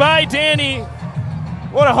 Bill. Goodbye, Danny.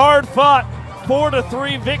 What a hard-fought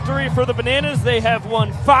 4-3 victory for the Bananas. They have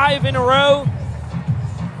won 5 in a row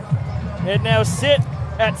and now sit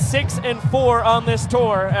at 6-4 on this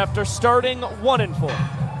tour after starting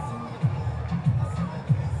 1-4.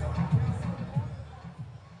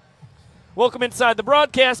 Welcome inside the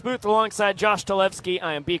broadcast booth alongside Josh Talevsky.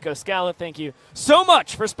 I am Biko Scala. Thank you so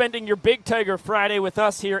much for spending your Big Tiger Friday with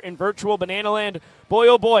us here in virtual Banana Land. Boy,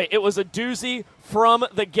 oh boy, it was a doozy from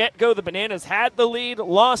the get-go. The Bananas had the lead,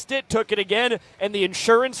 lost it, took it again, and the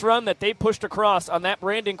insurance run that they pushed across on that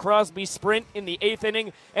Brandon Crosby sprint in the 8th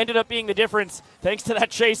inning ended up being the difference thanks to that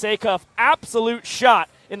Chase Acuff absolute shot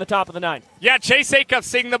in the top of the 9th. Yeah, Chase Acuff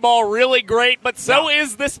seeing the ball really great, but so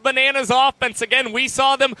is this Bananas offense. Again, we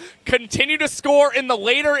saw them continue to score in the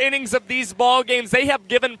later innings of these ball games. They have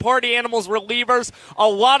given Party Animals relievers a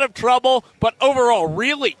lot of trouble, but overall,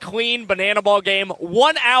 really clean Banana ball game.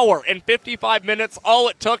 1 hour and 55 minutes, all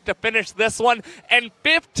it took to finish this one, and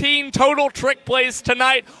 15 total trick plays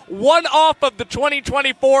tonight, one off of the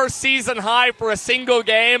 2024 season high for a single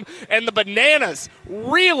game, and the Bananas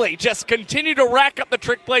really just continue to rack up the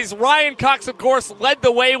trick plays. Ryan Cox, of course, led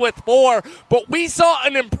the way with 4, but we saw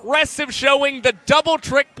an impressive showing. The double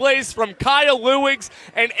trick plays from Kyle Lewigs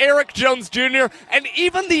and Eric Jones Jr., and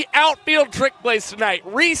even the outfield trick plays tonight.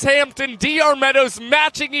 Reese Hampton, D.R. Meadows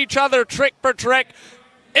matching each other trick for trick.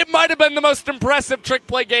 It might have been the most impressive trick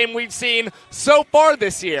play game we've seen so far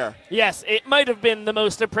this year. Yes, it might have been the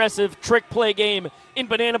most impressive trick play game in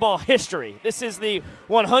Banana Ball history. This is the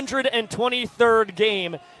 123rd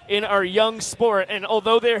game in our young sport, and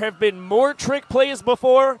although there have been more trick plays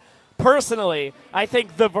before, personally, I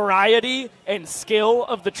think the variety and skill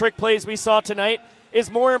of the trick plays we saw tonight is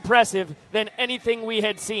more impressive than anything we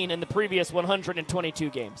had seen in the previous 122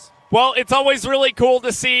 games. Well, it's always really cool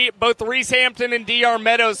to see both Reese Hampton and D.R.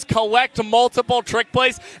 Meadows collect multiple trick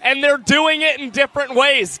plays, and they're doing it in different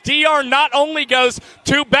ways. D.R. not only goes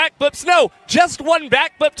 2 backflips, no, just 1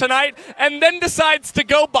 backflip tonight, and then decides to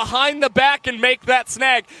go behind the back and make that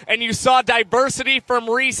snag. And you saw diversity from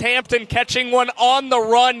Reese Hampton catching one on the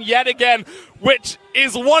run yet again, which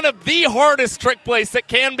is one of the hardest trick plays that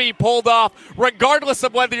can be pulled off, regardless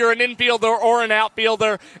of whether you're an infielder or an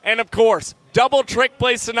outfielder. And, of course, double trick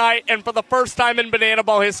plays tonight, and for the first time in Banana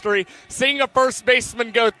Ball history, seeing a first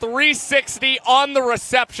baseman go 360 on the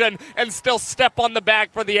reception and still step on the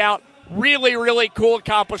bag for the out. Really, really cool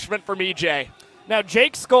accomplishment from EJ. Now,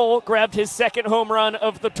 Jake Skoll grabbed his 2nd home run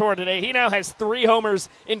of the tour today. He now has 3 homers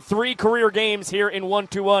in 3 career games here in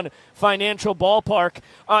 121 Financial Ballpark.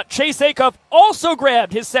 Chase Acuff also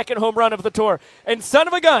grabbed his 2nd home run of the tour. And son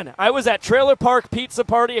of a gun, I was at Trailer Park Pizza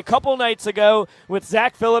Party a couple nights ago with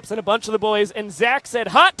Zach Phillips and a bunch of the boys, and Zach said,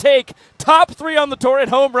 hot take, top 3 on the tour at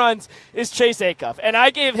home runs is Chase Acuff. And I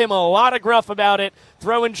gave him a lot of gruff about it,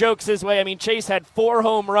 throwing jokes his way. I mean, Chase had 4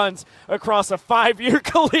 home runs across a 5-year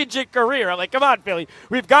collegiate career. I'm like, come on, Philly,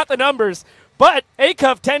 we've got the numbers. But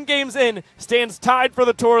Acuff, 10 games in, stands tied for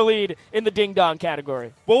the tour lead in the ding-dong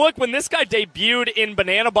category. Well, look, when this guy debuted in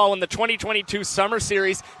Banana Ball in the 2022 Summer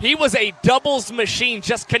Series, he was a doubles machine,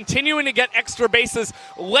 just continuing to get extra bases,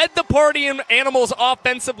 led the Party Animals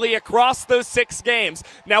offensively across those 6 games.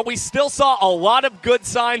 Now, we still saw a lot of good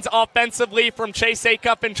signs offensively from Chase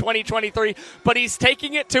Acuff in 2023, but he's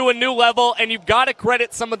taking it to a new level, and you've got to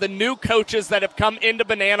credit some of the new coaches that have come into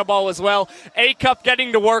Banana Ball as well. Acuff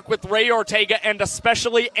getting to work with Ray Ortega and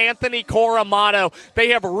especially Anthony Coramato. They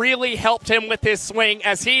have really helped him with his swing,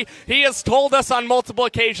 as he has told us on multiple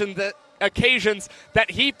occasions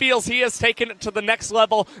that he feels he has taken it to the next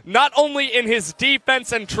level, not only in his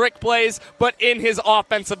defense and trick plays, but in his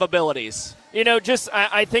offensive abilities. You know,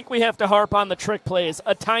 I think we have to harp on the trick plays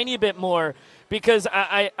a tiny bit more, because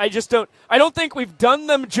I don't think we've done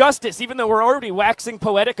them justice, even though we're already waxing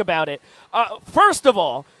poetic about it. First of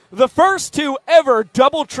all, the first 2 ever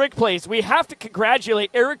double trick plays, we have to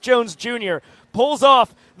congratulate Eric Jones Jr. Pulls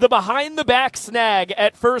off the behind-the-back snag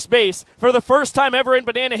at first base for the first time ever in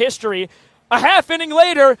Banana history. A half inning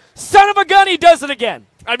later, son of a gun, he does it again.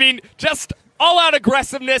 I mean, just all-out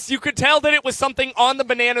aggressiveness. You could tell that it was something on the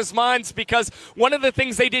Bananas' minds, because one of the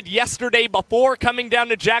things they did yesterday before coming down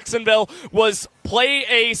to Jacksonville was play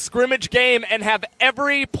a scrimmage game and have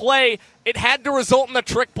every play, it had to result in a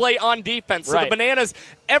trick play on defense. So right. The Bananas,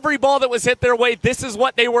 every ball that was hit their way, this is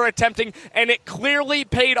what they were attempting, and it clearly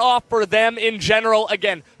paid off for them in general.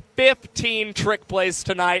 Again, 15 trick plays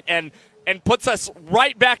tonight, and puts us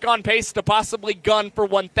right back on pace to possibly gun for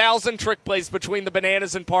 1,000 trick plays between the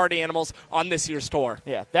Bananas and Party Animals on this year's tour.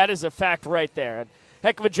 Yeah, that is a fact right there.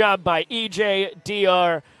 Heck of a job by EJ,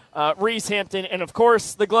 DR, Reese Hampton, and of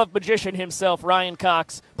course, the glove magician himself, Ryan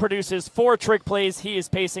Cox, produces 4 trick plays. He is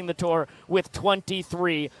pacing the tour with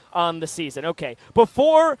 23 on the season. Okay,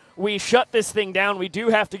 before we shut this thing down, we do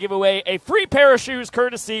have to give away a free pair of shoes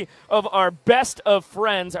courtesy of our best of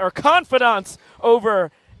friends, our confidants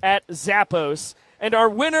over at Zappos. And our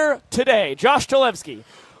winner today, Josh Talevsky.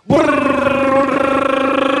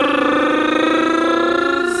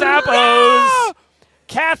 Zappos!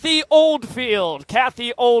 Kathy Oldfield.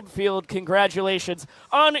 Kathy Oldfield, congratulations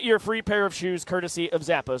on your free pair of shoes courtesy of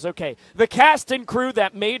Zappos. Okay, the cast and crew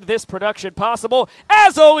that made this production possible.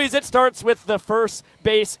 As always, it starts with the first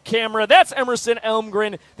base camera. That's Emerson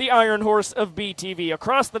Elmgren, the Iron Horse of BTV.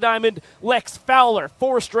 Across the diamond, Lex Fowler.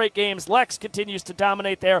 4 straight games. Lex continues to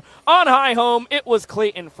dominate there. On high home, it was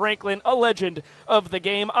Clayton Franklin, a legend of the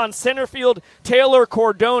game. On center field, Taylor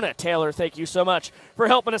Cordona. Taylor, thank you so much for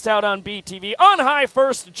helping us out on BTV. On high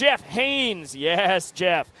first, Jeff Haynes. Yes,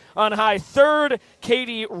 Jeff. On high third,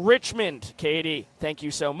 Katie Richmond. Katie, thank you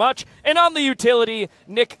so much. And on the utility,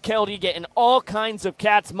 Nick Keldy getting all kinds of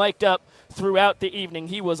cats mic'd up throughout the evening.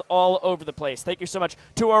 He was all over the place. Thank you so much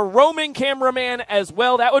to our roaming cameraman as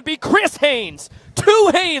well. That would be Chris Haynes. 2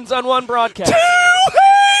 Haynes on one broadcast. 2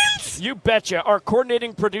 Haynes! You betcha. Our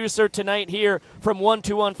coordinating producer tonight here from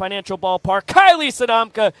 121 Financial Ballpark, Kylie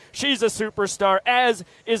Sadamka. She's a superstar, as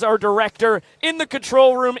is our director in the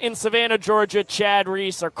control room in Savannah, Georgia, Chad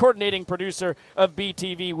Reese, our coordinating producer of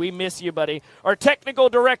BTV. We miss you, buddy. Our technical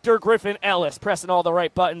director, Griffin Ellis, pressing all the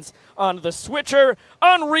right buttons on the switcher.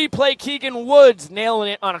 On replay, Keegan Woods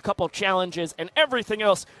nailing it on a couple challenges and everything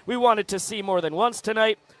else we wanted to see more than once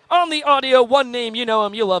tonight. On the audio, one name, you know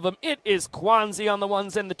him, you love him. It is Kwanzi on the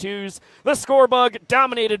 1s and the 2s. The score bug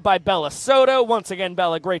dominated by Bella Soto. Once again,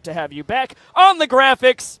 Bella, great to have you back. On the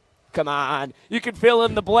graphics, come on. You can fill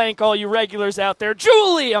in the blank, all you regulars out there.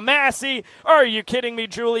 Julia Massey. Are you kidding me,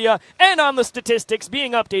 Julia? And on the statistics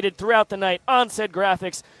being updated throughout the night on said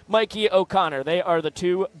graphics, Mikey O'Connor. They are the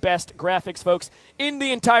 2 best graphics folks in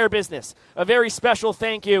the entire business. A very special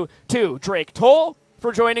thank you to Drake Toll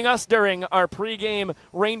for joining us during our pregame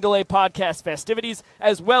rain delay podcast festivities,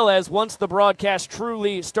 as well as once the broadcast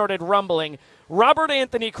truly started rumbling, Robert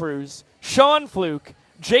Anthony Cruz, Sean Fluke,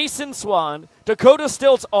 Jason Swan, Dakota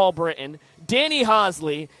Stilts All-Britain, Danny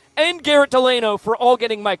Hosley, and Garrett Delano for all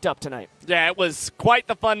getting mic'd up tonight. Yeah, it was quite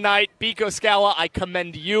the fun night. Biko Scala, I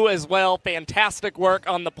commend you as well. Fantastic work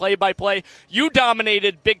on the play-by-play. You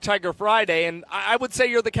dominated Big Tiger Friday, and I would say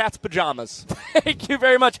you're the cat's pajamas. Thank you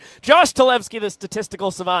very much. Josh Talevsky, the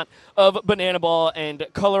statistical savant of Banana Ball and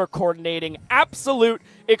color coordinating, absolute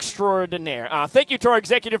extraordinaire. Thank you to our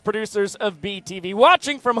executive producers of BTV.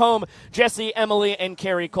 Watching from home, Jesse, Emily, and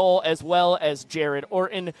Carrie Cole, as well as Jared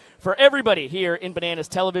Orton. For everybody here in Bananas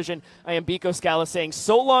Television, I am Biko Scala saying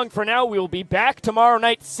so long for now. We will be back tomorrow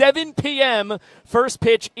night, 7 p.m., first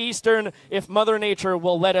pitch Eastern, if Mother Nature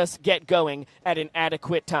will let us get going at an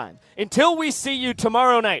adequate time. Until we see you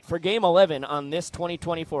tomorrow night for Game 11 on this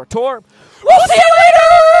 2024 tour, we'll see you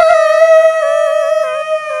later!